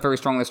we're set up very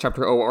strongly in this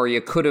chapter. Oh,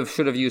 Arya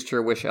should have used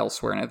her wish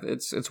elsewhere. And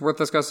it's worth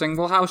discussing,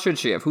 well, how should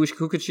she have? Who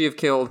could she have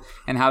killed?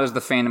 And how does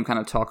the fandom kind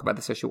of talk about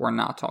this issue or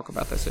not talk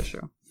about this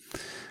issue?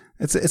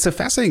 It's a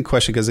fascinating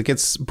question because it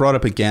gets brought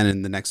up again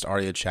in the next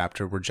Arya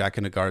chapter where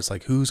Jaqen H'ghar is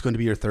like, who's going to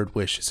be your third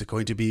wish? Is it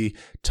going to be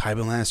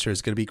Tywin Lannister?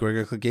 Is it going to be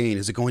Gregor Clegane?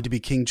 Is it going to be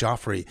King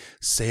Joffrey?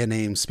 Say a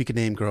name, speak a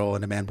name, girl,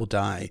 and a man will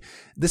die.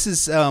 This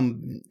is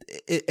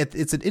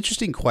it's an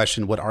interesting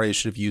question what Arya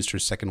should have used her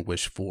second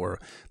wish for.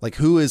 Like,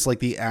 who is like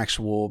the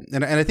actual,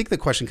 and I think the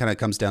question kind of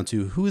comes down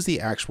to who is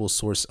the actual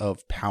source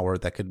of power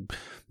that could,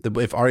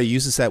 if Arya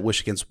uses that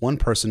wish against one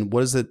person,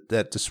 what is it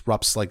that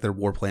disrupts like their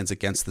war plans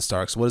against the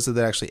Starks? What is it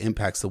that actually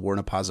impacts the war in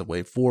a positive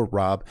way for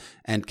Robb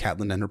and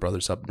Catelyn and her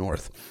brothers up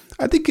north?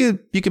 I think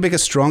you can make a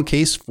strong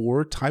case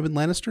for Tywin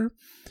Lannister.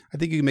 I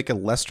think you can make a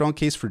less strong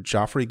case for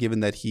Joffrey,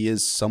 given that he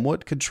is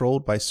somewhat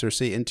controlled by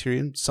Cersei and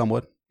Tyrion,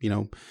 somewhat,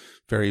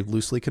 very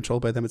loosely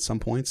controlled by them at some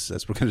points,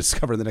 as we're going to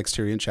discover in the next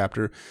Tyrion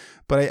chapter.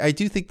 But I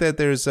do think that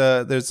there's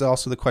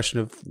also the question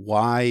of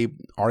why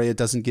Arya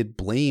doesn't get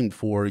blamed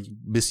for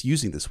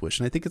misusing this wish.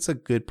 And I think it's a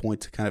good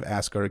point to kind of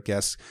ask our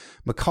guest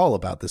McCall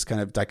about this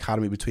kind of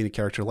dichotomy between a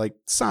character like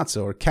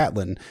Sansa or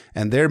Catelyn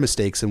and their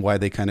mistakes and why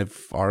they kind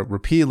of are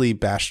repeatedly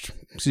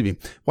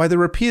why they're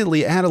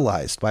repeatedly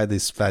analyzed by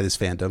this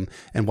fandom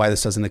and why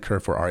this doesn't occur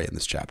for Arya in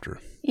this chapter.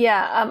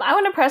 Yeah, I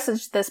want to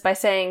preface this by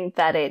saying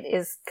that it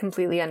is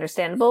completely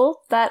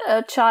understandable that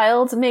a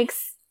child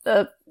makes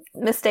a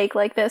mistake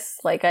like this.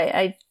 Like,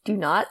 I do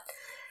not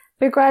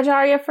begrudge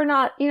Arya for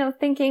not,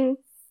 thinking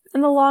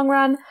in the long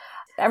run.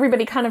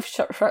 Everybody kind of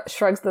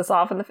shrugs this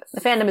off, and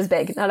the fandom is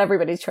big. Not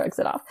everybody shrugs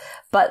it off.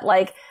 But,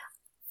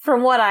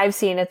 from what I've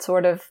seen, it's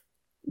sort of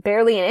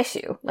barely an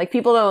issue. Like,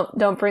 people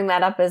don't bring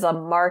that up as a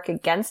mark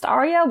against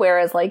Arya,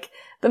 whereas,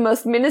 the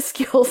most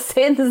minuscule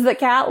sins that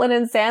Catelyn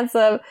and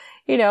Sansa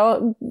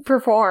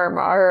perform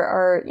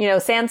are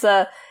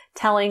Sansa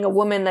telling a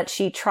woman that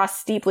she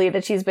trusts deeply,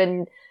 that she's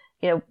been,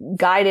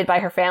 guided by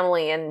her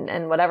family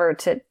and whatever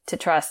to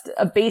trust.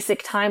 A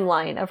basic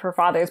timeline of her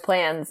father's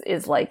plans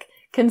is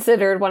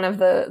considered one of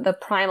the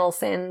primal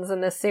sins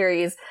in this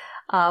series.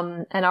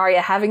 And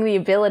Arya having the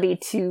ability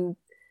to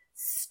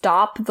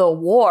stop the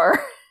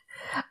war,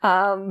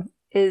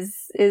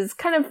 is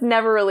kind of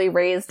never really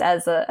raised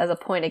as a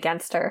point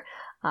against her.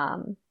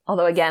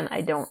 Although again,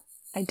 I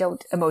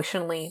don't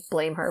emotionally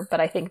blame her,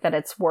 but I think that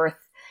it's worth,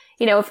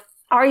 if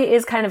Arya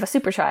is kind of a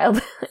super child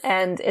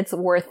and it's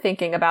worth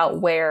thinking about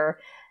where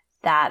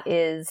that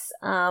is,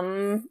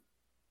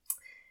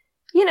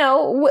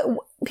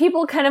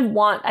 people kind of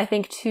want, I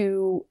think,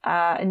 to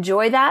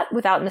enjoy that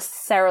without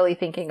necessarily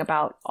thinking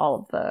about all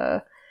of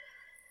the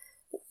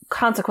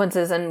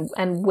consequences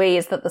and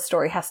ways that the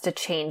story has to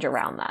change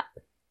around that.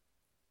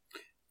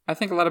 I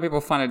think a lot of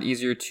people find it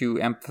easier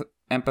to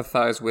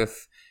empathize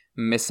with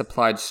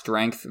misapplied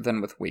strength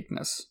than with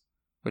weakness,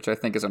 which I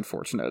think is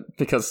unfortunate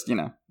because,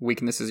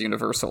 weakness is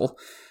universal.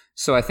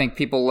 So I think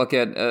people look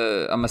at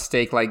a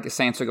mistake like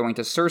Sansa going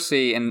to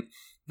Cersei, and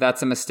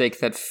that's a mistake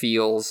that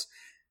feels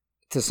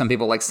to some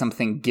people like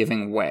something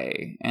giving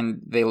way.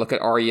 And they look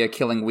at Arya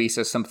killing Whis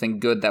as something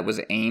good that was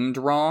aimed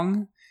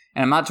wrong.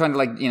 And I'm not trying to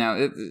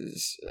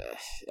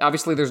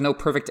obviously there's no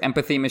perfect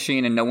empathy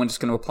machine and no one's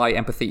going to apply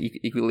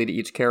empathy equally to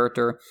each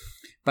character.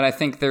 But I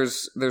think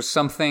there's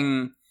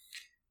something...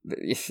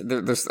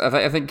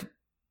 I think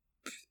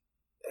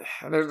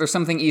there's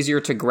something easier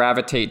to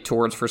gravitate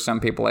towards for some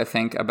people, I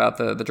think, about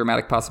the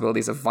dramatic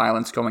possibilities of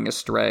violence going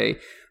astray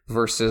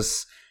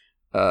versus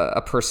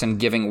a person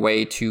giving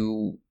way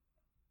to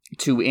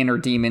inner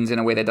demons in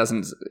a way that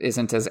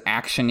isn't as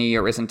actiony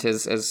or isn't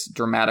as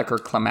dramatic or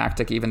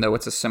climactic, even though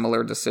it's a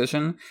similar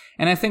decision.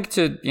 And I think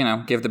to,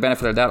 give the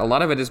benefit of the doubt, a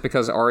lot of it is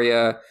because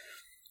Arya,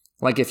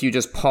 like if you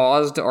just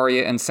paused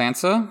Arya and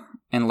Sansa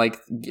and like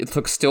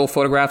took still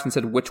photographs and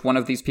said which one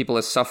of these people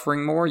is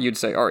suffering more, you'd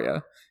say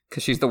Arya,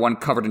 because she's the one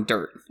covered in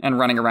dirt and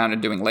running around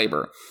and doing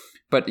labor.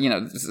 But,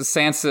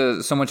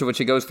 Sansa, so much of what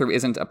she goes through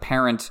isn't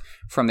apparent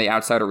from the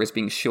outside or is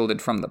being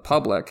shielded from the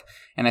public.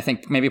 And I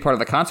think maybe part of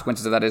the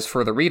consequences of that is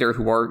for the reader,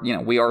 who are,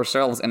 we are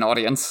ourselves an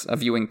audience, a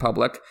viewing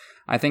public.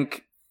 I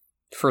think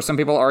for some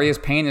people, Arya's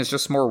pain is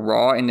just more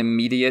raw and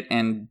immediate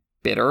and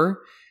bitter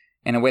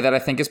in a way that I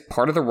think is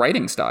part of the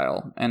writing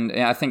style. And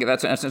I think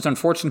it's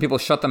unfortunate people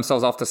shut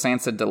themselves off to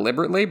Sansa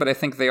deliberately, but I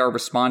think they are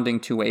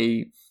responding to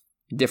a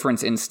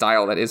difference in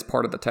style that is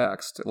part of the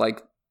text.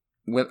 Like,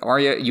 with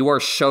Arya, you are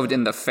shoved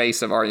in the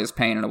face of Arya's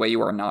pain in a way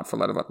you are not for a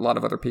lot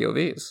of other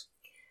POVs.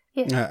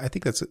 Yeah, I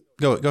think that's it.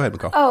 Go ahead,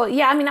 McCall. Oh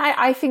yeah, I mean,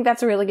 I think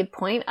that's a really good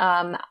point.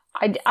 I'm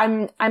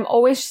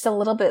always just a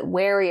little bit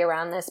wary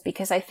around this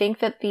because I think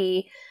that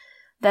the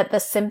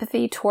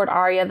sympathy toward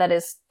Arya that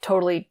is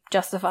totally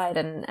justified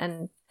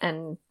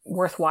and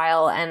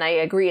worthwhile, and I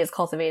agree is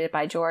cultivated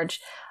by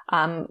George,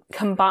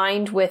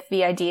 combined with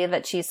the idea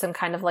that she's some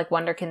kind of like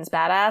Wonderkin's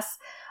badass,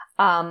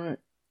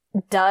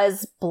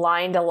 does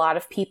blind a lot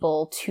of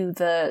people to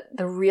the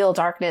real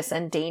darkness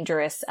and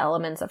dangerous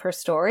elements of her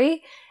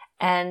story.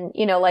 And,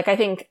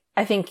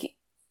 I think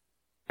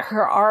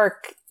her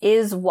arc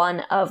is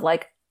one of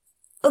like,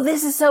 oh,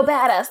 this is so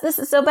badass. This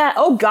is so bad.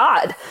 Oh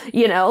God.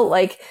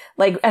 Like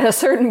at a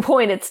certain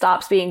point it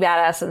stops being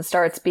badass and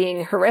starts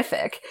being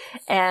horrific.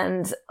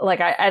 And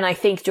I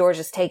think George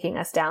is taking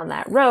us down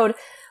that road.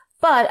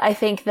 But I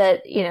think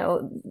that,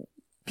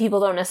 people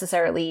don't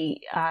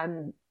necessarily,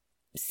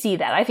 see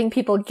that. I think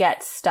people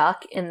get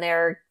stuck in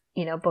their,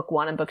 book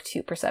 1 and book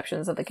 2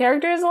 perceptions of the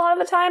characters a lot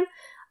of the time.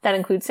 That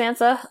includes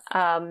Sansa,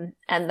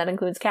 and that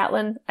includes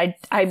Catelyn.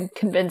 I'm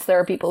convinced there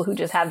are people who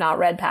just have not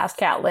read past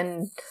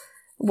Catelyn,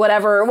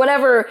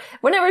 whenever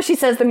she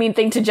says the mean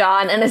thing to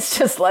Jon, and it's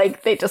just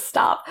like, they just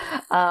stop.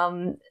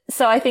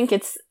 So I think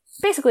it's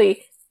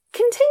basically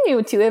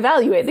continue to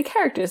evaluate the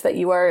characters that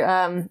you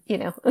are,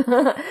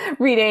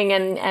 reading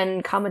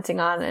and commenting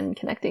on and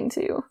connecting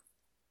to.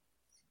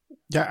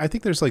 Yeah, I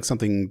think there's like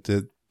something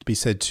to be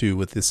said too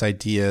with this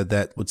idea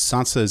that when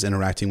Sansa is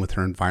interacting with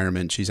her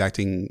environment, she's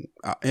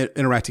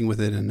interacting with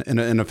it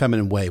in a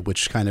feminine way,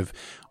 which kind of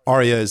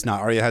Arya is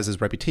not. Arya has his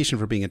reputation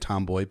for being a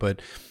tomboy,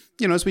 but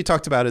as we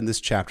talked about in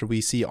this chapter,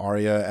 we see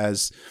Arya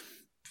as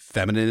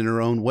feminine in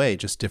her own way,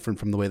 just different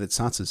from the way that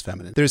Sansa is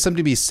feminine. There's something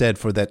to be said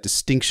for that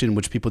distinction,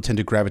 which people tend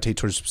to gravitate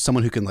towards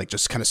someone who can like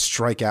just kind of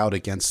strike out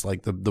against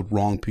like the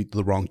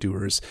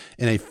wrongdoers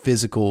in a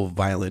physical,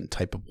 violent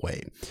type of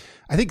way.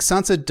 I think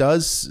Sansa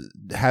does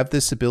have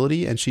this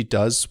ability, and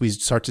we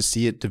start to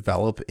see it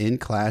develop in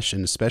Clash,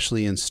 and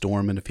especially in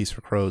Storm and A Feast for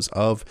Crows,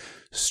 of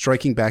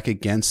striking back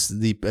against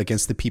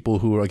the people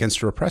who are against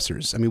her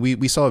oppressors. I mean,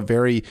 we saw a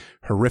very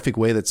horrific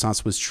way that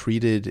Sansa was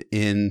treated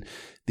in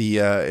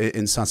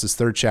Sansa's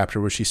 3rd chapter,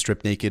 where she's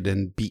stripped naked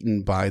and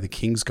beaten by the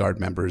Kingsguard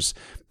members.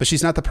 But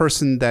she's not the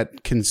person that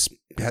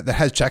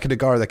has Jack of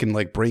Nagarro that can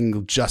like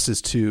bring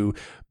justice to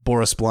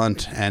Boris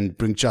Blunt and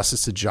bring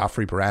justice to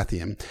Joffrey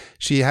Baratheon.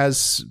 She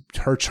has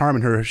her charm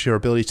and her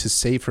ability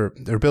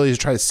to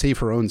try to save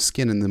her own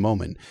skin in the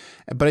moment.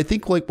 But I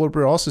think like what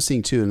we're also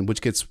seeing too, and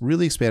which gets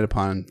really expanded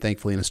upon,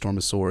 thankfully, in A Storm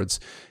of Swords,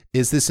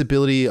 is this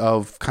ability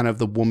of kind of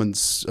the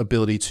woman's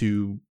ability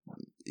to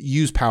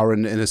use power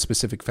in a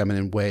specific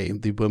feminine way.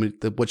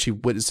 What she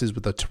witnesses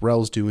with the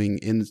Tyrells doing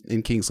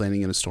in King's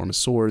Landing in A Storm of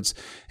Swords,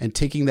 and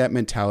taking that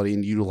mentality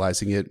and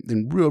utilizing it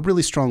in a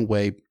really strong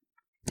way.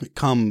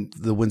 Come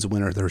the Winds of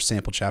Winter, their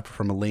sample chapter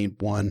from Elaine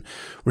 1,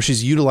 where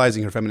she's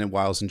utilizing her feminine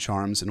wiles and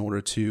charms in order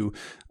to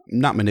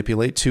not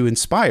manipulate, to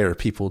inspire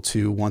people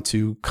to want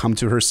to come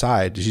to her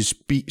side.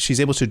 She's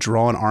able to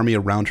draw an army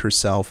around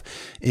herself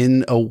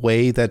in a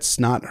way that's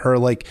not her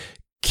like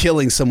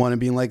killing someone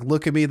and being like,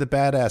 look at me, the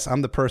badass,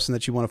 I'm the person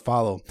that you want to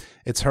follow.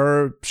 It's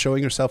her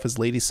showing herself as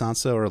Lady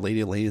Sansa, or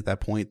Lady Elaine at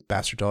that point,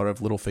 bastard daughter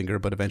of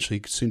Littlefinger, but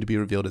eventually soon to be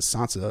revealed as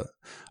Sansa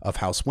of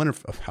House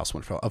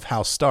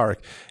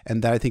Stark.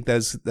 And that, I think that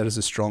is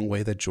a strong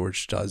way that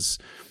George does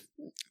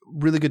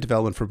really good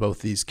development for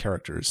both these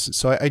characters.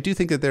 So I do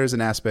think that there's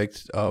an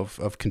aspect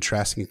of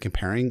contrasting and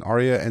comparing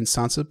Arya and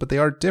Sansa, but they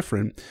are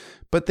different.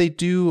 But they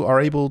are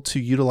able to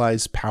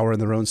utilize power in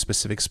their own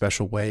specific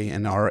special way,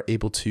 and are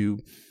able to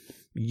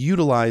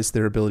utilize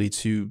their ability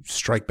to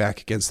strike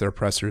back against their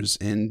oppressors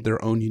in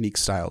their own unique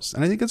styles.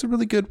 And I think that's a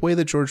really good way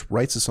that George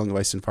writes A Song of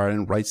Ice and Fire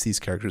and writes these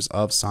characters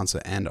of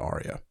Sansa and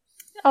Arya.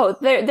 Oh,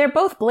 they're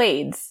both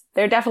blades.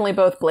 They're definitely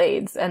both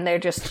blades, and they're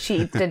just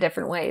sheathed in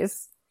different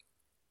ways.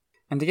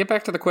 And to get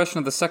back to the question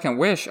of the second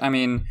wish, I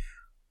mean,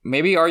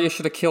 maybe Arya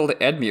should have killed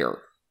Edmure.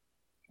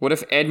 What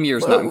if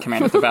Edmure's not in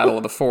command at the Battle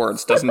of the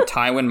Fords? Doesn't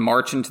Tywin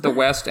march into the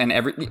west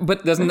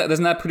but doesn't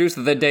that produce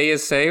the day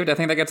is saved? I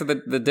think that gets to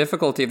the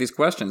difficulty of these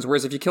questions.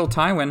 Whereas if you kill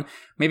Tywin,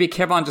 maybe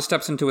Kevon just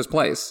steps into his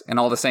place and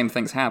all the same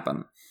things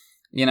happen.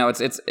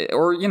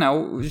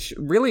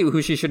 Really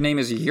who she should name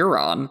is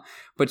Euron,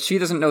 but she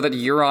doesn't know that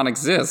Euron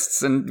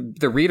exists, and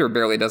the reader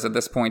barely does at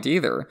this point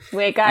either.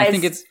 Wait, guys, I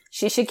think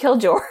she should kill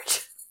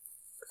George.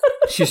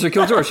 She should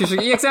kill George.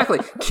 Exactly.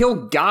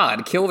 Kill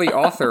God. Kill the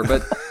author,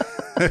 but...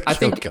 I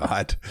think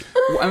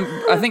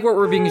what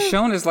we're being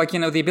shown is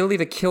the ability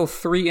to kill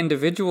 3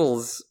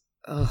 individuals.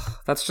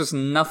 That's just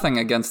nothing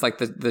against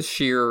the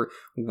sheer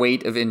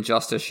weight of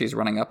injustice she's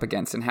running up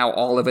against, and how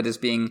all of it is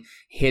being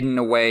hidden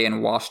away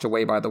and washed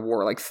away by the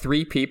war.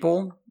 3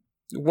 people.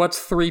 What's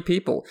 3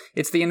 people?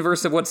 It's the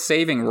inverse of what's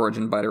saving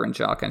Rorgen, Biter, and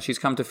Jaqen, and she's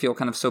come to feel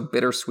kind of so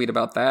bittersweet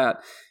about that.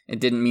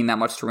 It didn't mean that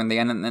much to her in the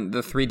end, and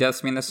the 3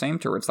 deaths mean the same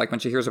to her. It's like when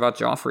she hears about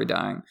Joffrey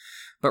dying.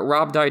 But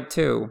Robb died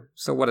too,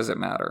 so what does it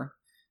matter?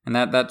 And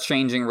that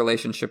changing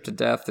relationship to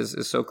death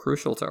is so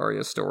crucial to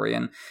Arya's story.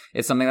 And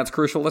it's something that's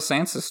crucial to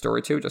Sansa's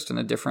story, too, just in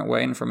a different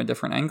way and from a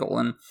different angle.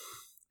 And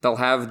they'll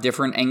have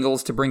different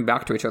angles to bring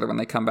back to each other when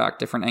they come back,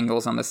 different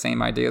angles on the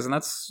same ideas. And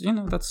that's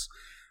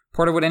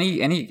part of what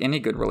any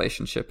good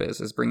relationship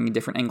is bringing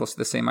different angles to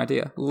the same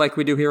idea, like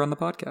we do here on the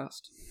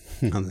podcast.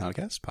 On the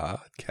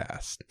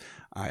podcast.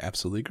 I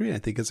absolutely agree. I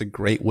think it's a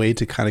great way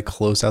to kind of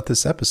close out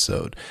this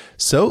episode.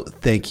 So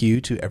thank you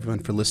to everyone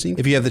for listening.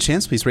 If you have the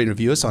chance, please rate and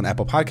review us on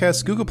Apple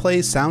Podcasts, Google Play,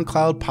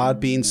 SoundCloud,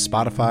 Podbean,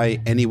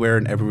 Spotify, anywhere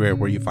and everywhere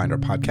where you find our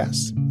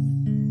podcasts.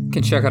 You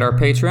can check out our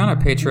Patreon at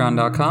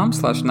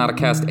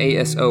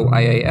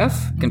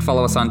patreon.com/NotacastASOIAF. You can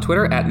follow us on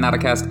Twitter at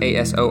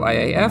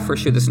NotacastASOIAF or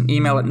shoot us an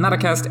email at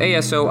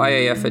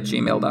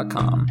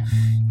notacastasoiaf@gmail.com.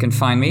 You can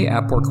find me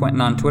at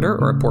PoorQuentin on Twitter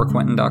or at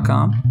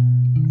PoorQuentin.com.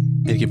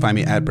 And you can find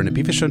me at Brendan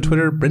Beefish on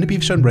Twitter, Brendan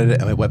Beefish on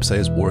Reddit, and my website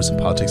is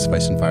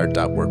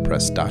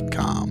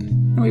warsandpoliticsspiceandfire.wordpress.com.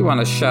 We want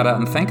to shout out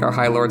and thank our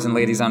high lords and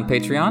ladies on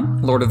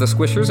Patreon: Lord of the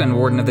Squishers and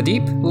Warden of the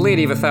Deep,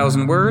 Lady of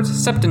 1,000 Words,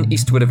 Septon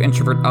Eastwood of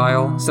Introvert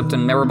Isle,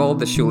 Septon Maribald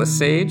the Shoeless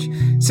Sage,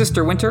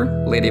 Sister Winter,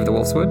 Lady of the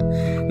Wolfswood,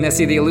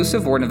 Nessie the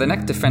Elusive, Warden of the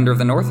Neck, Defender of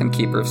the North and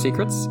Keeper of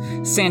Secrets,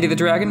 Sandy the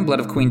Dragon, Blood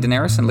of Queen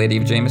Daenerys and Lady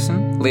of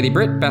Jameson, Lady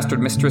Britt,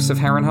 Bastard Mistress of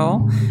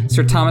Harrenhal,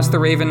 Sir Thomas the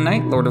Raven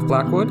Knight, Lord of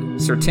Blackwood,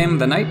 Sir Tim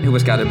the Knight, who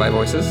was guided by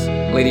voices,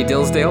 Lady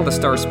Dillsdale, the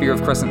Star Spear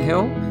of Crescent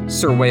Hill,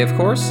 Sir Way, of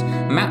course,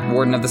 Matt,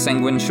 Warden of the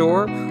Sanguine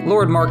Shore,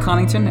 Lord Mark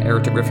Connington, heir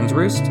to Griffin's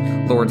Roost,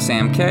 Lord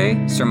Sam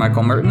Kay, Sir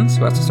Michael Mertens,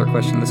 who asked us our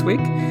question this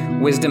week,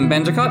 Wisdom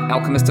Benjicott,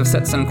 Alchemist of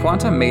Sets and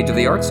Quanta, Mage of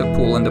the Arts of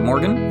Pool and de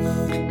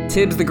Morgan,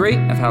 Tibbs the Great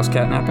of House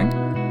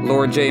Catnapping,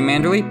 Lord J.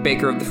 Manderley,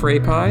 Baker of the Frey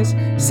Pies,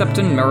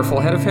 Septon, Merriful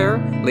Head of Hair,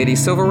 Lady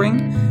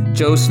Silverring,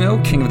 Joe Snow,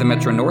 King of the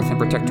Metro North and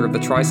Protector of the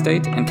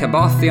Tri-State, and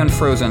Kaboth the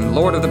Unfrozen,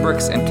 Lord of the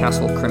Bricks and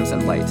Castle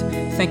Crimson Light.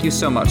 Thank you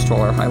so much to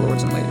all our high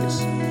lords and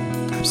ladies.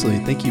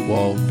 Absolutely. Thank you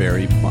all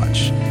very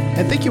much.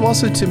 And thank you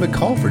also to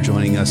McCall for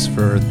joining us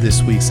for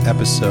this week's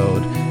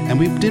episode. And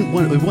we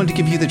wanted to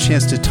give you the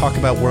chance to talk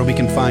about where we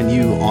can find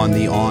you on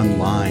the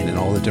online and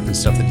all the different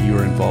stuff that you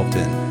are involved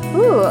in.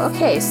 Ooh,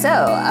 okay. So,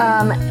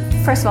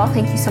 first of all,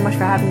 thank you so much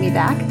for having me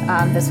back.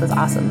 This was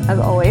awesome, as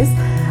always.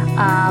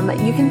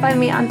 You can find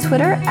me on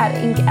Twitter at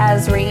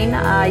InkAsRain.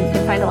 You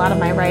can find a lot of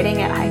my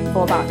writing at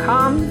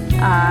hypeable.com.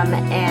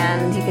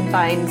 And you can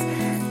find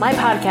my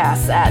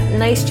podcasts at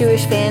Nice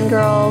Jewish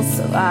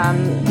Fangirls.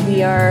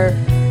 We are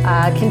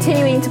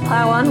continuing to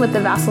plow on with the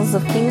Vassals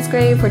of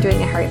Kingsgrave. We're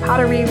doing a Harry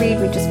Potter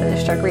reread. We just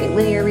finished our great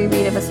linear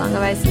reread of A Song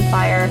of Ice and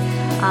Fire.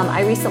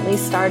 I recently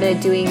started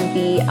doing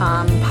the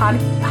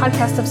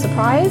Podcast of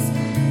Surprise,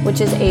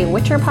 which is a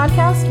Witcher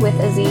podcast with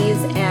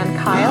Aziz and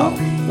Kyle. Wow.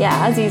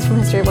 Yeah, Aziz from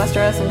History of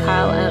Westeros and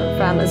Kyle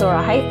from Azor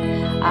Ahai,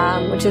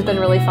 which has been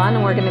really fun.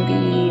 And we're going to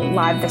be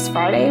live this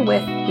Friday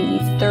with the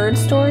 3rd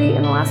story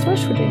in The Last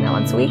Wish. We're doing that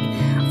once a week.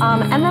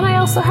 And then I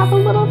also have a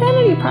little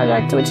vanity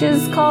project, which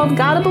is called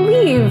Gotta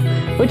Believe,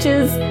 which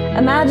is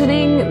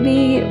imagining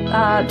the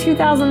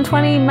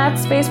 2020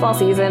 Mets baseball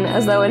season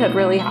as though it had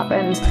really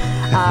happened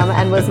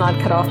and was not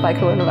cut off by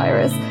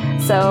coronavirus.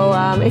 So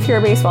if you're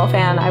a baseball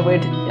fan, I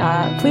would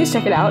please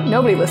check it out.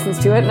 Nobody listens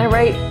to it, and I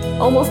write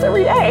almost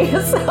every day.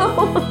 So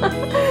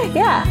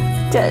yeah,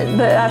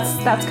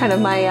 that's kind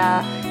of my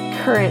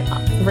current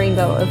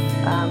rainbow of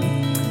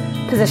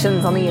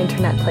positions on the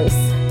internet place.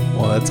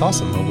 Well, that's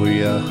awesome. I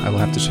will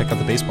have to check out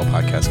the baseball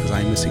podcast because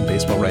I'm missing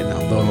baseball right now.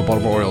 Though I'm a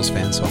Baltimore Orioles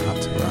fan, so I'll have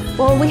to.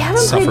 Well, we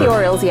haven't played the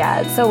Orioles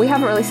yet, so we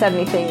haven't really said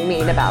anything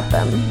mean about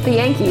them. The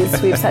Yankees,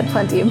 we've said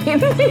plenty of mean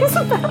things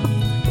about.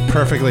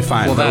 Perfectly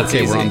fine. Well, that's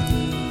easy.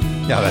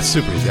 Yeah, that's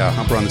super easy. Yeah,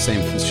 we're on the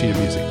same sheet of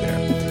music there.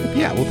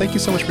 Yeah, well, thank you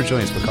so much for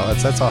joining us, McCall.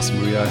 That's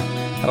awesome. We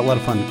had a lot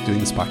of fun doing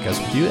this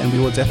podcast with you, and we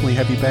will definitely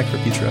have you back for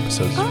future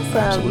episodes. Awesome.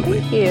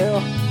 Absolutely. Thank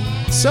you.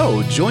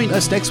 So, join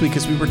us next week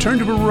as we return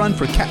to a run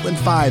for Catelyn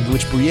 5, in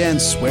which Brienne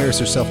swears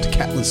herself to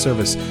Catelyn's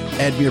service,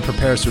 Edmure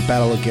prepares her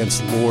battle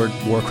against Lord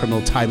War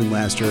Criminal Tywin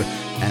Lannister,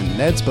 and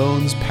Ned's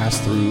bones pass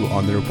through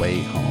on their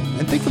way home.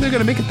 And thankfully they're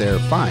going to make it there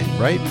fine,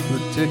 right?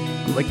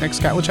 Like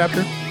next Catelyn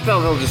chapter?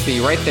 They'll just be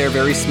right there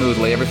very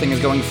smoothly. Everything is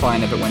going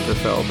fine up at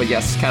Winterfell. But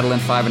yes, Catelyn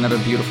 5, another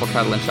beautiful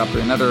Catelyn chapter.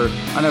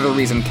 Another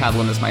reason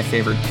Catelyn is my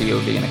favorite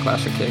POV in A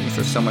Clash of Kings.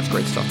 There's so much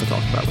great stuff to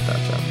talk about with that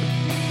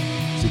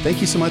chapter. So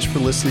thank you so much for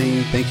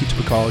listening. Thank you to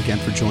Pakal again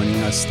for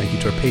joining us. Thank you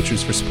to our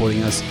patrons for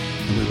supporting us.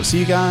 And we will see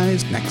you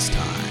guys next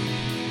time.